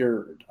guess if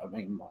you're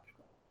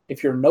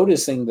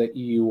noticing that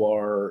you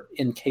are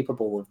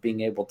incapable of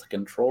being able to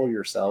control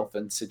yourself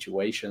in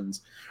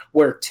situations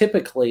where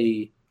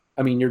typically,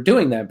 I mean, you're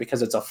doing that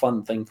because it's a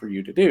fun thing for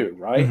you to do,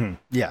 right? Mm-hmm.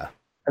 Yeah.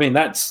 I mean,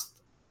 that's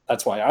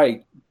why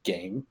I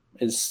game,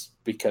 is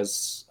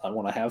because I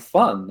want to have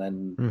fun.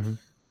 And,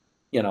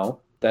 you know,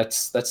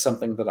 that's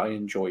something that I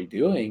enjoy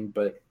doing.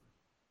 But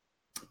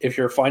if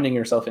you're finding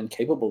yourself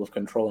incapable of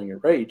controlling your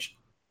rage,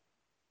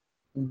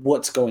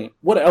 what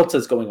else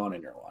is going on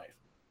in your life?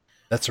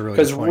 That's a really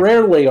good point. Because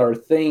rarely are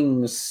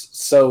things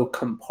so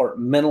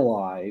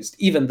compartmentalized,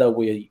 even though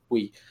we,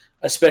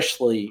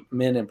 especially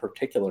men in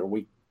particular,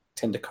 we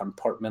tend to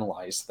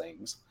compartmentalize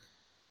things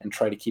and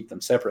try to keep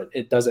them separate.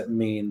 It doesn't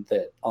mean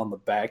that on the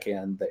back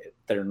end that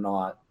they're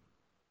not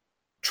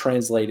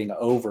translating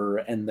over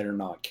and they're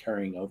not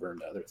carrying over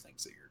into other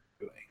things that you're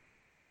doing.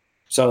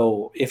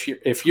 So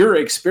if you're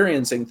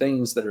experiencing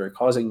things that are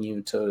causing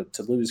you to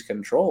lose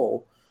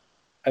control,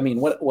 I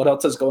mean, what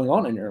else is going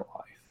on in your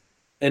life?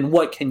 And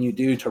what can you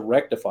do to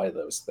rectify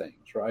those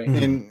things, right?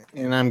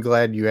 And I'm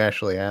glad you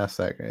actually asked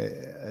that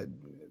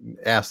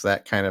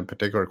kind of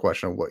particular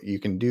question of what you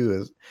can do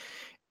is,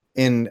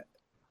 in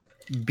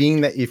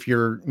being that if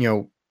you're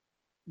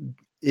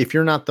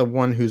not the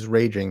one who's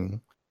raging,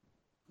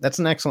 that's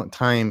an excellent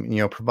time,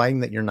 you know,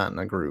 providing that you're not in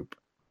a group,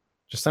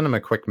 just send them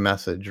a quick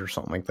message or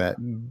something like that,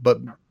 but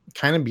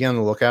kind of be on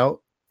the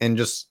lookout. And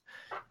just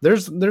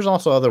there's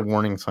also other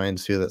warning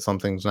signs too that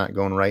something's not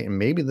going right, and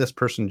maybe this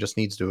person just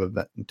needs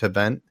to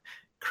vent.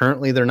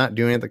 Currently they're not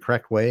doing it the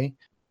correct way,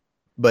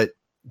 but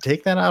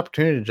take that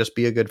opportunity to just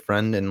be a good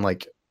friend and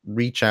like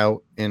reach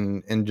out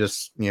and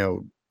just, you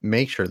know,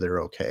 make sure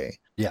they're okay.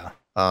 Yeah.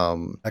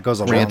 That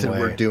goes a long way.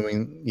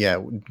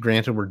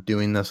 Granted we're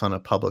doing this on a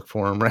public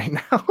forum right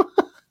now.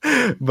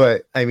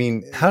 But I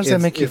mean, how does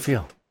that make you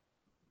feel?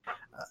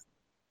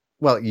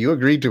 Well, you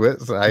agreed to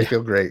it, so I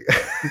feel great.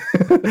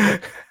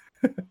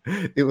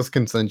 It was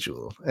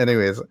consensual.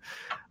 Anyways,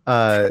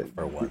 For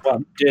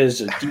what?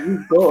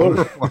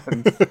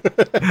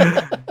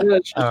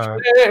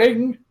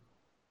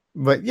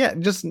 but yeah,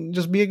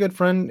 just be a good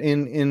friend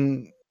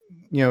and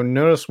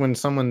notice when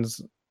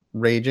someone's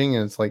raging,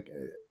 and it's like,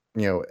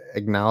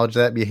 acknowledge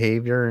that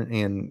behavior,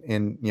 and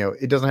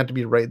it doesn't have to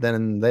be right then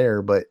and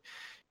there, but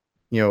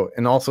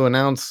and also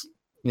announce,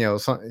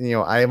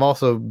 I've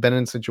also been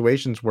in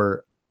situations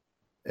where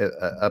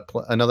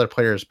another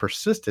player has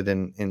persisted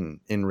in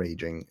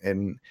raging,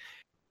 and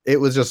it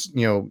was just,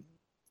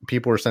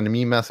 people were sending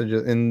me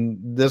messages, and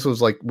this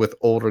was like with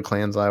older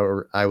clans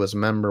I was a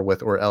member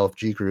with, or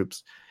LFG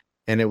groups,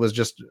 and it was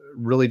just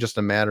really just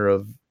a matter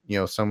of,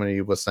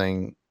 somebody was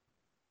saying,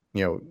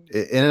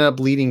 it ended up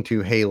leading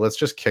to, hey, let's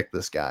just kick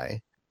this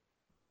guy.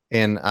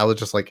 And I was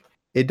just like,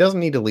 it doesn't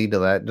need to lead to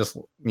that. Just,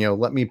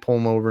 let me pull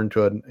him over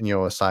into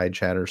a side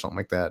chat or something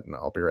like that, and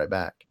I'll be right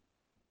back.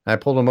 And I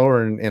pulled him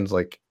over, and it's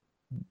like,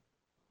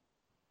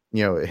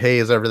 hey,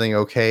 is everything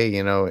okay?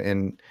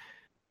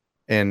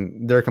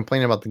 And they're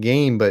complaining about the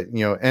game, but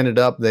ended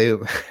up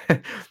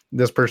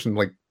this person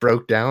like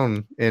broke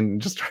down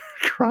and just started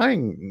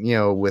crying,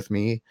 with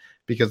me,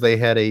 because they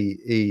had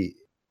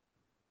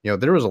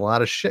there was a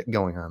lot of shit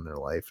going on in their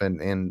life,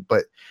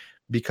 but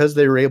because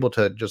they were able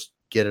to just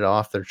get it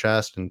off their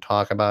chest and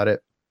talk about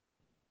it,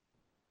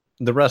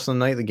 the rest of the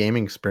night, the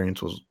gaming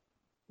experience was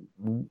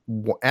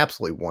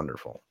absolutely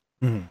wonderful.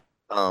 Mhm.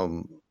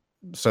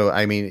 So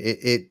I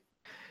mean,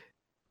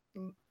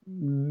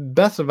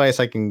 best advice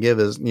I can give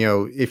is,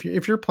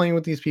 if you're playing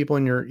with these people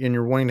and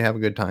you're wanting to have a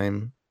good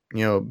time,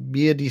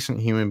 be a decent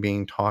human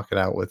being, talk it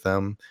out with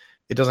them.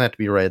 It doesn't have to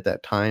be right at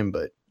that time,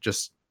 but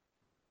just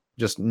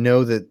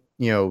know that,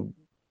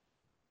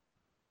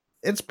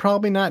 it's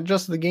probably not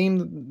just the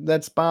game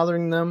that's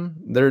bothering them.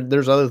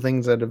 There's other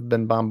things that have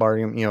been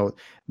bombarding them.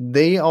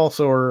 They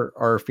also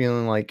are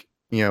feeling like,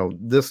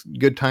 this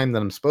good time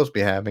that I'm supposed to be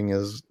having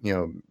is,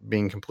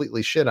 being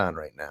completely shit on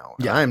right now.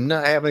 Yeah. I'm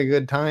not having a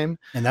good time.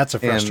 And that's a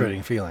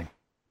frustrating feeling.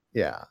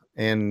 Yeah.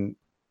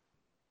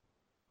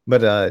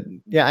 But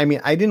yeah, I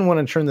mean, I didn't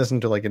want to turn this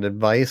into like an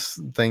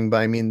advice thing, but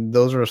I mean,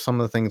 those are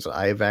some of the things that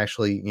I've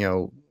actually,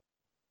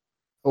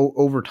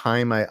 over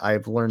time,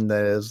 I've learned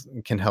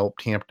that can help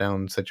tamp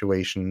down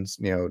situations.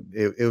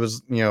 It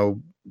was,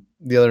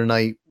 the other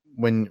night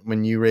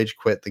when you rage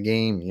quit the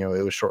game,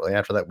 it was shortly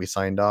after that we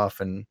signed off,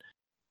 and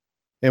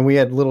we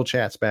had little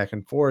chats back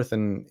and forth,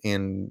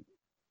 and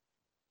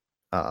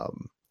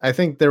I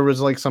think there was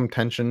like some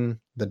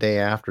tension the day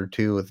after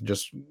too, with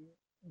just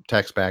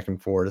text back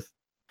and forth,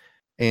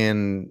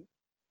 and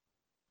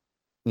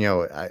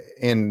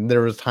and there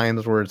was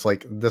times where it's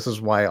like, this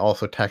is why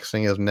also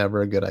texting is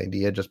never a good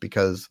idea, just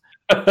because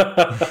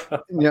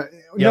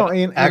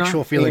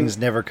actual feelings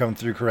never come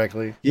through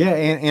correctly. Yeah,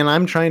 and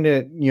I'm trying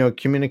to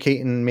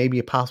communicate in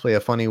maybe possibly a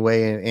funny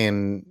way,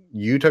 and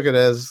you took it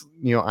as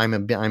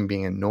I'm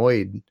being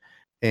annoyed,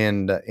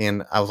 and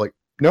I was like,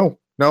 no,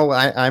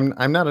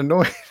 I'm not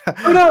annoyed.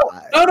 Oh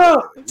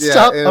no! Yeah,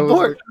 Stop, and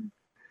abort.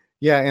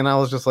 and I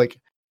was just like,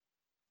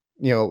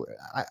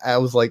 I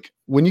was like,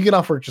 when you get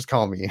off work, just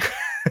call me,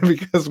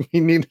 because we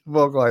need to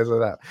vocalize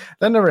it out.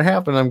 That never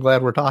happened. I'm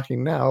glad we're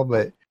talking now,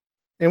 but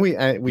we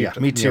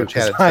me too.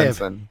 Chatted I since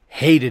have then.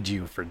 hated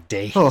you for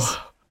days.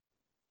 Oh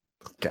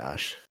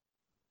gosh,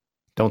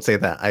 don't say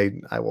that.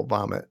 I will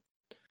vomit.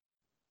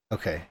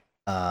 Okay.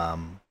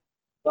 Well,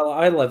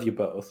 I love you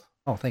both.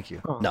 Oh, thank you.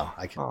 Oh, no,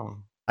 I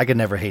could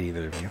never hate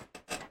either of you.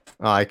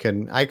 Oh, I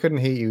couldn't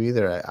hate you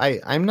either.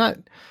 I'm not.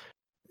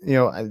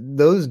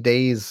 Those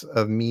days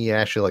of me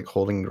actually like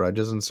holding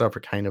grudges and stuff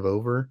are kind of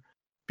over,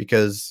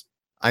 because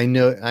I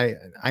know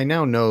I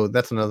now know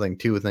that's another thing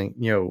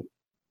too.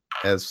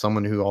 As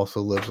someone who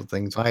also lives with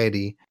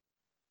anxiety,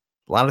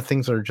 a lot of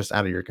things are just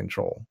out of your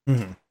control.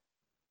 Mhm.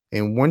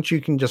 And once you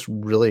can just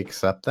really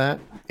accept that,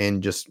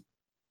 and just,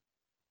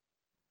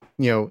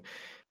 I'm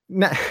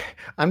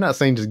not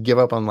saying just give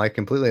up on life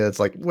completely. It's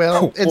like,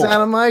 well, it's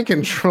out of my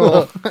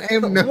control. I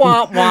have no,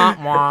 Wah, wah,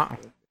 wah.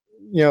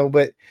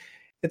 But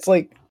it's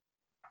like,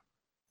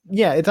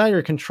 yeah, it's out of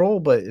your control,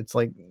 but it's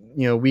like,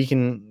 we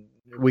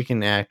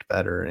can act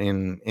better,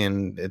 and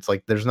it's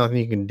like, there's nothing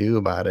you can do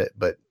about it,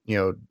 but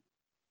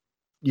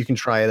you can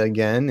try it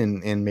again,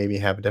 and maybe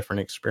have a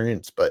different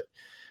experience. But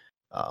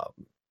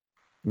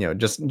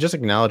just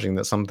acknowledging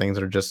that some things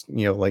are just,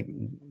 like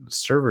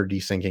server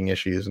desyncing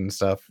issues and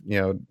stuff.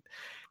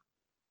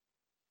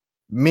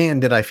 Man,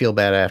 did I feel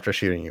bad after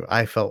shooting you.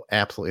 I felt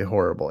absolutely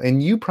horrible,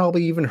 and you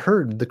probably even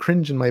heard the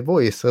cringe in my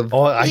voice of,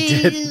 Oh, I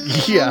did.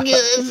 Yeah.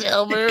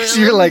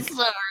 You're like,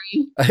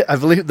 sorry. I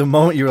believe the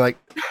moment you were like,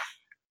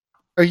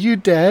 are you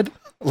dead?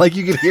 Like,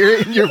 you could hear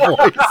it in your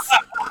voice.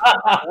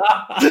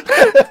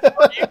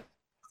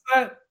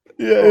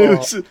 Yeah, it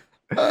was,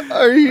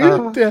 are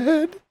you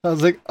dead? I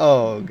was like,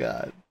 oh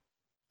god.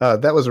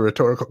 That was a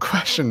rhetorical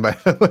question, by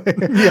the way.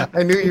 Yeah,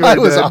 I knew you were I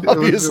was dead.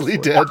 obviously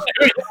dead.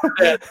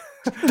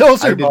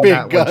 Those are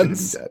big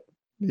guns.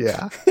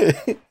 Yeah.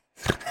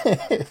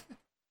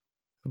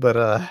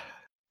 But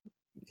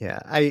yeah,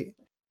 I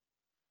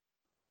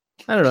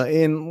don't know.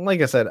 And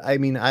like I said, I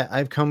mean,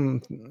 I've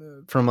come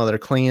from other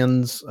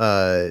clans.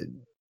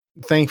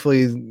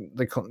 Thankfully,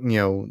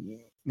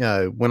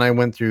 when I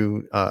went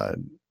through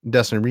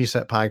Destiny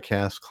Reset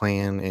podcast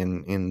clan,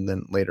 and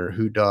then later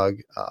Hoot Dog,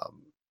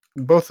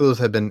 both of those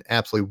have been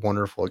absolutely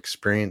wonderful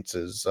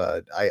experiences.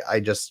 I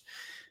just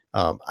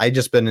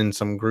been in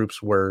some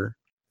groups where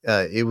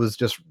it was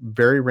just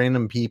very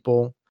random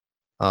people,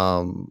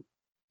 and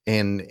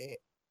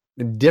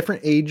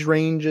different age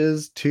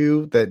ranges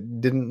too that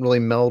didn't really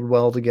meld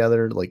well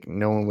together. Like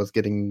no one was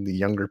getting the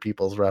younger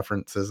people's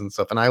references and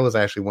stuff, and I was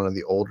actually one of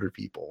the older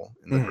people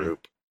in the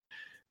group.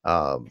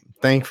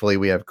 Thankfully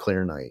we have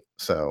Clear Night,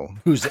 so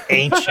Who's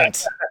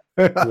ancient?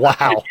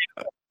 Wow.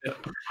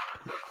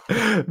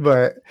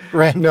 But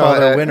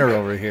Grandfather winner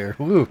over here.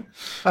 Woo.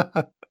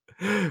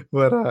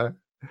 But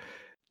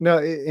no,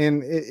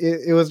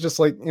 it was just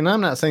like, and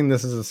I'm not saying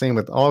this is the same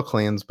with all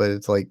clans, but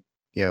it's like,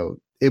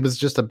 it was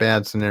just a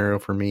bad scenario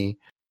for me.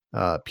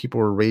 People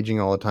were raging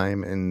all the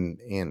time,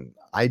 and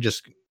I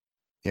just,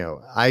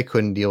 I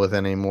couldn't deal with it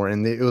anymore,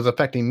 and it was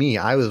affecting me.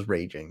 I was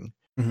raging,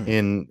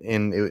 and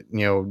it,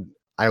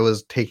 I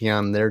was taking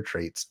on their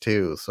traits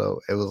too.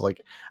 So it was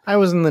like I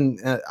was in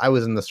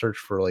the search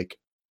for, like,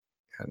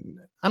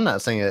 I'm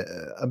not saying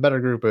a better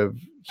group of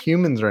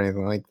humans or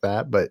anything like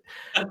that, but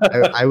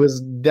I was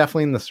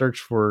definitely in the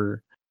search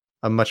for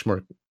a much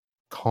more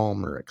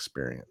calmer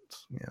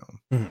experience.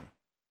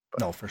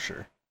 No, for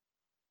sure.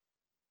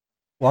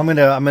 Well, I'm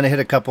gonna hit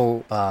a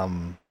couple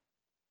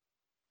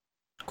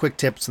quick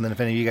tips, and then if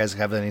any of you guys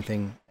have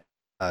anything,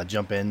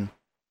 jump in,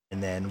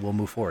 and then we'll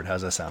move forward.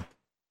 How's that sound?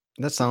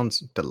 That sounds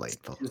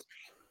delightful.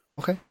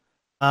 Okay.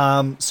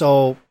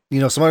 So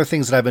some other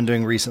things that I've been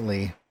doing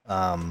recently.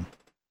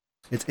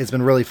 It's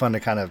been really fun to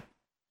kind of.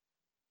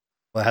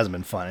 Well, it hasn't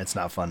been fun. It's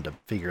not fun to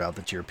figure out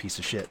that you're a piece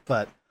of shit,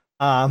 but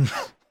a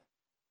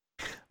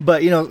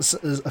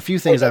few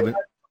things I've been.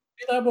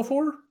 See that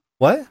before?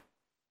 What?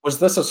 Was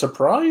this a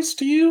surprise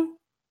to you?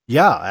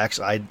 Yeah,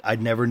 actually, I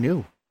never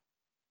knew.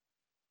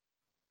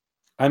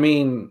 I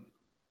mean,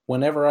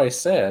 whenever I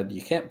said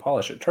you can't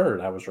polish a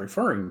turd, I was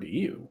referring to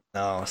you.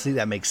 Oh, see,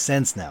 that makes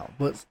sense now.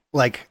 But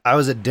like, I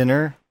was at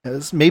dinner. It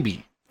was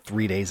maybe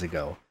 3 days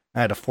ago.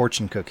 I had a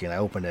fortune cookie, and I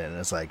opened it, and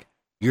it's like,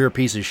 "You're a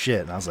piece of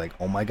shit." And I was like,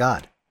 "Oh my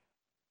god,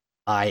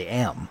 I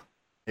am."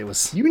 It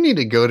was. You need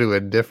to go to a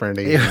different.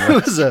 It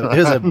was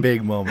a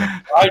big moment.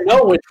 I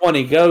know which one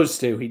he goes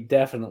to. He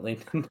definitely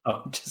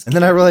no. And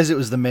then I realized it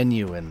was the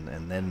menu, and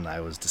then I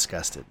was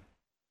disgusted.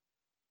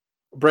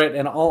 Brett,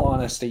 in all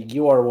honesty,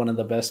 you are one of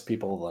the best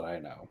people that I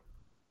know.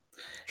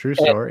 True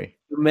story. And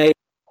you may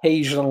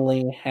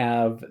occasionally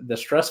have the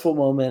stressful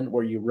moment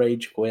where you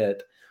rage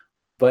quit,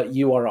 but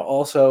you are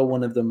also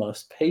one of the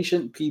most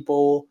patient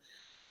people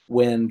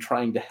when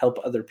trying to help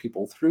other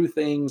people through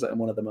things, and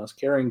one of the most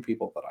caring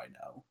people that I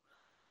know.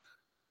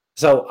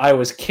 So I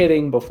was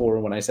kidding before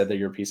when I said that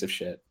you're a piece of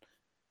shit,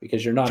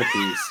 because you're not a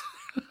piece.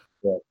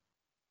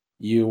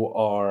 You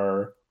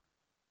are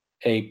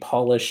a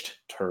polished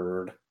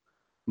turd,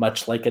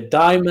 much like a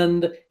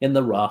diamond in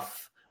the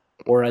rough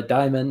or a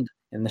diamond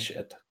in the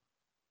shit.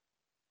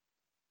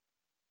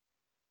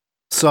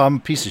 So I'm a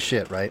piece of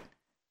shit, right?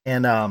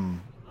 And I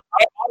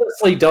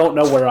honestly don't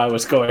know where I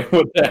was going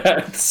with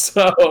that.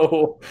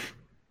 So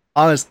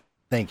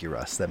thank you,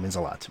 Russ. That means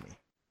a lot to me.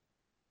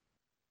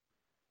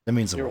 That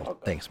means the world.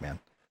 Welcome. Thanks, man.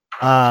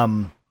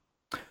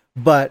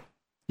 But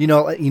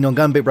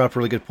Gunbait brought up a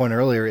really good point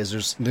earlier.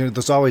 Is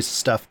there's always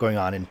stuff going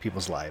on in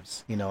people's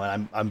lives, and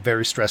I'm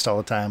very stressed all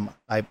the time.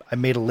 I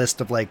made a list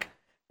of like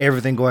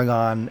everything going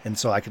on, and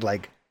so I could,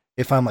 like,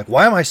 if I'm like,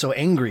 why am I so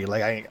angry?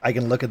 Like I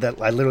can look at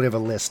that. I literally have a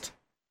list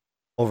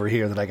over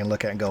here that I can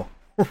look at and go,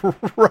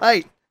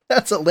 right,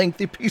 that's a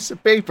lengthy piece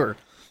of paper,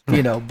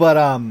 But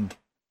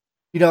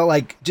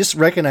like, just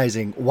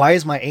recognizing, why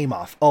is my aim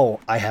off? Oh,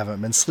 I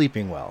haven't been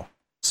sleeping well.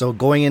 So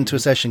going into a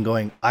session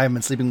going, I haven't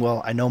been sleeping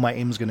well, I know my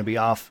aim is going to be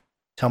off.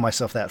 Tell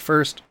myself that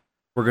first.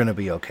 We're going to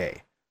be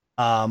okay.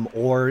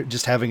 Or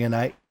just having a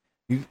night.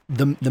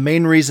 The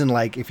main reason,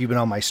 like, if you've been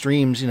on my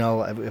streams,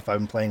 if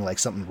I'm playing like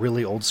something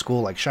really old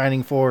school, like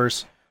Shining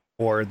Force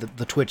or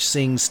the Twitch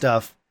Sing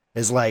stuff,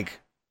 is like,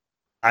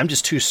 I'm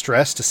just too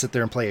stressed to sit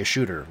there and play a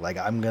shooter. Like,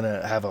 I'm going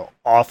to have an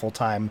awful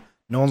time.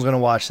 No one's going to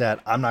watch that.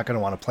 I'm not going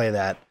to want to play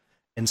that.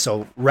 And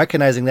so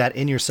recognizing that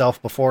in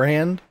yourself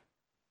beforehand,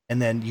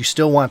 and then you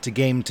still want the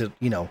game to,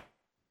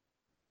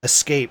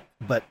 escape,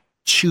 but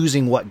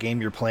choosing what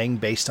game you're playing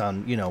based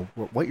on,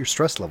 what your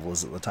stress level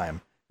is at the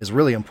time is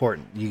really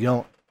important. You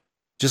don't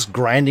just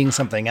grinding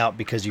something out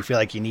because you feel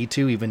like you need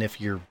to, even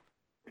if you're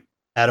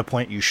at a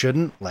point you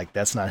shouldn't. Like,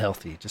 that's not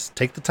healthy. Just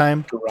take the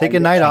time, take a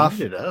night off,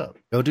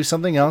 go do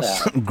something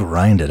else,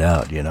 grind it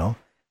out,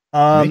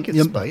 Make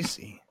it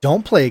spicy.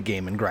 Don't play a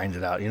game and grind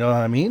it out. You know what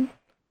I mean?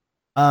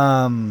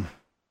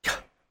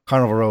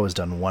 Carnival Row has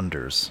done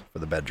wonders for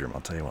the bedroom, I'll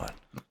tell you what.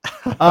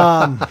 You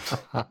can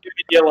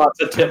get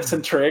lots of tips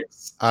and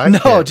tricks.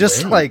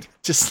 Just like,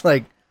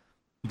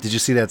 did you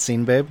see that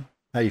scene, babe?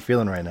 How you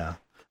feeling right now?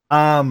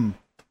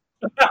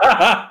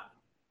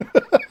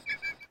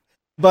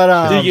 But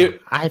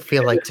I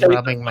feel like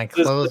rubbing my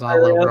clothes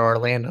all over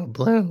Orlando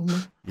Bloom.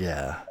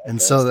 Yeah, and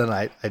so then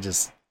I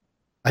just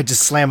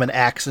slam an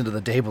axe into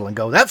the table and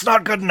go, "That's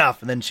not good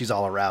enough," and then she's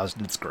all aroused,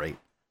 and it's great.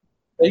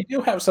 They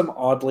do have some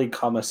oddly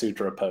Kama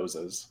Sutra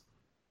poses.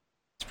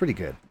 It's pretty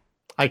good.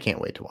 I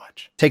can't wait to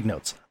watch. Take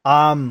notes.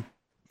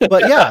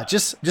 But yeah,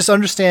 just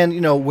understand,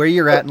 where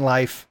you're at in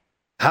life,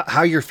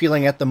 how you're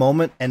feeling at the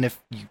moment, and if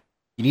you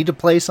need to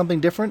play something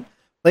different,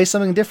 play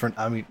something different.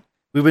 I mean,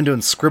 we've been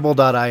doing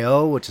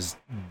Scribble.io, which is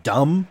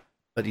dumb,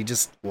 but you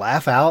just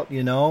laugh out,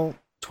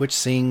 Twitch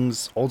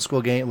sings, old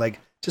school game, like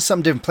just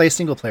something different. Play a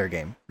single player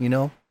game,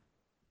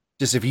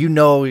 Just if you're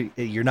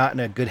not in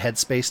a good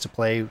headspace to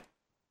play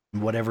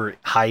whatever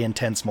high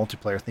intense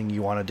multiplayer thing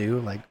you want to do,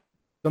 like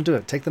don't do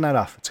it. Take the night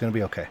off. It's going to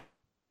be okay.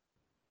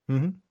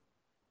 Mm-hmm.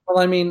 Well,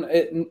 I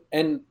mean,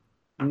 and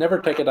never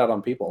take it out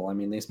on people. I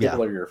mean, these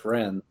people are your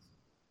friends.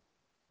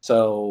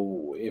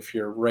 So if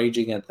you're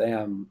raging at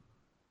them,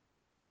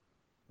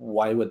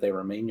 why would they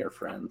remain your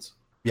friends?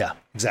 Yeah,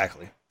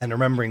 exactly. And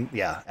remembering,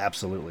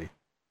 absolutely.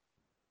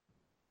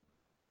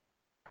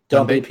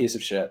 Don't be a piece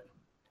of shit.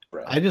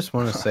 Brett. I just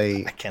want to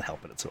say, I can't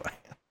help it. It's who I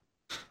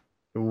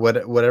am.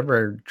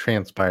 Whatever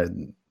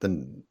transpired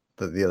the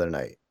other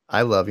night,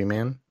 I love you,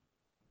 man.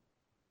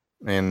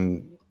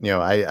 And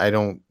I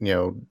don't,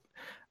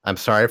 I'm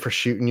sorry for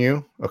shooting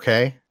you.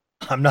 Okay.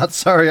 I'm not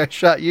sorry I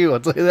shot you. I'll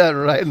tell you that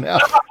right now.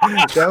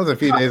 That was a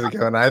few days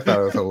ago, and I thought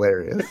it was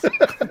hilarious.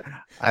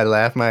 I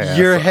laughed my ass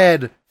Your off.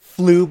 head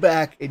flew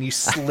back, and you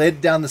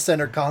slid down the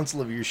center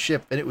console of your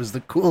ship, and it was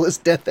the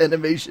coolest death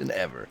animation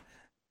ever.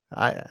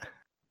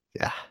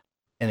 Yeah.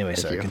 Anyway, Thank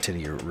sorry, you.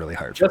 continue your really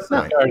hard. Just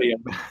not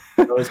Guardian.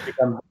 Always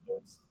become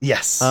heroes.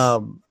 Yes.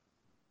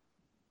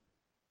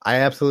 I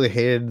absolutely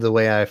hated the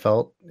way I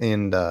felt,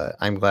 and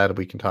I'm glad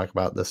we can talk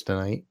about this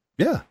tonight.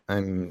 Yeah.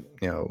 I'm,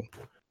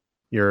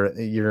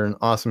 you're an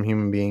awesome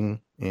human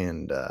being,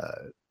 and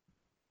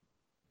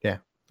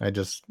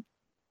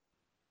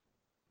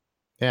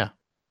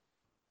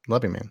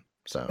love you, man.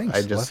 So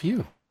Thanks. Love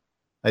you.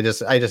 I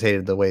just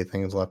hated the way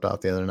things left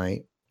out the other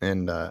night,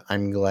 and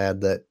I'm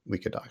glad that we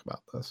could talk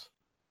about this.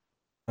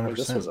 100%.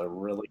 This was a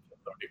really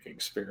cathartic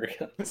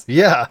experience.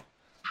 Yeah.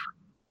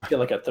 I feel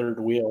like a third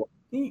wheel.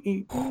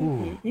 You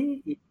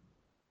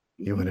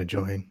want to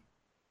join?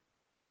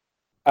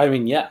 I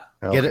mean, yeah.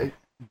 Okay.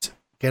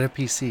 Get a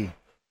PC.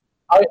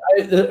 I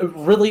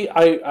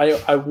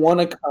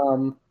want to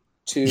come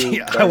to.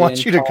 Yeah, I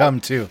want you to come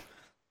too.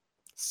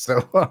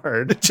 So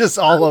hard. Just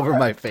all over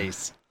my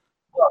face.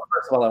 Well,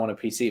 first of all, I want a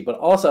PC, but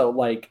also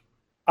like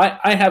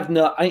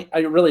I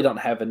really don't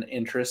have an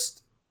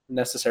interest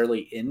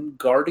necessarily in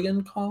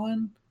Guardian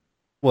Con.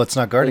 Well, it's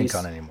not Guardian Please.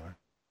 Con anymore.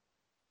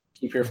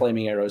 Keep your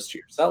flaming arrows to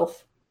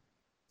yourself.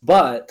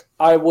 But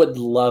I would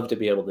love to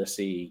be able to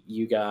see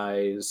you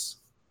guys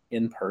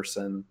in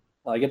person.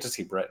 Well, I get to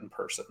see Brett in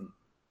person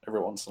every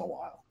once in a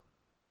while,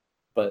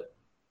 but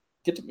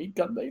get to meet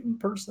Gunbait in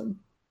person.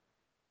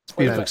 It's a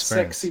beautiful That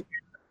experience. sexy-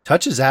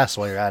 Touch his ass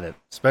while you're at it,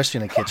 especially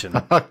in the kitchen.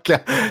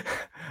 Okay.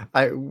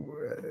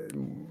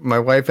 My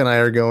wife and I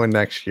are going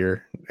next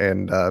year,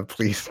 and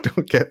please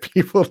don't get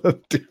people to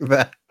do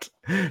that.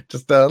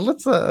 Just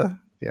let's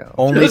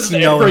Only if Just you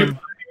know him.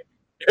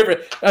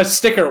 A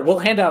sticker. We'll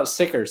hand out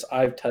stickers.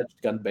 I've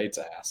touched Gunbait's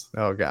ass.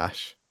 Oh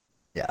gosh.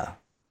 Yeah.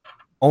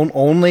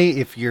 Only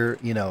if you're,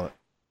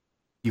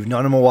 you've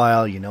known him a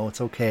while,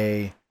 it's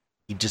okay.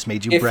 He just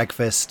made you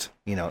breakfast.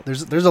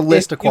 There's a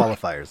list of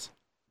qualifiers.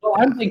 Well,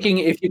 I'm thinking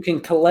if you can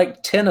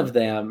collect 10 of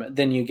them,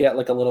 then you get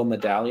like a little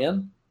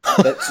medallion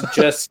that's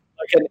just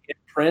like an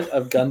imprint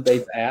of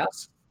Gunbait's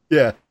ass.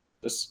 Yeah.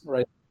 Just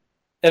right.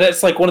 And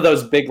it's like one of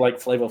those big like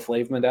Flavor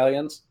Flav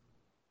medallions.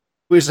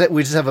 We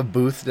just have a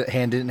booth that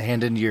hand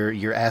in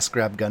your ass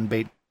grab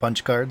Gunbait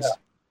punch cards.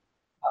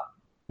 Yeah.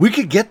 We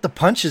could get the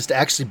punches to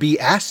actually be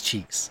ass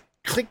cheeks.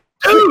 Click,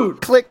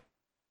 Dude! click.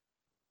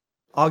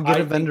 I'll get I a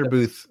think vendor that-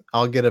 booth.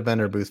 I'll get a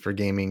vendor booth for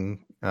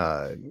gaming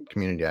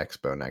community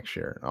expo next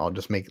year. I'll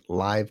just make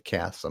live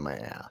casts of my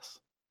ass.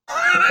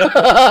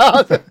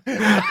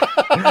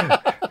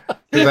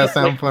 Does that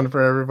sound fun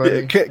for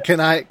everybody? Can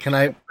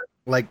I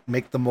like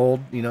make the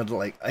mold? To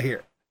like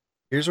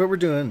here's what we're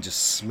doing.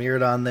 Just smear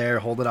it on there.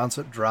 Hold it on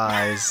so it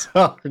dries.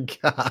 Oh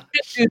god.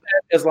 Do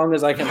that as long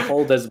as I can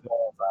hold his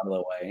balls out of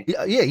the way.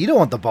 Yeah. You don't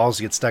want the balls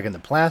to get stuck in the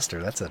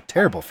plaster. That's a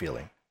terrible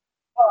feeling.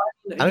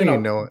 I don't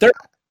even know. There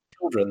are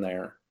children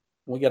there.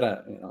 We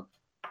gotta, Yeah,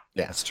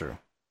 that's true.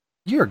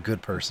 You're a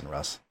good person,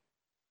 Russ.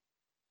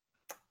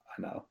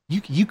 I know.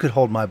 You could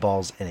hold my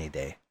balls any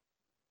day.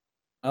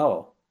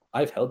 Oh,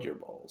 I've held your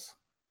balls.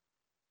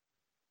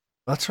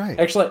 That's right.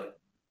 Actually,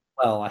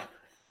 well,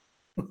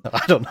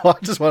 I don't know. I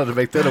just wanted to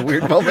make that a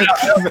weird moment.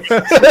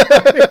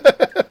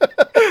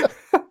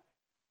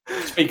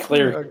 let's be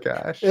clear. Oh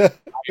gosh.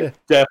 Definitely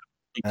touched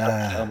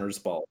Ah. Elmer's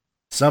ball.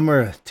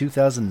 Summer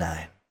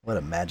 2009. What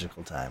a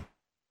magical time.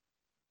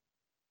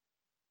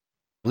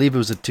 I believe it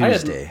was a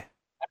Tuesday.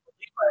 I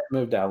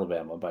moved to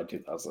Alabama by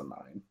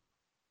 2009.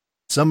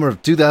 Summer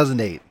of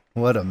 2008.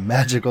 What a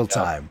magical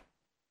time.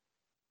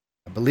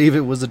 I believe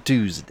it was a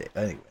Tuesday.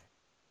 Anyway.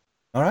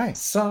 All right.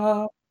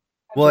 So,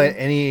 Well,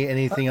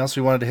 anything else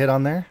we wanted to hit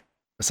on there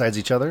besides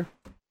each other?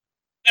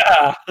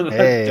 yeah.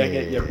 Dang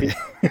it, you Hey.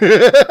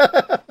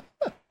 beat-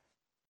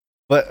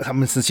 But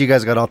since you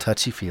guys got all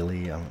touchy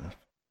feely, you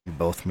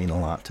both mean a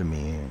lot to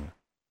me. And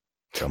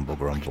grumble,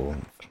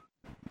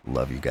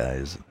 Love you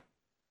guys.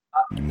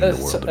 You mean the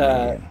world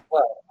to me.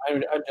 Well,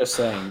 I'm just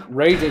saying,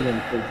 raging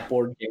includes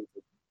board games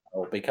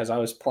because I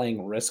was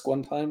playing Risk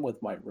one time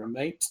with my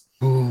roommates.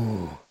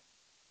 Ooh.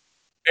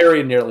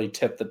 Very nearly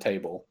tipped the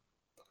table,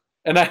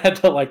 and I had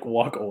to like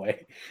walk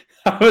away.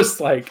 I was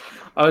like,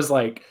 I'm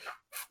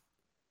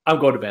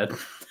going to bed.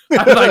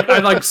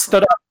 I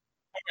stood up.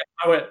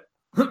 I went,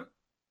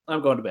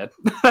 I'm going to bed.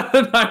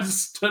 And I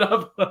stood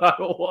up and I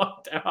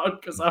walked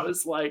out because I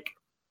was like,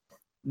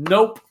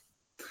 nope,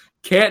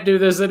 can't do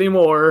this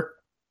anymore.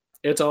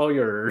 It's all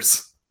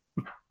yours.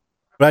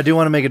 But I do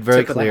want to make it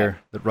very Tip of the clear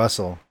that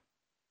Russell,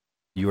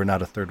 you are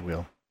not a third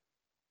wheel.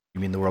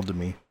 You mean the world to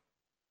me.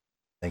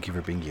 Thank you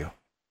for being you.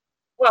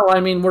 Well, I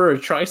mean, we're a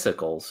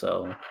tricycle,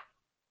 so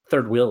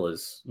third wheel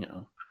is,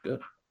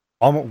 good.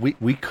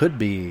 We could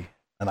be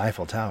an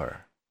Eiffel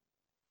Tower.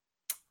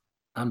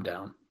 I'm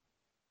down.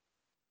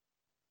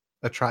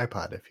 A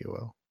tripod, if you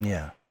will.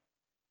 Yeah.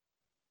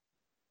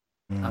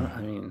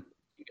 I mean,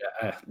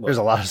 there's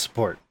a lot of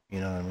support. You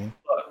know what I mean?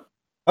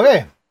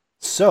 Okay,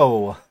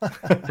 so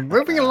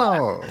moving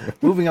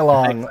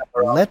along.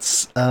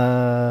 Let's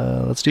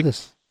do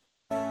this.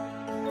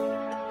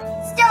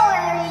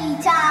 Story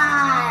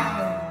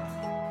time.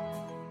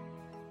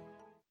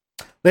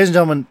 Ladies and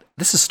gentlemen,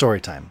 this is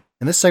story time.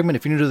 In this segment,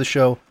 if you're new to the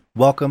show,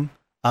 welcome.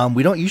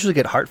 We don't usually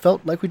get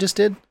heartfelt like we just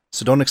did,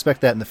 so don't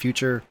expect that in the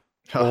future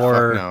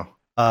or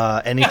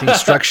anything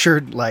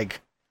structured.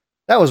 Like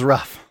that was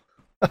rough,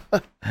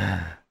 but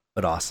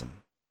awesome.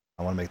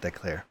 I want to make that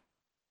clear.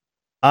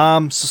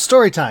 So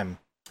story time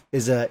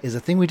is a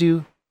thing we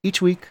do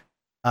each week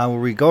where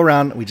we go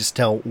around and we just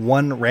tell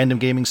one random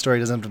gaming story. It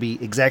doesn't have to be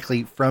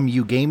exactly from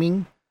you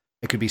gaming.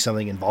 It could be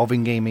something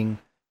involving gaming,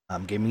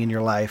 gaming in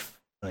your life,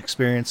 an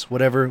experience,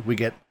 whatever. We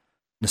get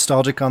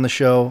nostalgic on the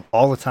show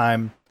all the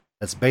time.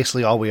 That's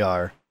basically all we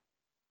are.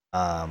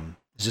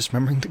 Is just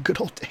remembering the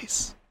good old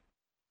days.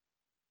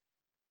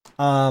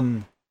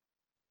 And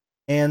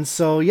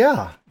so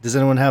yeah, do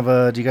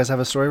you guys have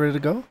a story ready to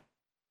go?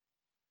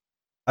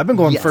 I've been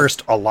going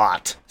first a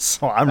lot,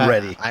 so I'm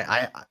ready.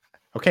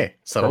 Okay,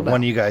 so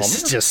one of you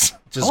guys just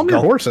calm go.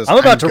 your horses. I'm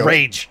about to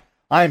rage.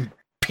 I'm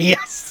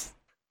pissed.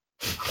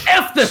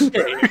 F this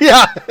bit.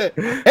 Yeah,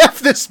 F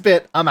this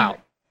bit. I'm out.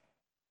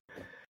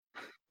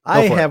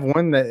 I have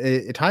one that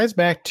it ties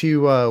back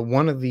to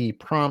one of the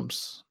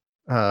prompts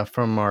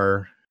from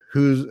our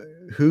whose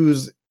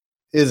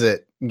is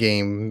it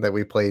game that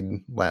we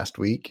played last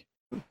week.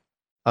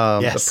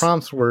 The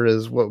prompts were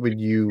what would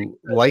you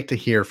like to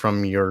hear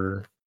from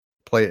your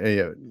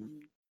player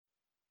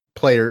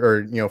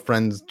or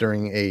friends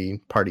during a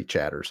party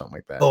chat or something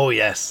like that. Oh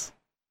yes.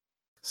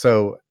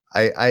 So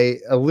I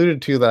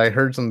alluded to that I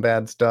heard some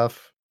bad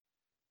stuff,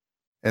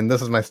 and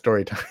this is my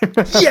story time.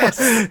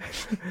 Yes.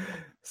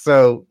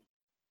 So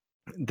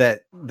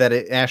that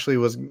it actually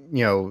was,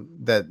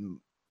 that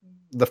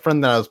the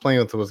friend that I was playing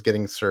with was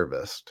getting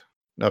serviced,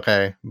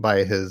 okay,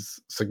 by his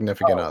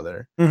significant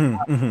other.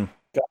 Mm-hmm,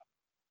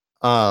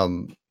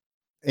 mm-hmm.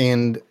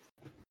 And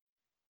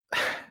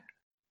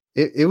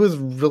it was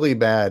really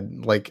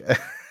bad. Like,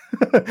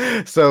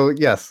 so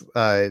yes,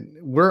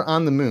 we're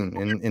on the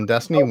moon in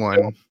Destiny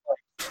 1.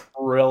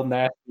 Real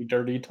nasty,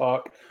 dirty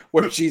talk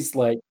where she's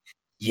like,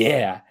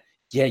 yeah,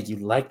 you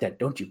like that,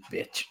 don't you,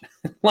 bitch?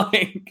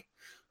 Like,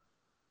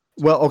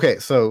 well, okay,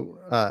 so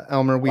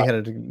Elmer, we had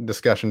a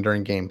discussion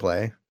during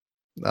gameplay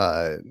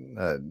a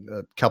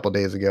couple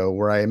days ago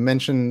where I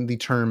mentioned the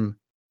term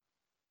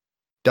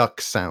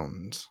duck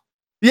sounds.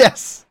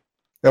 Yes.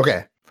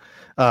 Okay.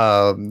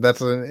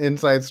 That's an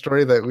inside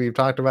story that we've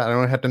talked about. I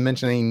don't have to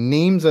mention any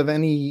names of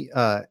any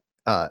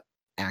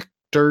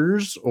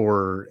actors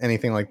or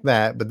anything like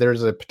that, but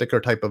there's a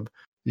particular type of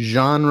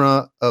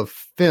genre of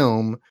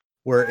film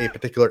where a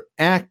particular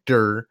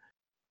actor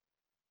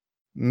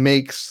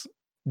makes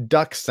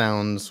duck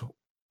sounds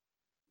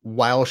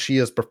while she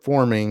is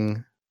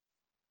performing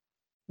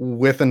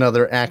with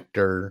another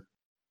actor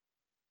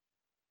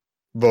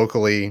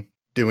vocally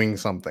doing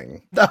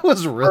something. That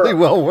was really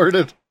well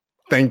worded.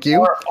 Thank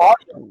you. For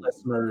audio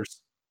listeners,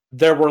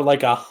 there were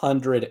like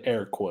 100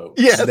 air quotes.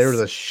 Yes. There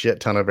was a shit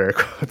ton of air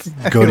quotes.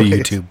 Go to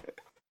YouTube.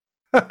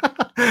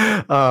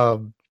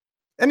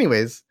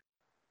 Anyways,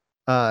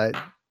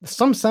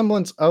 some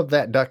semblance of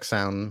that duck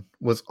sound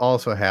was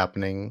also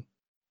happening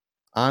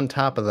on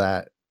top of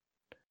that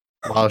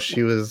while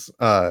she was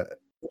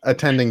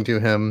attending to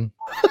him.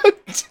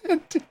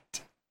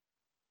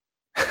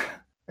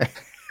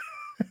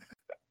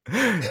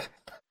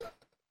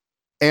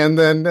 And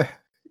then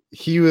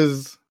he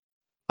was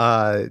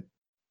emoting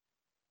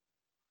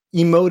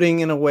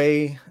in a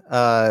way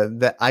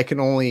that can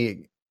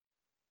only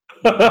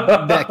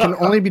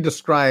be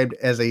described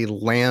as a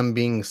lamb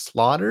being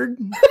slaughtered.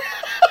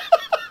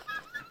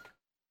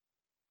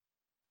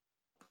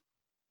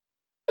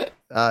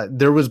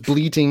 There was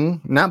bleating,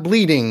 not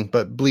bleeding,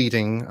 but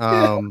bleating.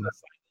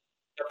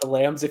 The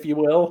lambs, if you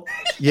will.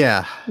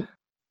 Yeah.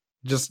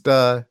 Just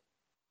I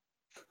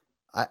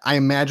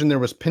imagine there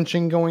was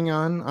pinching going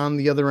on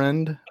the other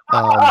end.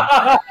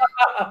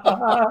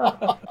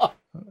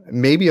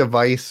 Maybe a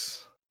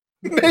vice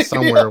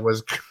somewhere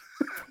was.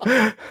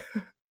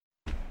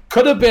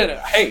 Could have been.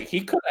 Hey,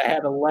 he could have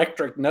had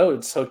electric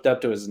nodes hooked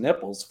up to his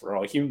nipples for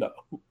all you know.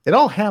 It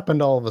all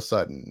happened all of a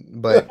sudden,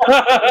 but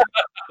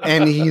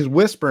and he's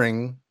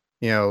whispering,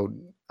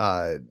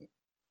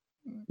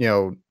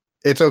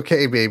 it's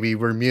okay, baby,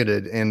 we're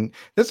muted, and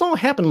this all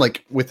happened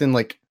like within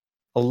like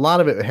a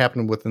lot of it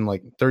happened within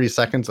like 30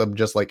 seconds of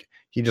just like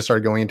he just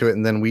started going into it,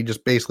 and then we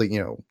just basically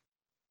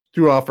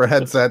threw off our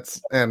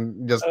headsets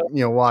and just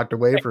walked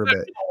away for a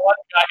bit. One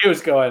guy who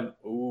was going,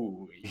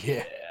 ooh,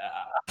 yeah.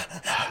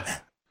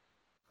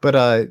 But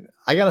I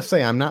gotta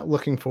say, I'm not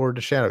looking forward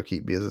to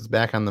Shadowkeep because it's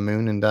back on the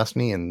moon in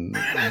Destiny, and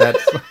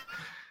that's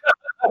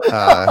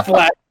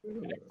Flashback.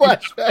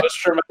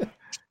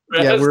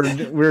 Yeah,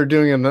 we're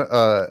doing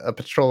a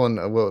patrol in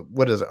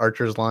what is it,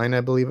 Archer's Line, I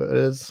believe it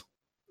is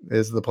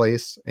the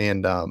place,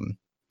 and I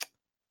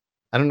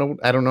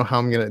don't know how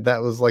I'm gonna.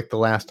 That was like the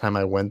last time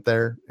I went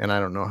there, and I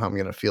don't know how I'm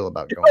gonna feel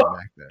about going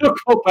back there. You'll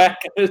go back,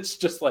 and it's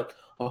just like,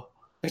 oh,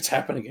 it's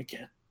happening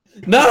again.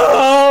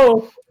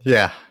 No.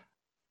 Yeah.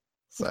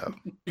 So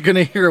you're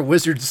gonna hear a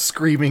wizard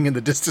screaming in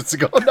the distance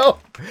and go, "No,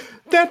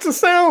 that's a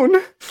sound."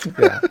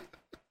 Yeah.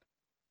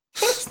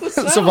 What's the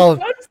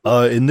sound?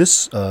 So, in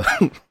this,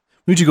 we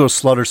need you to go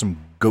slaughter some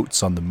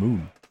goats on the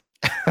moon.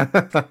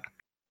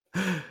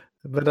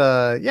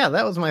 But yeah,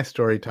 that was my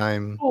story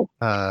time.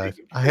 I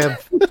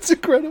have that's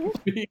incredible.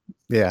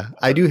 Yeah,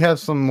 I do have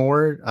some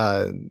more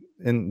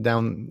in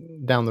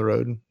down the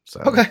road.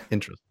 So okay,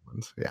 interesting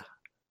ones. Yeah,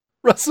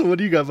 Russell, what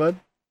do you got, bud?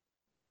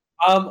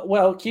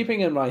 Well,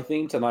 keeping in my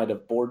theme tonight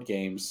of board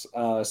games,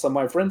 so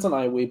my friends and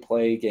I, we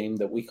play a game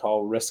that we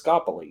call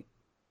Riskopoly,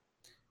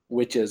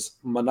 which is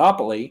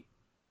Monopoly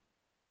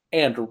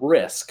and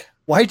Risk.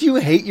 Why do you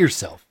hate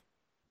yourself?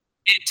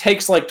 It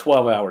takes like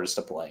 12 hours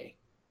to play.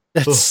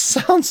 That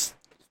sounds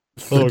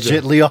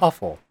legitly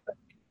awful.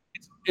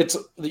 It's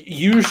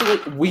usually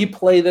we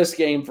play this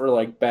game for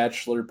like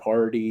bachelor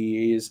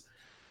parties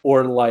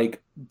or like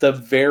the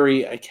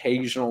very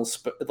occasional,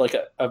 like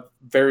a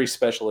very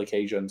special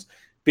occasions,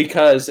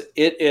 because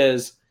it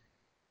is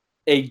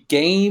a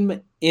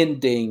game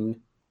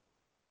ending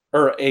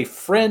or a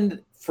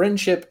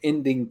friendship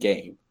ending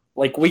game.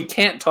 Like we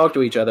can't talk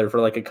to each other for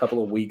like a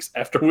couple of weeks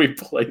after we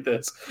play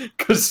this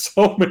because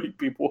so many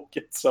people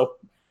get so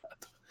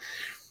mad.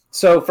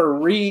 So for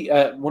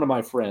one of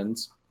my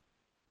friends,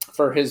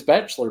 for his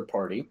bachelor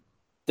party,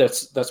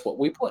 that's what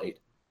we played.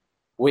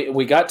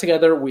 We got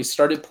together, we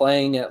started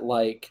playing at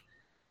like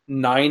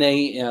 9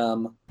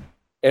 a.m.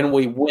 and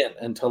we went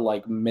until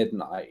like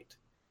midnight.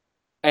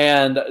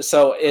 And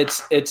so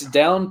it's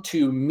down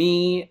to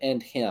me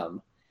and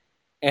him.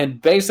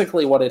 And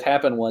basically what had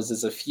happened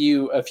is a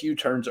few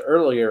turns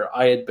earlier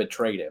I had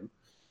betrayed him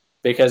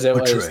because it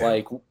was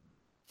like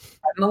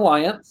an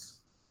alliance.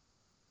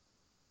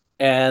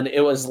 And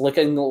it was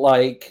looking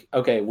like,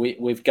 okay,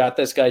 we've got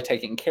this guy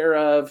taken care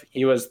of.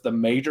 He was the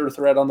major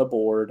threat on the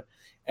board.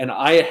 And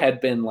I had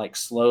been like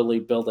slowly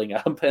building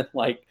up and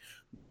like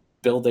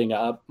building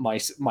up my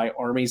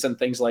armies and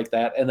things like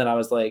that. And then I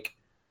was like,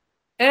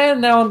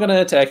 and now I'm going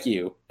to attack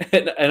you.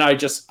 And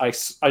I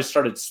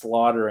started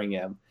slaughtering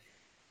him.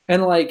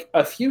 And like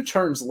a few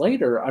turns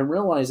later, I'm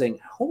realizing,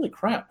 holy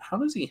crap, how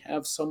does he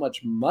have so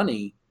much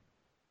money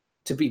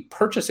to be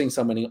purchasing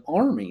so many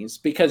armies?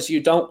 Because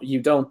you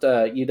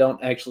don't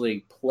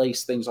actually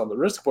place things on the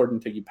risk board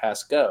until you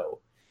pass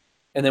go.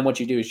 And then what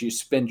you do is you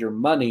spend your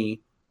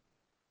money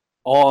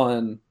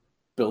on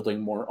building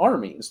more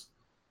armies.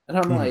 And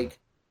I'm like,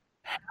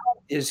 how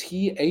is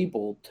he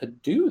able to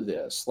do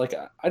this? Like,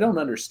 I don't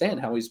understand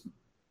how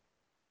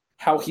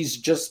he's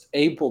just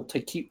able to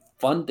keep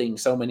funding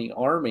so many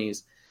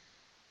armies.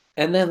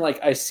 And then like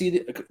I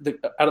see the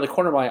out of the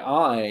corner of my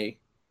eye,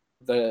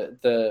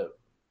 the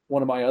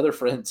one of my other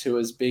friends who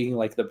is being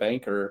like the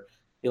banker,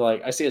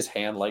 I see his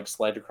hand like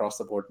slide across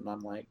the board, and I'm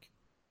like,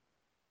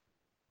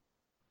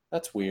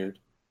 that's weird.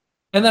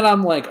 And then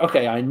I'm like,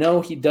 okay, I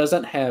know he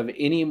doesn't have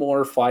any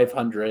more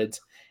 500s.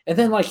 And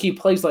then like he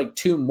plays like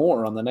 2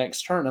 more on the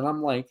next turn, and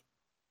I'm like,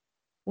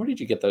 where did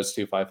you get those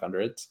 2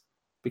 500s?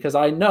 Because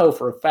I know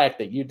for a fact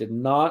that you did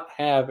not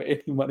have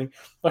any money.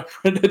 My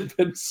friend had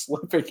been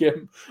slipping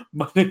him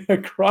money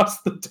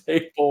across the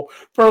table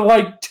for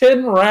like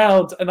 10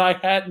 rounds, and I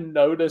hadn't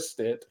noticed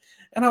it.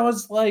 And I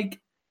was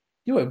like,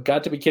 you have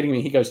got to be kidding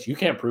me. He goes, you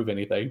can't prove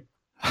anything.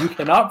 You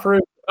cannot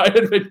prove I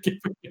had been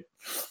giving it.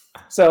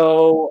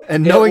 So,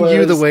 and knowing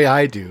you the way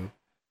I do,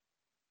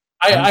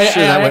 I'm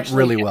sure that went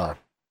really well.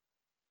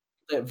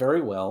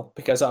 Very well,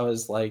 because I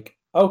was like,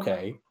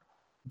 okay.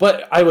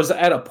 But I was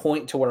at a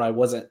point to where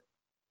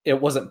it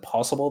wasn't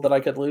possible that I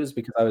could lose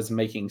because I was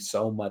making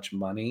so much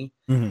money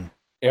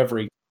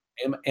every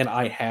game, and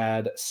I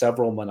had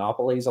several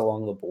monopolies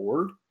along the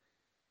board.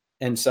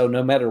 And so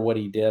no matter what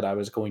he did, I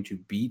was going to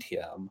beat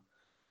him.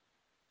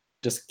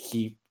 Just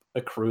keep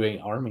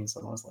accruing armies.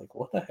 And I was like,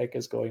 what the heck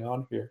is going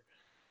on here?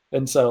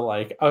 And so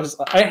like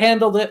I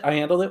handled it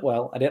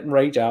well. I didn't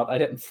rage out. I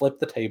didn't flip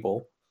the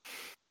table.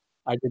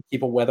 I did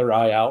keep a weather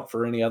eye out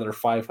for any other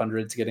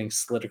 500s getting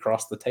slid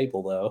across the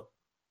table though.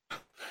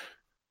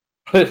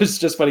 It was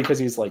just funny because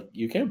he's like,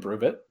 you can't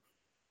prove it.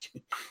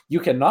 You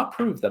cannot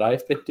prove that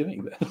I've been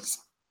doing this.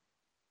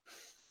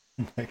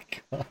 Oh my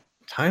God.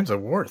 Times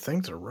of war,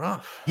 things are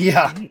rough.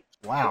 Yeah.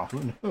 Wow. Who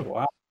knew?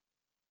 Wow.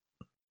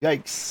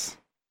 Yikes.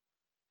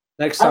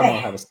 Next time I'll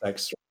have a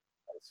sex story.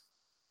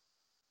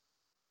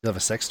 You have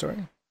a sex story?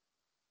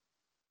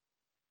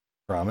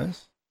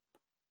 Promise?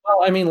 Well,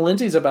 I mean,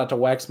 Lindsay's about to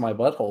wax my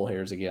butthole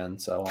hairs again,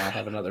 so I'll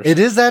have another. It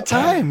is that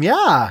time.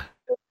 Yeah.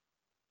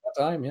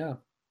 time, yeah.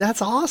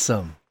 That's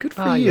awesome. Good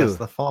for you. you. Yes,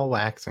 the fall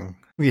waxing.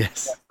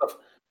 Yes.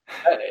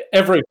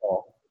 Every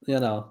fall,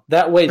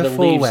 that way the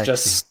full leaves waxing.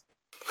 just.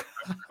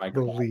 My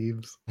The God.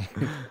 leaves.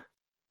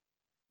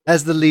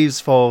 As the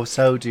leaves fall,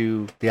 so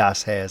do the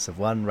ass hairs of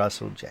one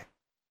Russell J.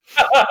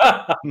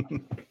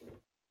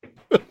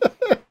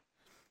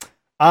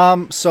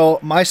 So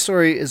my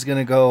story is going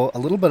to go a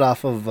little bit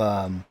off of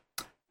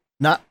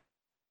not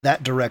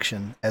that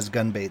direction as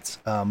Gunbait's,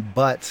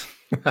 but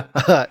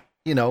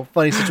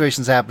funny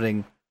situations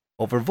happening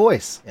over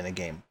voice in a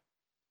game.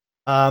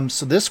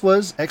 So this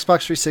was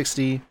Xbox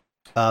 360,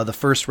 the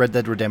first Red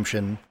Dead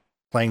Redemption,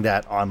 playing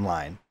that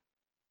online.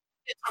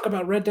 Talk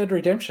about Red Dead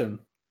Redemption.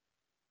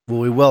 Well,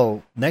 we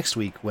will next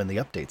week when the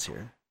update's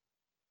here.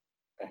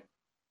 Okay.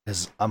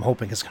 Because I'm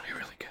hoping it's going to be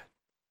really good.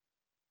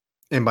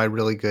 And by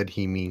really good,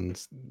 he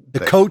means The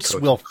that coats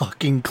will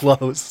fucking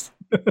close.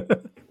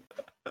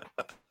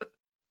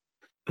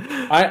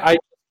 I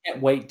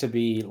can't wait to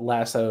be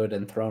lassoed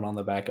and thrown on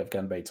the back of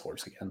Gunbait's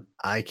horse again.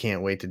 I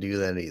can't wait to do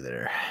that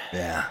either.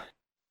 Yeah.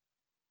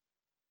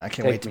 I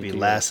can't Take wait to me be to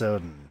your-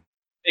 lassoed. And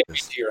Take me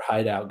to your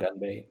hideout,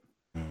 Gunbait.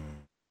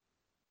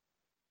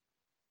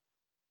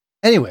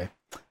 Anyway,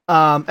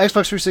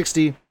 Xbox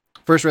 360,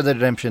 first Red Dead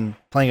Redemption,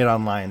 playing it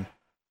online.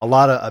 A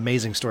lot of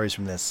amazing stories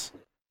from this.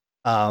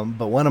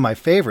 But one of my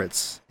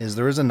favorites is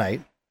There Is a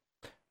Night.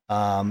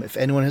 If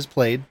anyone has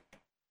played,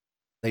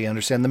 they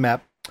understand the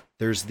map.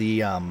 There's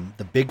the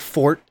big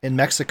fort in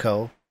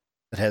Mexico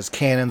that has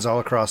cannons all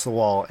across the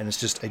wall, and it's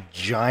just a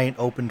giant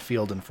open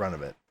field in front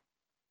of it.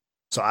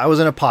 So I was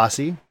in a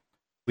posse.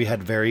 We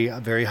had very,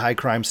 very high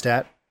crime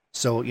stat.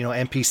 So,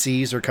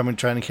 NPCs are coming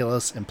trying to kill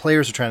us, and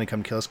players are trying to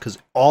come kill us because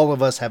all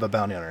of us have a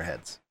bounty on our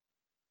heads.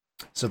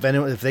 So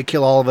if they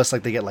kill all of us,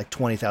 they get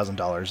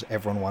 $20,000.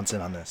 Everyone wants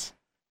in on this.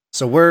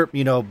 So we're,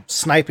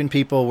 sniping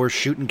people, we're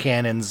shooting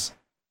cannons,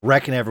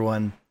 wrecking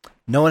everyone.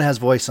 No one has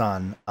voice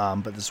on,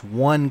 but this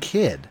one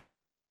kid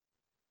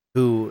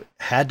who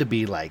had to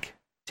be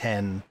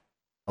 10,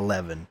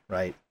 11,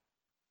 right?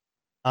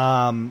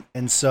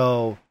 And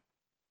so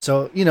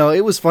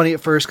it was funny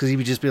at first because he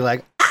would just be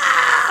like,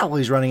 while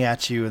he's running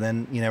at you, and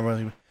then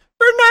everyone's like,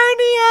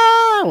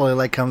 Bernardia! Well,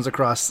 he comes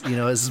across,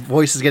 his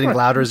voice is getting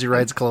louder as he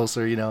rides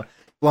closer,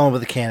 blowing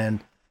with a cannon.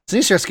 So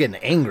he starts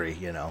getting angry,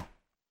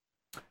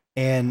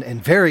 and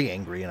very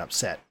angry and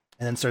upset,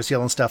 and then starts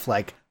yelling stuff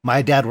like,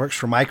 "My dad works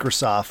for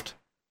Microsoft.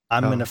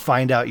 I'm going to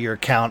find out your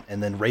account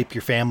and then rape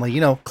your family."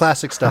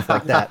 Classic stuff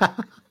like that.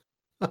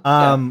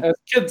 As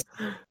kids.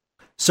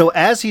 So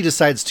as he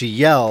decides to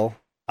yell,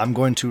 "I'm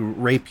going to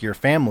rape your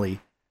family,"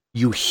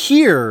 you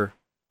hear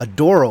a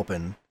door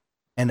open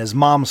and his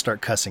mom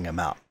start cussing him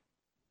out.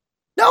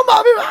 "No,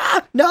 mommy!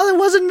 No, that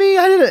wasn't me.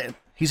 I didn't."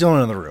 He's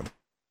going in the room.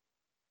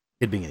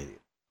 Kid being an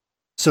idiot.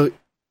 So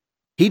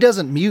he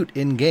doesn't mute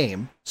in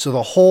game. So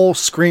the whole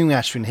scream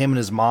match between him and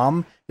his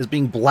mom is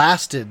being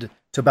blasted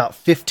to about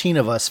 15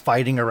 of us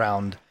fighting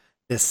around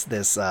this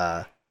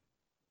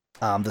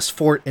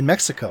fort in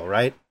Mexico,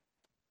 right?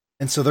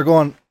 And so they're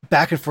going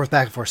back and forth,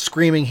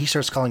 screaming. He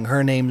starts calling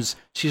her names.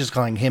 She's just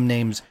calling him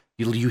names.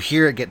 You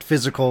hear it get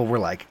physical. We're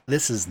like,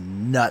 this is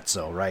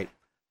nutso, right?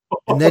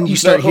 And then you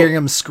start hearing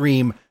him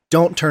scream,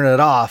 "Don't turn it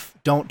off.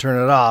 Don't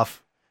turn it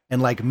off."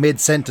 And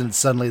mid-sentence,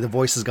 suddenly the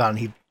voice is gone and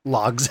he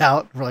logs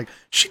out. We're like,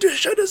 "She just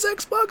shut his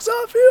Xbox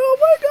off here.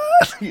 Oh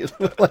my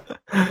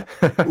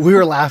God." We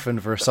were laughing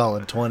for a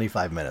solid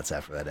 25 minutes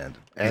after that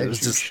ended. And it was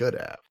just, should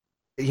have.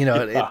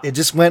 it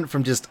just went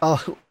from just,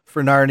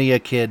 for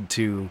Narnia kid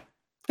to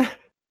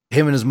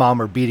him and his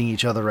mom are beating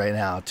each other right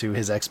now to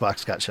his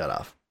Xbox got shut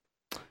off.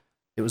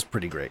 It was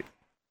pretty great.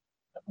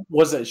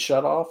 Was it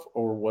shut off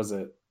or was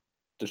it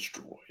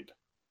destroyed?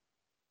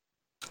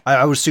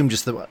 I would assume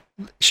just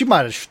she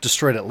might have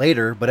destroyed it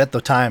later, but at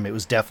the time it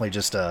was definitely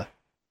just a,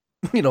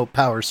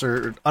 power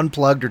surge,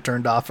 unplugged or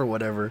turned off or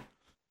whatever.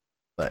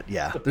 But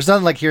yeah, there's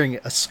nothing like hearing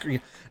a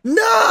scream,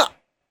 "No!"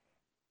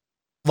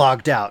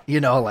 logged out,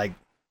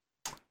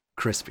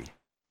 crispy.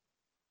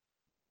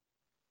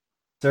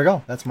 There you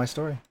go. That's my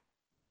story. It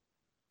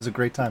was a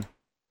great time.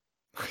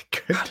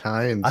 Good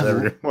times, I-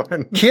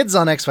 everyone. Kids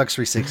on Xbox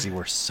 360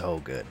 were so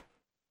good.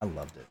 I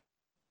loved it.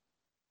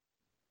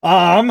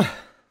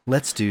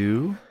 Let's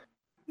do.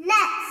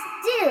 Let's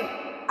do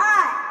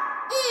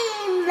our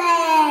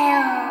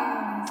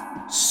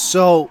emails.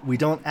 So we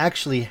don't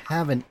actually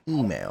have an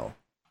email,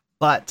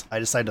 but I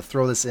decided to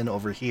throw this in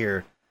over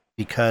here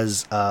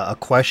because a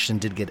question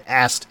did get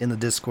asked in the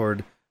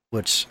Discord,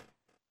 which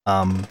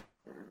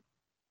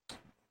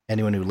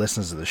anyone who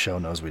listens to the show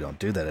knows we don't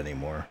do that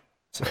anymore.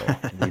 So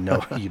we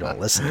know you don't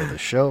listen to the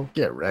show.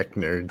 Get wrecked,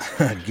 nerds.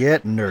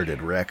 Get nerded,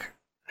 Rick.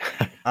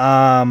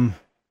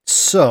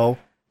 So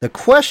the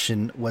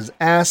question was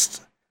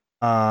asked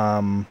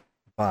by,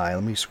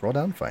 let me scroll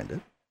down and find it.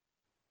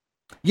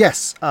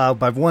 Yes,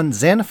 by one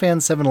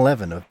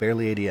Xanafan711 of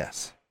Barely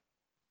ADS.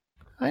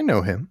 I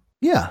know him.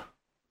 Yeah.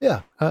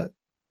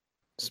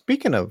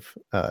 Speaking of,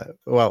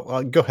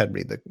 go ahead,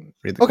 read the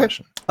Okay.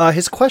 question.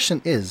 His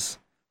question is,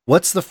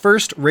 what's the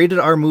first rated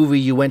R movie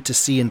you went to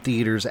see in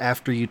theaters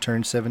after you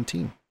turned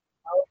 17?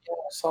 Oh, yeah,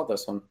 I saw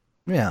this one.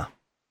 Yeah.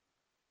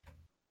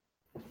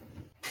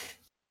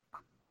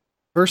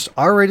 First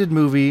R-rated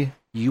movie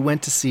you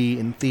went to see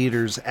in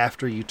theaters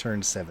after you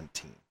turned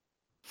 17.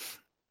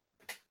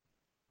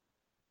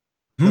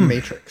 The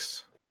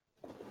Matrix.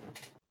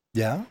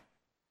 Yeah.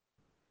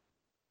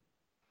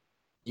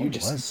 You What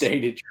just was?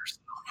 dated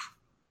yourself.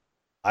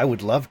 I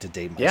would love to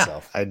date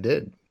myself. I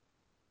did.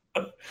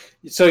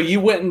 So you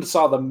went and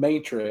saw The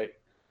Matrix.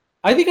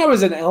 I think I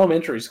was in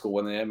elementary school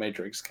when The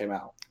Matrix came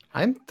out.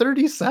 I'm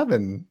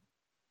 37.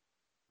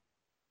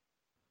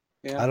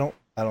 Yeah. I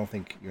don't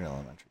think you're in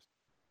elementary.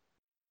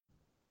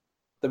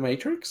 The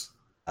Matrix?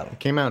 It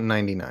came out in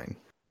 99.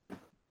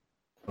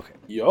 Okay.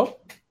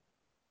 Yup.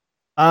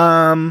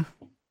 Let's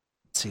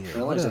see I here. didn't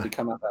realize it had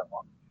come out that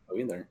long ago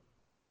either.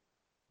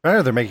 I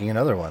know they're making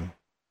another one.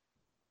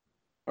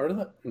 Part of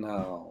that?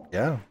 No.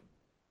 Yeah.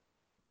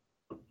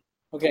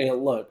 Okay,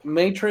 look.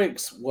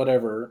 Matrix,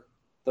 whatever.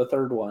 The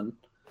third one.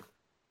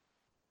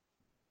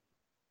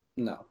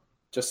 No.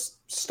 Just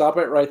stop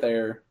it right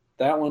there.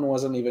 That one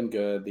wasn't even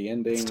good. The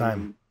ending. It's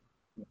time.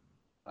 No.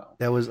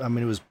 That was, I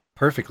mean, it was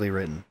perfectly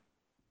written.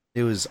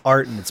 It was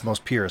art in its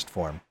most purest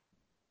form.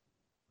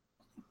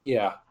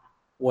 Yeah.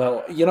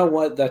 Well, you know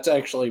what? That's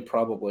actually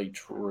probably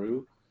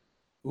true.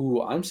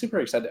 Ooh, I'm super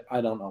excited.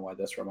 I don't know why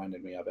this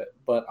reminded me of it,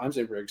 but I'm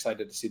super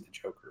excited to see the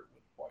Joker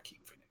with Joaquin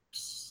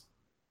Phoenix.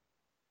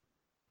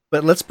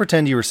 But let's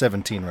pretend you were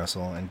 17,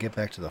 Russell, and get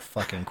back to the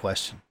fucking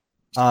question.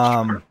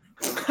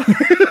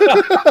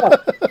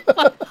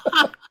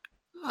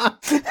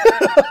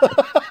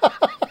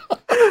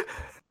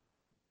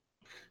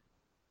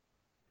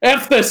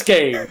 F this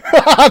game!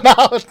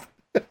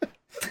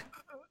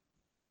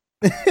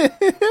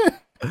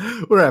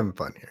 We're having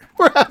fun here.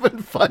 We're having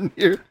fun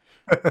here.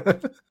 I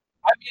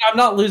mean, I'm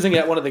not losing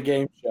at one of the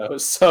game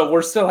shows, so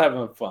we're still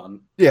having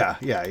fun. Yeah.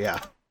 Yeah.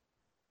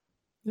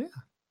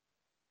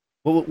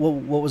 What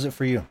was it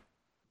for you?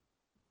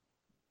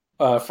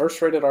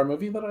 First rated R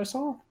movie that I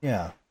saw?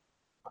 Yeah.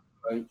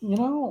 You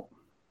know,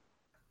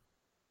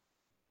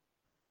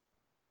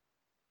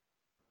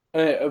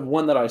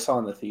 one that I saw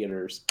in the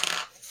theaters.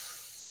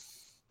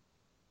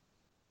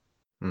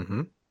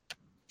 Mm-hmm.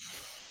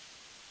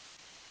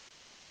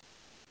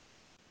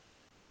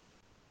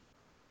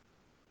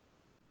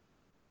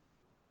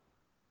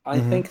 I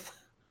think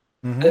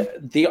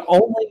Mm-hmm. the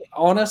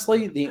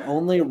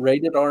only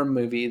rated R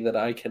movie that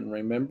I can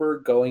remember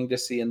going to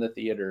see in the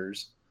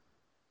theaters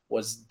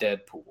was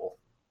Deadpool.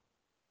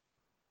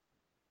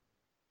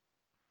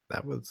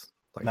 That was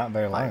like Not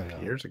very long 5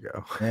 ago. years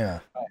ago. Yeah.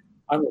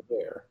 I'm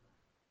aware.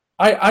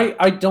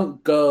 I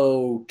don't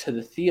go to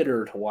the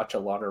theater to watch a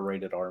lot of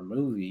rated R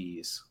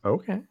movies.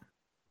 Okay.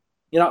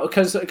 You know,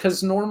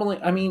 because normally,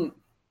 I mean,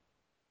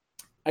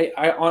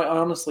 I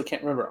honestly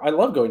can't remember. I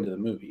love going to the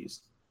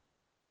movies,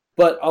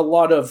 but a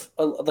lot of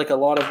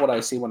what I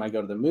see when I go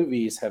to the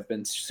movies have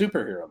been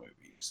superhero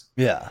movies,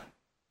 Yeah.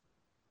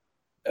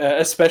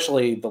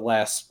 especially the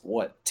last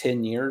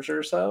 10 years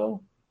or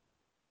so.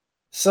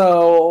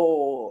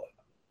 So,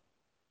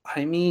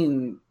 I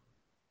mean,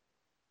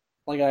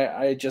 like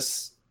I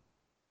just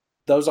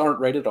those aren't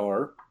rated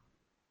R.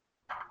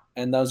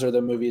 And those are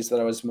the movies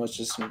that I was most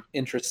just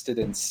interested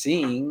in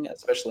seeing,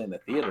 especially in the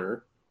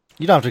theater.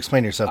 You don't have to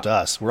explain yourself to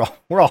us. We're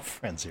all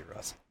friends here,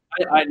 Russ.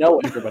 I know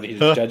everybody's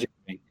judging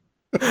me.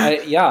 I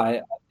think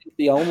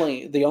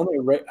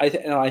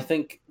I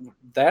think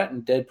that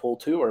and Deadpool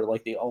 2 are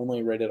like the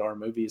only rated R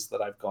movies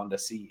that I've gone to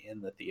see in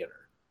the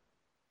theater.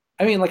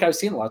 I mean, like I've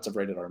seen lots of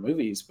rated R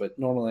movies, but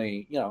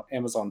normally, you know,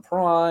 Amazon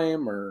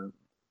Prime or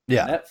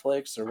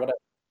Netflix or whatever.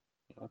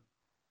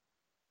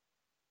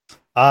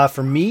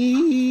 For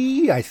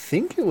me, I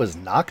think it was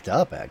Knocked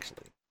Up,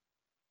 actually.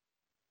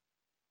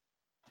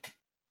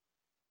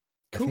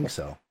 Cool. I think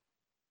so.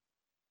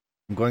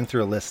 I'm going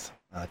through a list.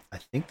 I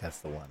think that's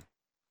the one.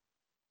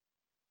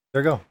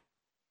 There we go.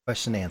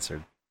 Question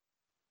answered.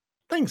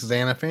 Thanks,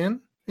 Xanafan.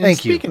 And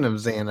Thank you. Speaking of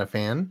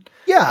Xanafan,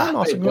 Yeah. I'm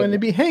also going to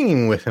be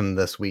hanging with him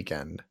this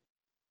weekend.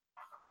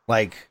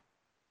 Like,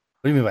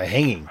 what do you mean by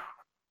hanging?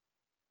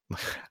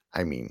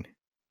 I mean,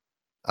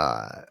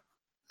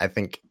 I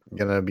think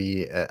we're gonna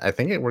be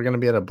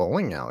at a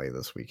bowling alley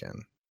this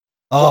weekend.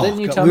 Oh, didn't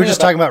you God, tell we were me just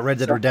about- talking about Red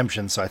Dead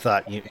Redemption, so I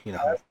thought you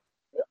know.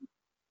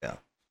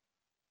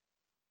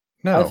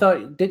 No, I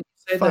thought didn't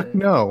you say fuck that?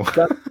 no.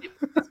 I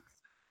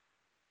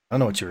don't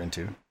know what you're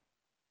into.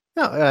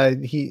 No,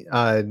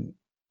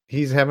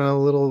 he's having a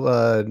little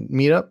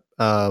meetup.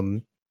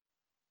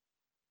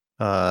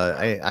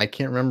 I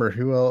can't remember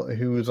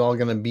who's all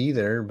gonna be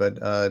there, but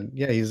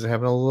yeah, he's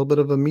having a little bit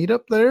of a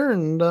meetup there,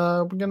 and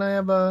we're gonna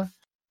have a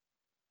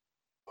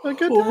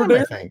good Over time, I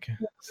there? think.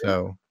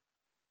 So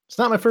it's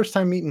not my first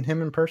time meeting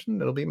him in person.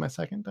 It'll be my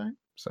second time.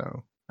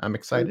 So I'm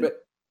excited.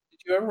 But did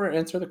you ever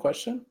answer the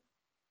question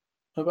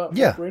about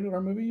Yeah. what rated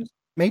R movies?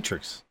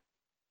 Matrix.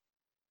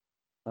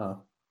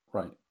 Oh,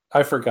 right.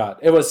 I forgot.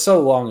 It was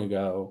so long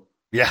ago.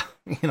 Yeah,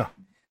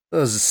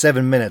 those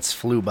 7 minutes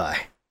flew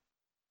by.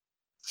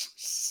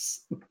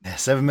 Yeah,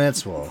 7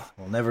 minutes we'll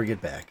never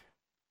get back.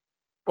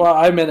 Well,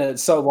 I meant it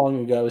so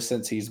long ago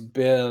since he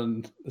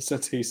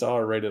saw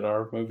a rated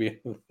R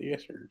movie in the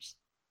theaters.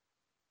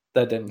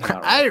 That didn't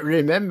count. I Right?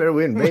 remember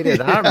when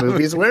rated R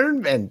movies were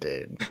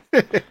invented.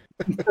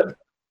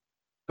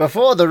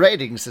 Before the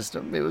rating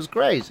system, it was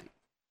crazy. You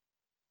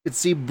could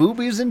see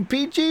boobies in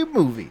PG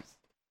movies.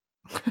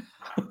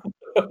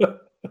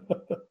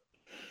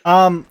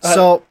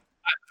 So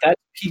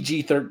That's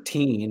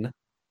PG-13.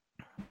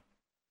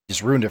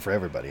 just ruined it for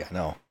everybody. I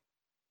know.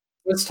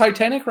 Was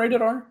Titanic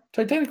rated R?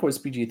 Titanic was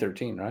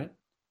PG-13, right?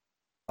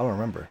 I don't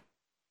remember.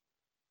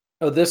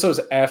 Oh, this was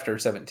after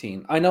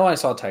 17. I know I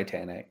saw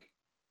Titanic.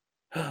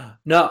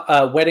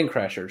 No, Wedding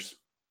Crashers.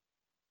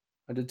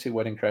 I did see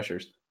Wedding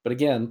Crashers. But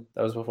again,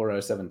 that was before I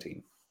was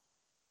 17.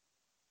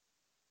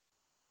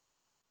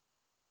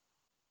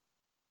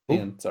 Ooh.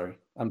 And sorry.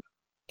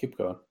 Keep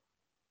going.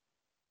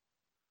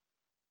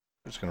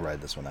 I'm just gonna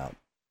ride this one out.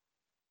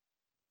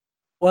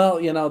 Well,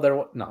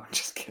 no, I'm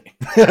just kidding.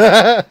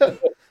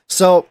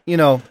 So,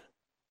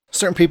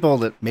 certain people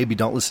that maybe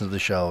don't listen to the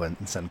show and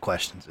send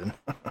questions in.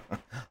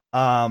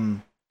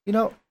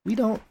 We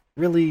don't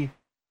really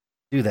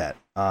do that.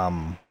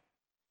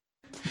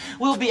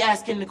 We'll be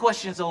asking the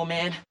questions, old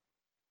man.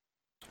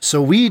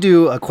 So we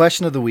do a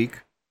question of the week,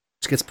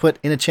 which gets put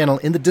in a channel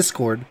in the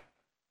Discord,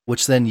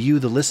 which then you,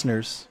 the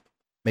listeners,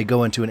 may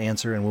go into and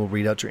answer, and we'll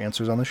read out your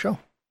answers on the show.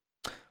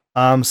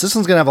 So this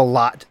one's gonna have a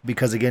lot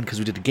because we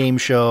did a game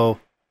show.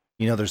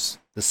 There's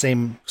the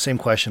same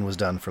question was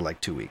done for like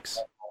 2 weeks.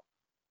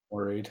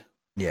 Worried.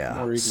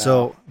 Yeah. Worried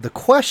So now. the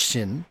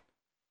question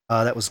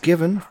that was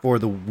given for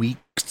the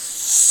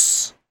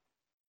weeks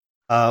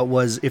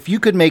was, if you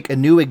could make a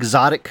new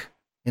exotic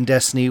in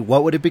Destiny,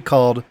 what would it be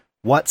called?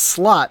 What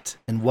slot?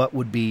 And what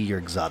would be your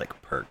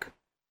exotic perk?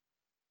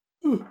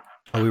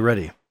 Are we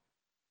ready?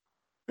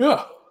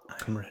 Yeah.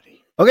 I'm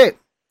ready. Okay.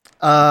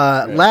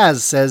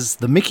 Laz says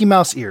the Mickey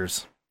Mouse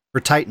ears for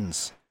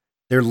Titans.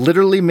 They're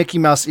literally Mickey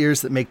Mouse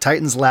ears that make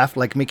Titans laugh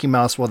like Mickey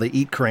Mouse while they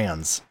eat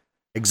crayons.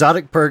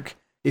 Exotic perk: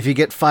 if you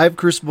get 5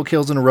 Crucible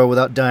kills in a row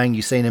without dying,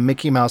 you say in a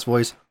Mickey Mouse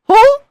voice,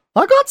 "Oh,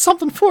 I got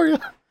something for you.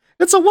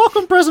 It's a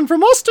welcome present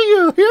from us to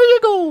you. Here you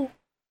go."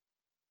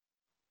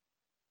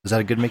 Is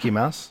that a good Mickey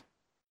Mouse?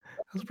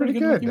 That's pretty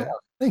good. Mickey Mouse.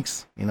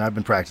 Thanks. I've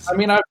been practicing. I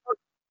mean, I've heard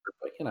it,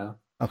 but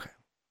Okay.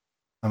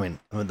 I mean,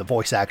 the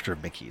voice actor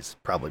of Mickey is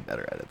probably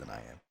better at it than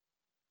I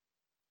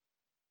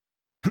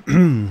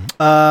am.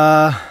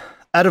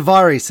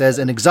 Adavari says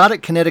an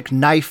exotic kinetic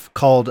knife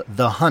called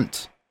the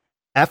Hunt.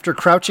 After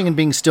crouching and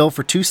being still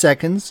for 2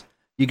 seconds,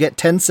 you get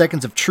 10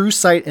 seconds of true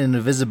sight and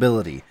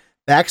invisibility.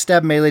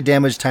 Backstab melee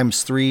damage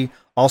times 3.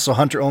 Also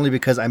Hunter only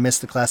because I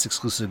missed the class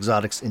exclusive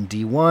exotics in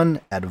D1.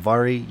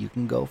 Adavari, you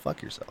can go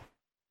fuck yourself.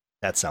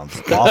 That sounds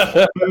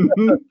awful.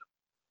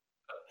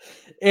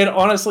 It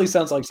honestly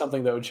sounds like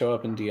something that would show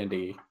up in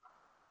D&D.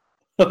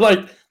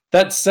 Like,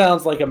 that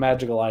sounds like a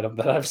magical item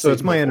that I've seen. So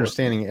it's my before.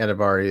 understanding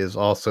Edivari is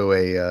also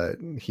he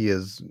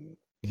is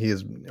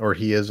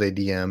a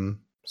DM.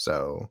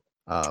 So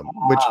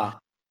which Ah,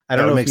 I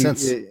don't That know makes if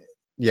sense.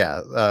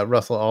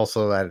 Russell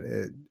also at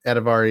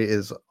Edivari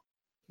is,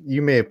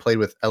 you may have played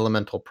with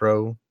Elemental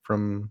Pro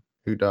from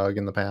Hoot Dog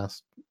in the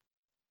past,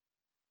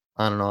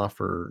 on and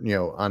off, or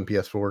on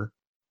PS4.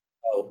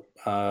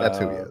 That's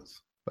who he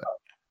is. But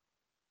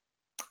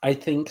I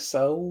think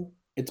so.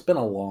 It's been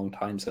a long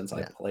time since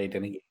I Yeah. played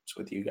any games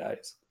with you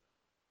guys.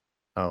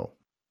 oh,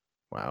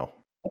 wow.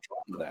 What's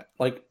wrong with that?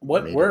 Like,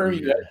 what? Made Where it are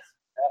you weird. guys?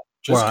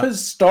 Just We're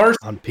because Star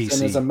on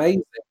Citizen is PC.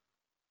 amazing.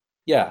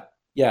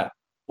 Yeah.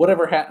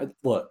 Whatever happened?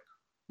 Look.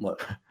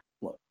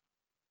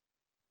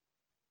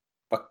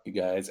 Fuck you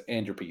guys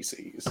and your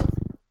PCs.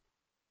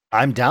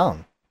 I'm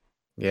down.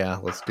 Yeah,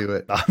 let's do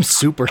it. I'm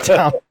super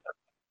down.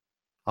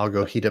 I'll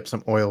go heat up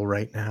some oil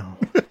right now.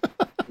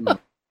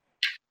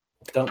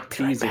 Don't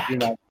tease if you're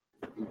not.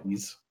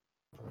 Tease.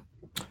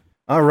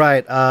 All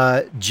right.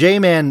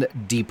 J-Man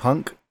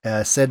D-Punk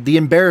said the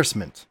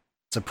embarrassment.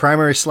 It's a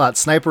primary slot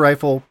sniper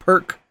rifle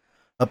perk.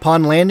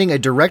 Upon landing a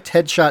direct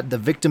headshot, the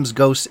victim's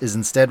ghost is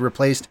instead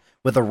replaced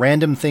with a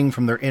random thing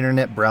from their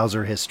internet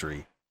browser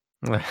history.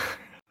 The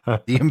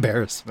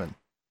embarrassment.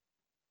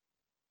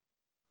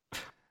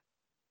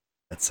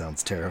 That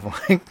sounds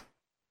terrifying.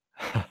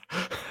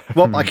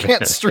 Well, I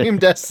can't stream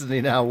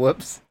Destiny now.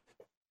 Whoops.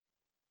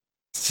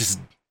 It's just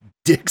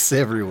dicks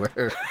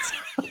everywhere.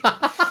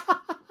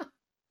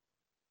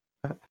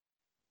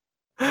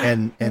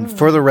 And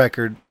for the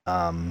record,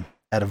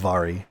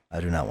 Adavari,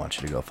 I do not want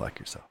you to go fuck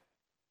yourself.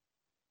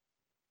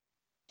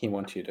 He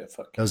wants you to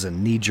fuck. That was a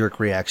knee-jerk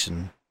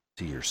reaction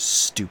to your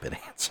stupid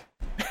answer.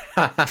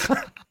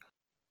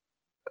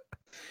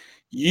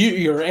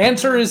 Your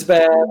answer is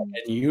bad, and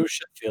you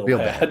should feel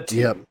bad. Too.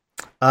 Yep.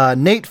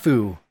 Nate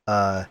Fu,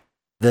 the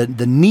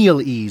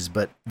Neil E's,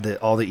 but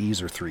all the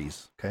E's are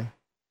 3s. Okay.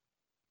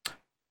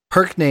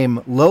 Perk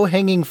name: Low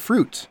Hanging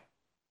Fruit.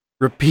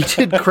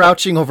 Repeated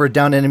crouching over a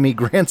down enemy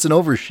grants an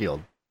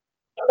overshield.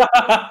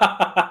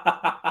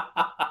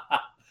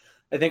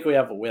 I think we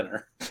have a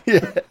winner.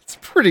 Yeah, it's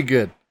pretty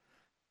good.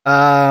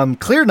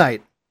 Clear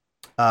Knight.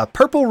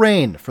 Purple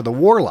Rain for the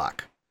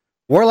Warlock.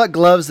 Warlock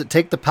gloves that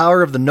take the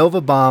power of the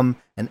Nova Bomb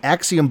and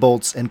Axiom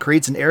Bolts and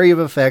creates an area of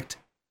effect,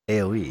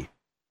 AoE.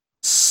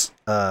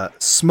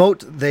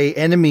 Smote they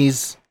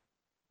enemies.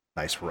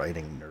 Nice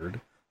writing,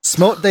 nerd.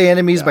 Smote they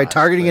enemies by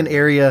targeting an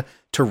area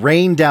to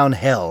rain down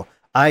hell,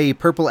 i.e.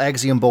 purple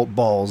Axiom Bolt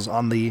balls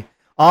on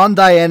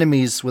thy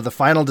enemies with a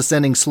final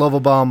descending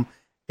Slovo Bomb,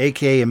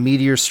 aka a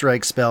meteor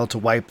strike spell to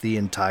wipe the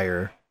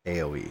entire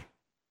AoE.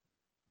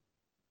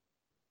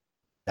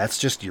 That's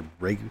just your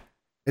regular.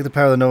 Take the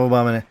power of the Nova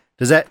Bomb and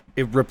does that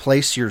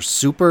replace your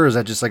super, or is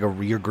that just like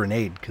your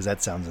grenade? Because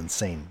that sounds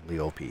insanely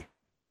OP.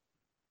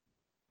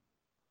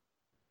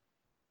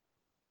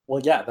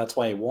 Well, yeah, that's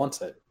why he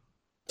wants it.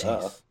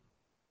 These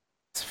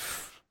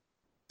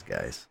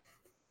guys.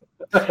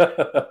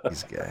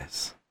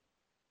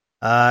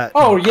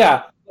 Oh,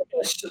 yeah.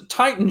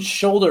 Titan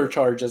shoulder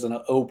charge is an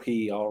OP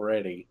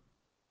already.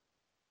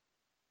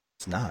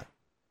 It's not.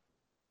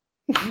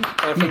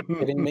 Are you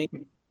kidding me?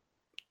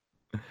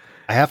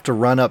 I have to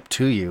run up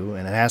to you,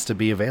 and it has to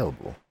be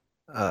available.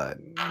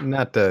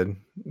 Not to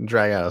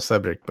drag out a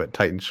subject, but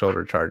Titan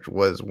shoulder charge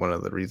was one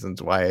of the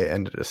reasons why I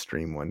ended a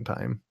stream one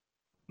time.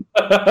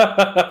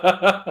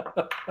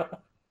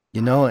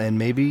 And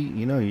maybe,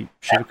 you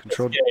should have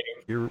controlled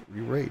your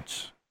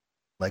rage.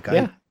 Like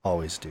I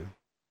always do.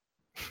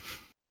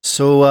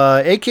 So,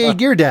 aka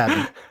Gear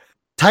Dad,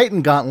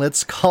 Titan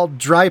gauntlets called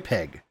Dry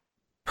Peg.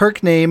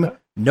 Perk name,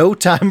 No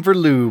Time for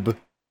Lube.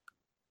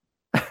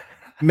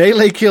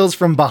 Melee kills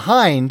from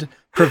behind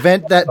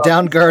prevent that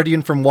down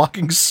guardian from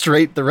walking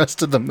straight the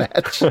rest of the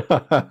match.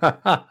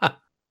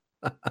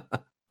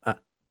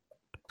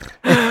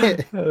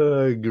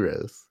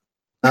 Gross.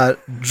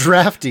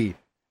 Drafty.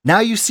 Now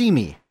you see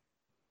me.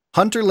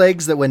 Hunter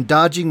legs that when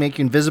dodging make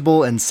you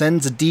invisible and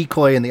sends a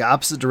decoy in the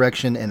opposite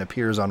direction and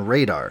appears on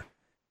radar.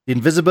 The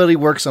invisibility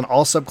works on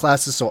all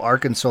subclasses, so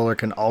Arc and Solar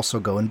can also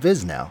go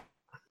invis now.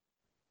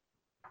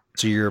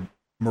 So you're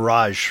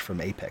Mirage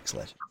from Apex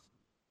Legends.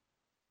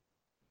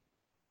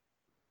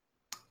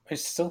 I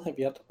still have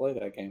yet to play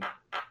that game.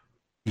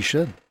 You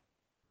should.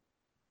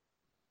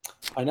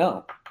 I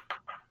know.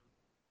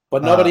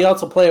 But nobody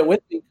else will play it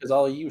with me because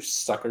all you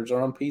suckers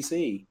are on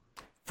PC.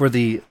 For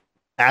the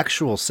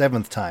actual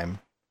 7th time,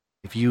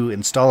 if you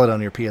install it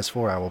on your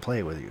PS4, I will play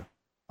it with you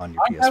on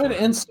your PS4. I have it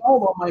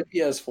installed on my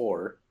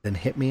PS4. Then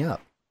hit me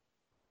up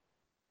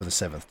for the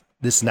 7th.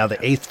 This is now the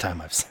 8th time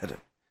I've said it.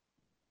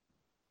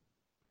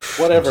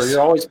 Whatever.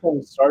 You're always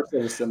playing Star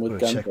Citizen with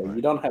Gunplay. Gunplay.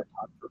 You don't have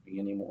time for me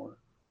anymore.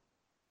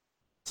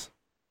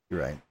 You're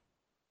right.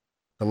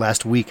 The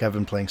last week I've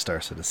been playing Star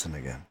Citizen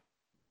again.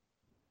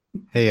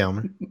 Hey,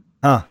 Elmer.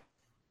 Huh?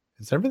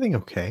 Is everything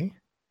okay?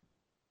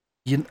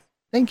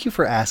 Thank you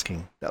for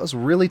asking. That was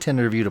really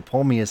tender of you to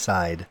pull me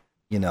aside,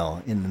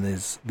 in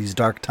these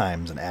dark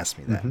times and ask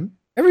me that. Mm-hmm.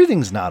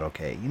 Everything's not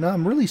okay.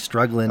 I'm really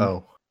struggling.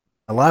 Oh.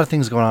 A lot of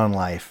things going on in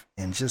life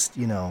and just,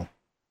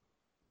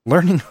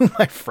 learning who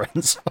my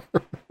friends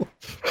are.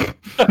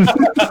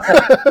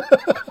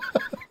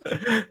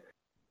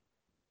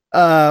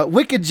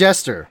 Wicked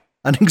Jester.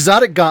 An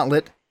exotic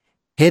gauntlet.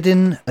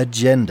 Hidden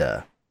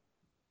agenda.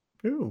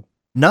 Ooh.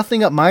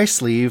 Nothing up my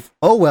sleeve.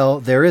 Oh, well,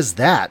 there is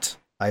that.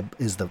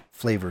 Is the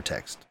flavor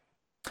text.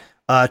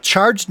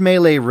 Charged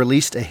Melee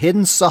released a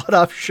hidden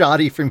sawed-off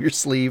shotty from your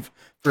sleeve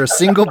for a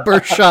single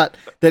burst shot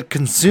that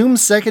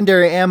consumes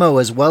secondary ammo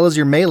as well as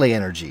your melee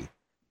energy.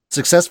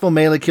 Successful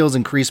melee kills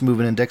increase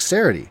movement and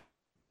dexterity.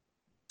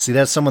 See,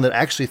 that's someone that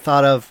actually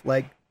thought of,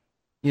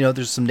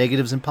 there's some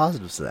negatives and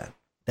positives to that.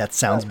 That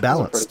sounds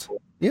balanced.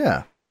 Cool.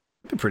 Yeah.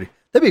 That'd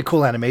be a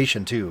cool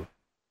animation, too.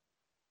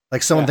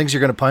 Like someone thinks you're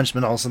going to punch them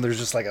and all of a sudden there's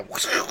just like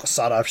a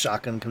sawed-off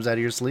shotgun comes out of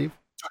your sleeve.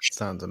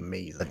 Sounds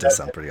amazing. That does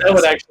sound pretty That awesome.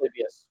 would actually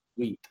be a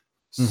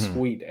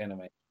sweet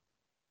anime.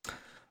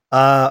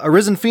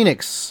 Arisen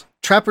Phoenix,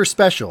 Trapper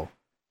Special.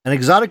 An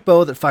exotic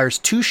bow that fires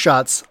 2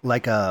 shots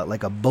like a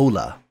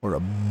bola or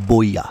a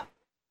boya.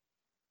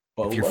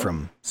 If you're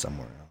from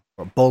somewhere else.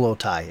 Or bolo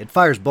tie. It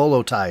fires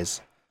bolo ties.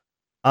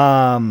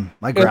 My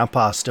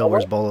grandpa still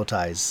wears bolo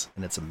ties,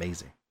 and it's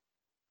amazing.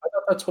 I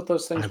thought that's what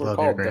those things I were love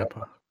called. your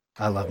grandpa.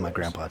 I love my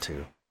grandpa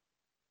too.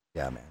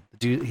 Yeah, man. The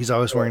dude, he's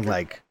always wearing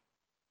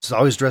he's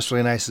always dressed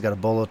really nice. He's got a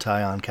bolo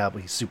tie on, cap.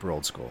 He's super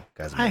old school.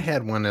 Guy's I amazing.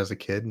 had one as a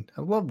kid.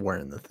 I love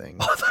wearing the thing.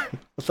 I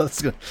thought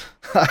that's good.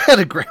 I had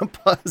a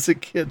grandpa as a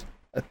kid.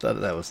 I thought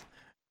that was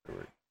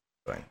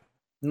fine.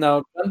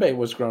 No, Gunbait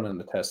was grown in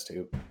the test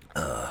tube.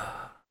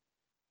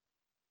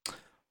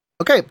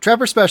 Okay,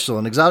 Trapper Special,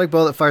 an exotic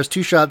bow that fires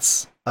 2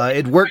 shots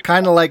It worked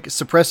kind of like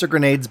suppressor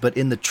grenades, but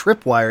in the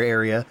tripwire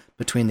area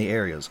between the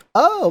areas.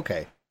 Oh,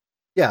 okay.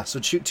 Yeah,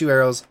 so shoot 2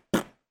 arrows,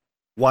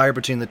 wire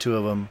between the 2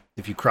 of them.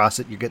 If you cross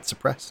it, you get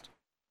suppressed.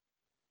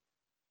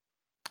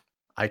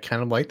 I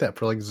kind of like that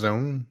for like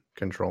zone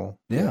control.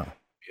 Yeah,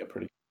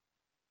 pretty.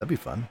 that'd be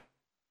fun.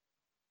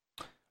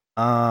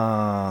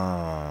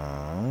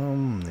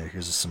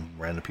 Here's some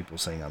random people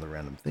saying other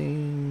random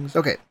things.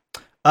 Okay.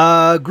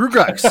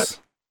 Grugrux,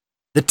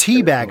 the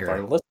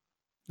teabagger.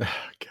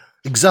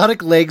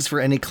 Exotic legs for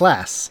any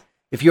class.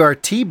 If you are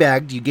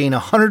teabagged, you gain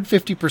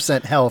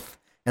 150% health,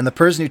 and the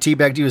person who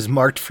teabagged you is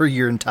marked for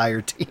your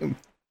entire team.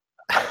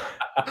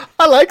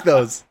 I like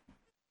those.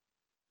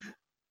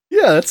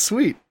 Yeah, that's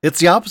sweet. It's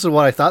the opposite of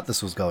what I thought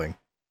this was going.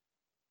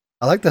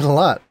 I like that a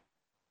lot.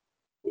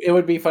 It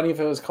would be funny if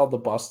it was called the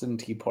Boston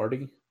Tea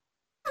Party.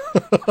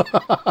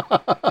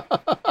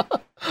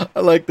 I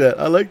like that.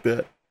 I like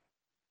that.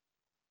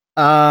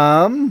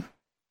 I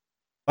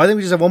think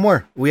we just have one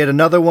more. We had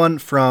another one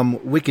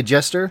from Wicked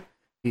Jester.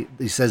 He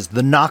says,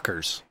 The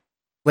Knockers.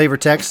 Flavor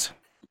text.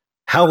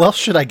 How else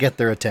should I get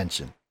their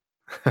attention?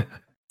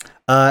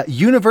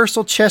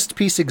 Universal chest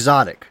piece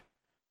exotic.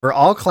 For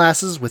all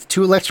classes with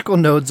 2 electrical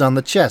nodes on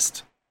the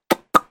chest.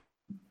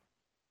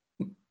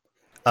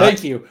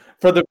 Thank you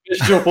for the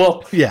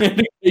visual Yeah.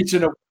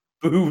 indication of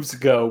boobs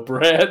go,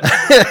 Brett.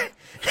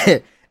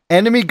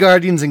 Enemy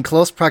guardians in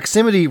close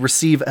proximity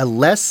receive a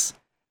less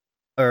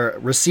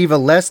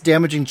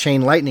damaging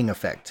chain lightning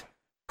effect.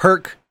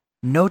 Perk,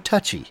 no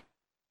touchy.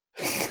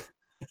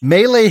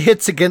 Melee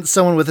hits against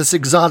someone with this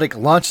exotic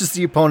launches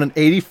the opponent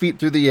 80 feet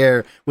through the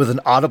air with an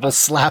audible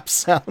slap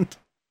sound.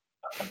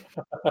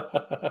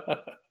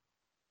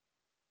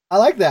 I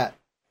like that.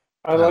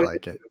 I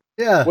like it.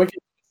 Yeah, Wicked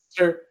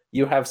Sister,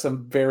 you have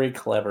some very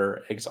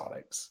clever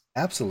exotics.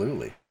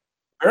 absolutely.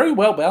 Very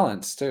well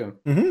balanced, too.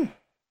 Mm-hmm.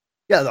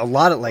 Yeah, a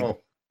lot of like Oh,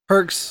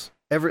 perks.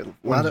 A lot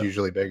one's of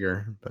usually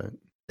bigger, but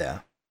yeah,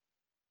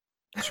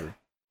 sure.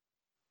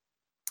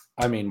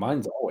 I mean,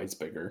 mine's always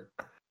bigger.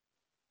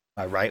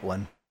 My right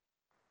one.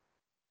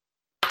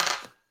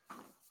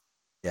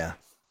 Yeah.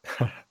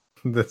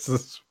 this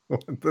is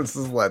what this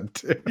has led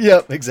to.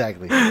 Yep,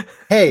 exactly.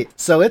 Hey,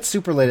 so it's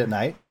super late at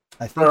night.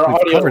 I think For we've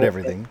audio, covered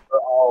everything. We're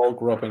all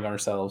groping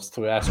ourselves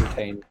to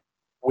ascertain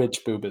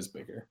which boob is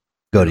bigger.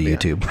 Go to Yeah.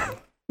 YouTube.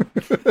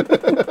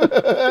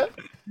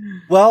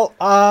 Well,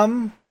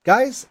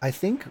 guys, I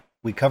think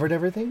we covered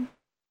everything.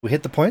 We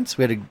hit the points.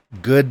 We had a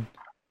good,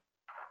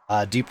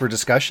 deeper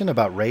discussion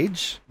about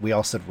Rage. We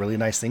all said really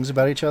nice things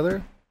about each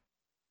other.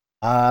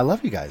 I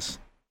love you guys.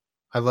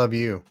 I love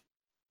you.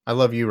 I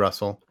love you,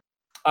 Russell.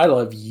 I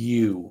love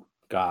you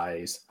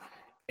guys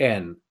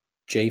and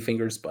J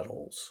Fingers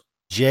buttholes.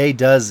 Jay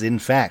does, in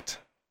fact,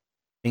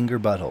 finger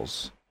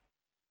buttholes.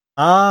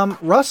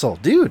 Russell,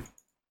 dude.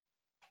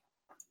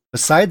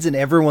 Besides in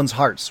everyone's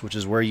hearts, which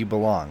is where you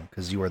belong,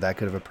 because you are that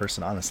good of a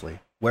person, honestly.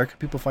 Where can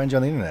people find you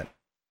on the internet?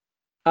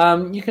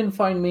 You can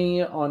find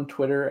me on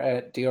Twitter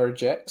at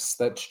drjex.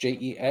 That's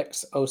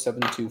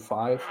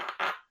JEX0725.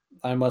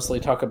 I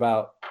mostly talk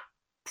about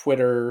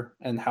Twitter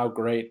and how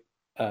great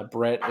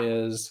Brett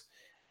is,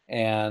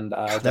 and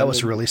That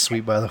was really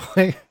sweet, by the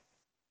way.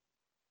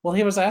 well.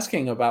 He was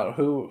asking about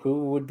who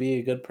would be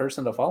a good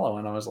person to follow,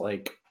 and I was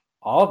like,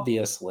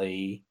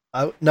 obviously.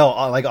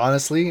 Like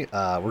honestly,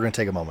 we're gonna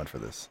take a moment for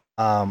this.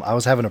 I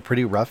was having a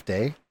pretty rough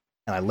day,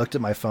 and I looked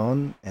at my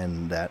phone,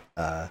 and that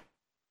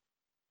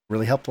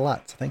really helped a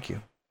lot. So thank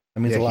you.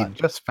 That means a lot. He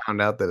just found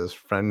out that his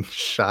friend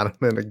shot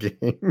him in a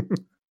game.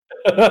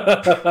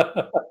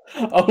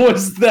 Oh,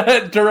 was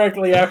that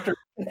directly after?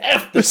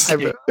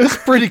 It's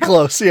pretty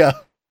close, yeah.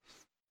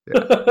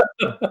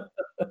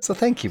 So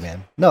thank you,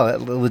 man. No,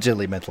 that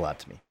legitimately meant a lot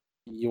to me.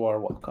 You are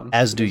welcome.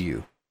 As do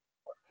you.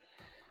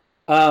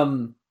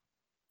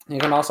 You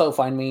can also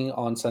find me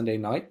on Sunday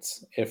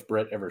nights, if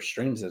Brett ever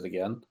streams it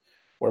again,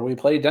 where we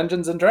play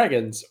Dungeons and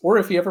Dragons, or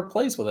if he ever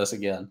plays with us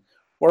again,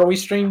 where we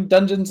stream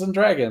Dungeons and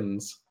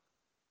Dragons.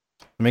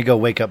 Let me go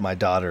wake up my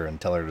daughter and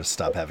tell her to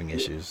stop having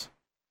issues.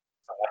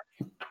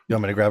 You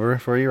want me to grab her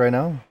for you right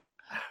now?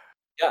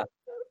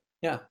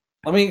 Yeah.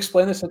 Let me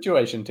explain the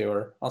situation to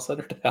her. I'll set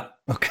her down.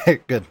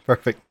 Okay, good.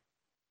 Perfect.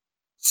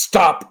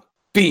 Stop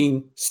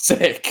being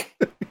sick.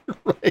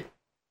 Right.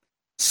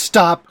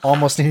 Stop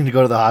almost needing to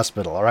go to the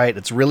hospital, all right?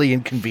 It's really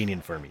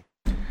inconvenient for me.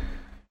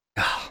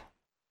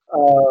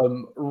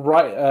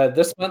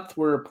 This month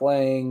we're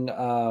playing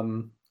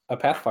a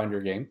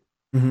Pathfinder game,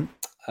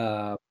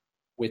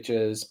 which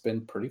has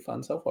been pretty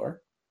fun so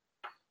far.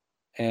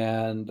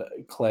 And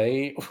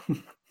Clay...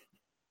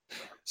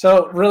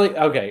 So really,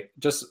 okay,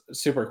 just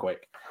super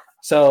quick.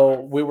 So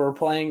we were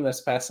playing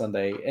this past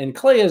Sunday, and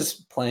Clay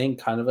is playing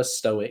kind of a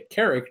stoic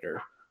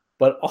character,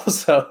 but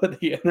also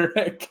the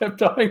internet kept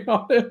dying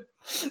on him.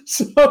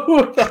 So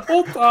the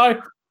whole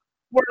time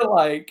we're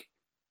like,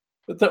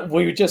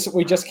 we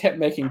just kept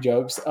making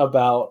jokes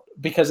about,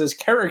 because his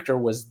character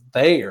was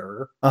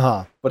there,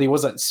 but he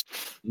wasn't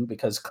speaking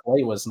because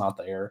Clay was not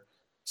there.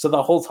 So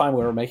the whole time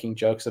we were making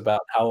jokes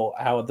about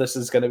how this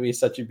is going to be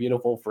such a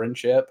beautiful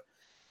friendship,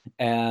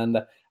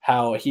 and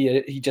how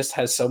he just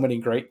has so many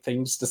great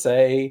things to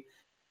say,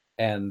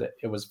 and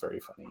it was very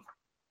funny.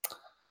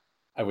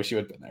 I wish you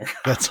had been there.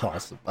 That's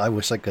awesome. I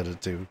wish I could have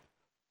too.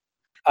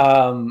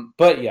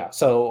 But yeah,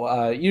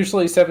 so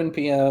usually 7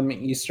 p.m.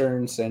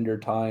 Eastern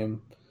Standard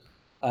Time.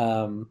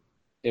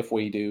 If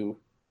we do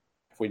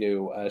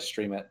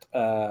stream it.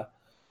 And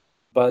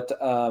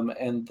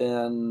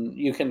then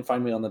you can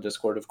find me on the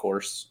Discord, of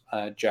course,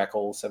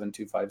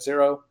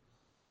 Jackal7250.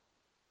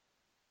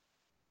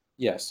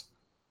 Yes.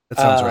 That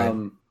sounds right.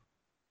 Sounds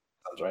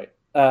right.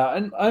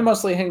 And I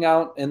mostly hang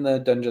out in the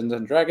Dungeons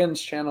and Dragons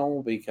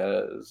channel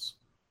because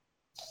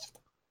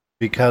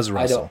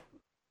Russell.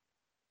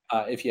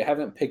 If you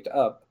haven't picked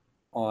up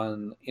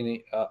on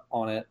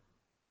it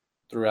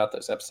throughout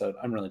this episode,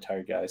 I'm really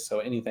tired, guys. So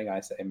anything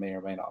I say may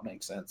or may not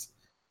make sense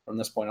from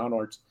this point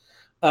onwards.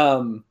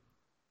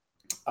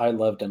 I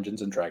love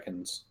Dungeons and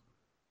Dragons,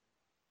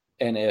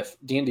 and if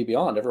D&D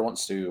Beyond ever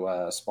wants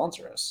to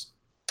sponsor us,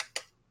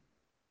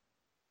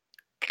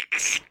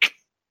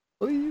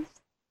 Please.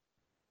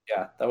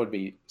 Yeah, that would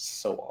be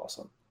so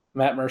awesome.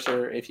 Matt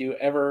Mercer, if you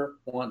ever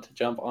want to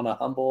jump on a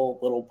humble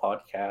little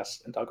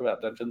podcast and talk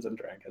about Dungeons and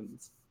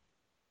Dragons,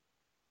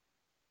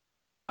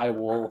 I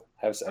will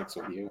have sex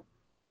with you.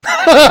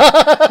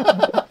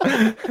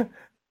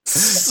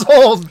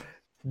 Sold.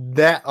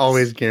 That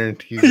always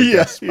guarantees a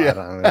guest spot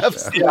on the show.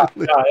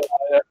 Absolutely.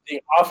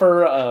 The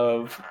offer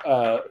of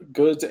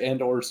goods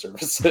and or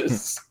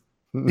services.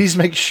 Please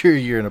make sure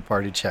you're in a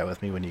party chat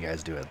with me when you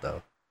guys do it,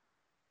 though.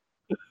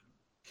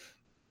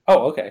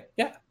 Oh, okay.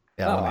 Yeah.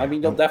 Yeah. No, I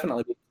mean, you'll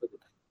definitely be.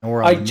 And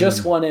we're on I the just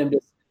moon. want him to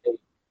say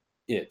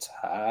it's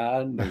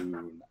high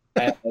noon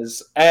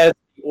as the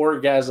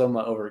orgasm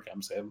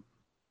overcomes him.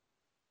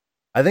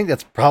 I think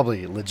that's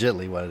probably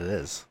legitly what it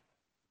is.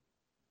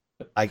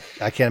 I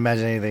can't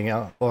imagine anything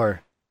else.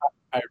 Or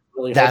I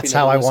really hope that's he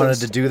never how I wanted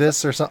listens to do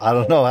this, or something. I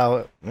don't know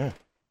how.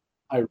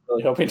 I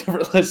really hope he never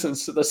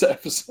listens to this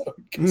episode.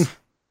 'Cause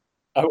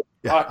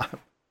Yeah,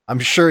 I'm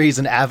sure he's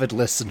an avid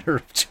listener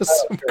of just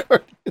some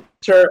Guardians.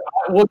 Sure,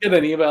 we'll get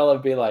an email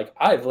and be like,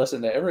 I've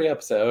listened to every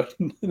episode.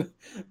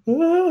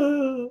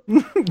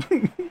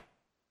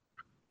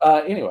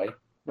 Anyway,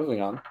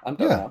 moving on. I'm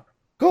done now.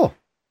 Cool.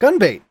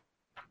 Gunbait.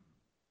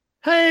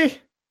 Hey,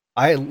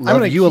 I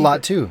love you a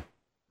lot too.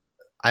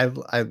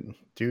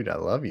 Dude, I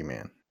love you,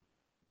 man.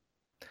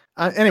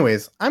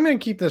 Anyways, I'm gonna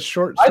keep this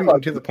short, I sweet, love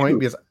and to the you point too.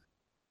 because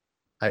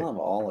I love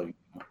all of you.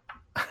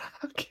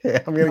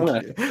 okay,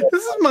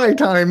 this is my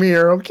time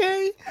here,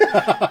 okay?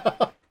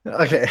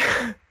 Okay.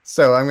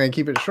 So I'm gonna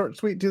keep it short,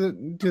 sweet, to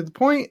the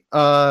point.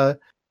 Hi,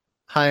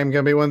 I'm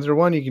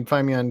Gunbait101. You can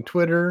find me on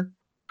Twitter,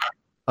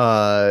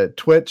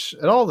 Twitch,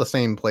 at all the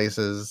same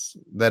places.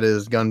 That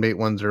is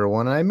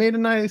Gunbait101. I made a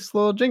nice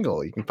little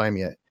jingle. You can find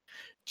me at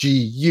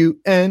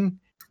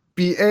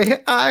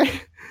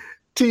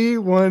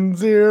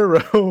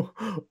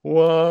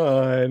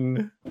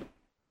GUNBAIT101.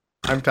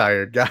 I'm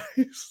tired,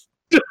 guys.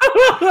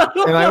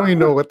 And I don't even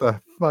know what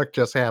the fuck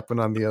just happened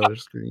on the other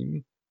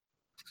screen.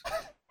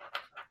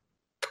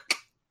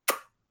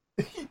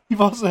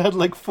 You've also had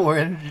like 4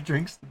 energy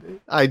drinks today.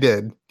 I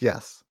did,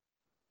 yes.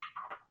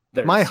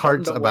 There's My something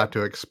heart's to about love.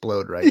 to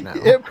explode right now.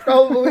 It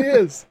probably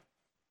is.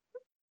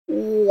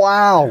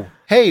 Wow.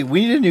 Hey,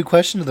 we need a new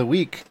question of the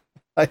week.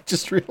 I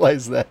just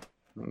realized that.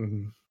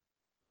 Mhm.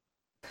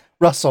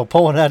 Russell,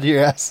 pull one out of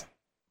your ass.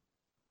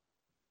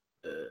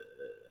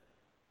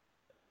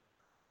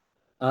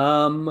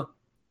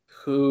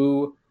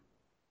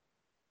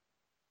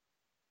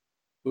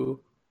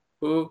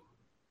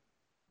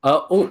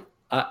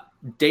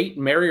 Date,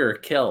 marry, or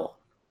kill.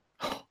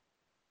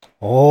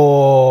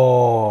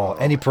 Oh,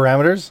 any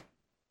parameters?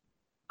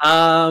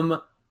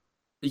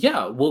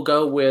 Yeah, we'll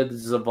go with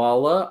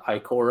Zavala,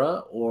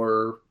 Ikora,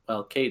 or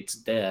Kate's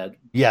dead.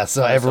 Yeah,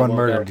 so So everyone we'll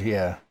murdered. go-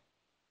 Yeah,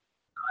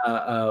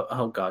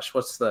 Oh gosh,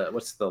 what's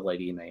the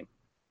lady name?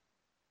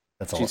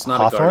 that's She's a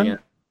not a Hawthorne. guardian.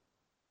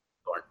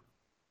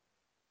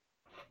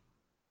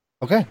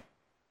 Okay,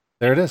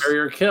 there it is. Marry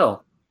or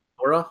kill.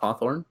 Laura,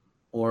 Hawthorne,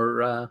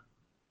 or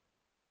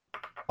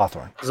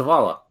Hawthorne.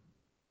 Zavala.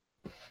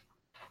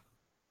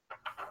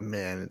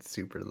 Man, it's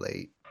super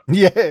late.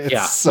 Yeah, it's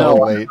Yeah, so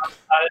no, late.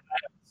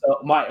 So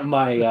I'm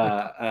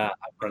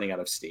running out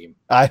of steam.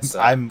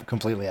 I'm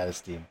completely out of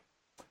steam.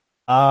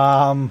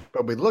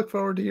 But we look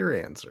forward to your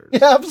answers.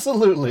 Yeah,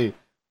 absolutely.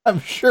 I'm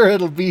sure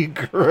it'll be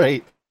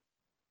great.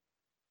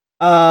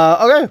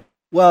 Okay.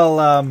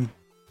 Well,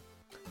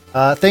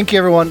 thank you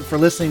everyone for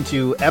listening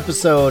to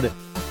episode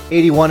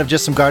 81 of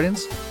Just Some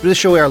Guardians. For this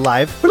show, we are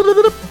live.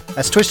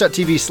 That's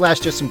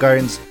twitch.tv/Just Some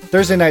Guardians.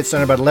 Thursday night,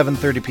 starting about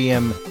 11:30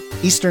 p.m.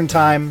 Eastern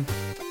Time.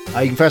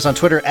 You can find us on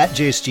Twitter at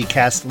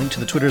JSGCast. Link to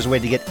the Twitter is a way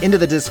to get into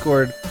the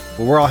Discord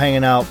where we're all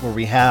hanging out, where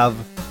we have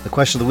the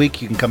question of the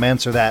week. You can come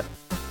answer that.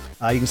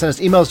 You can send us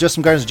emails,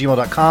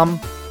 justssomeguardians@gmail.com.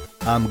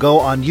 Go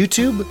on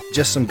YouTube,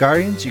 Just Some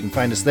Guardians. You can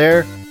find us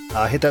there.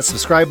 Hit that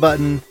subscribe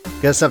button.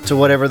 Get us up to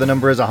whatever the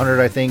number is, 100,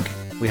 I think.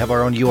 We have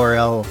our own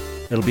URL.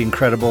 It'll be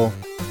incredible.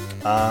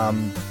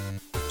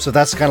 So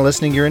that's the kind of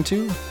listening you're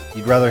into.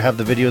 You'd rather have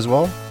the video as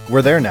well.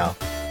 We're there now,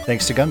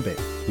 thanks to Gunbait,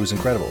 who's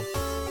incredible.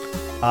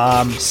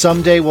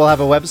 Someday we'll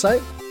have a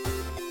website.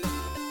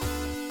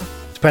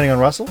 Depending on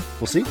Russell,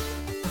 we'll see.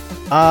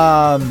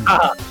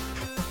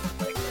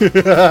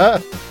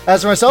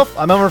 As for myself,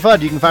 I'm Elmer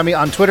Fudd. You can find me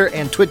on Twitter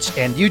and Twitch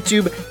and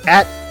YouTube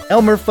at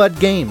Elmer Fudd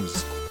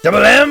Games.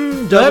 Double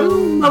M,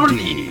 double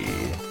D.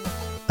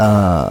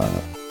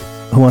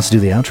 Who wants to do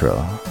the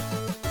outro?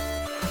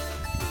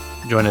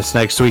 Join us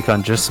next week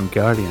on Just Some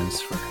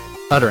Guardians for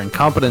utter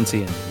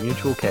incompetency and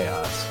mutual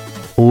chaos.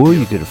 Or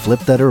you could flip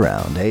that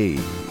around. Hey.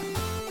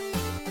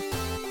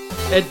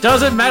 It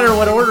doesn't matter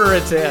what order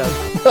it's in.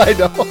 I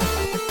know.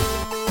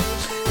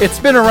 It's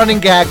been a running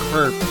gag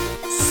for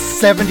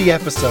 70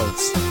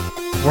 episodes.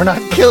 We're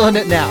not killing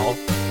it now.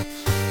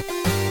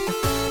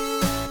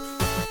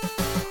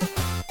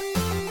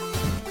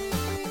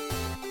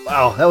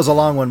 Wow, that was a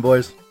long one,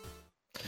 boys.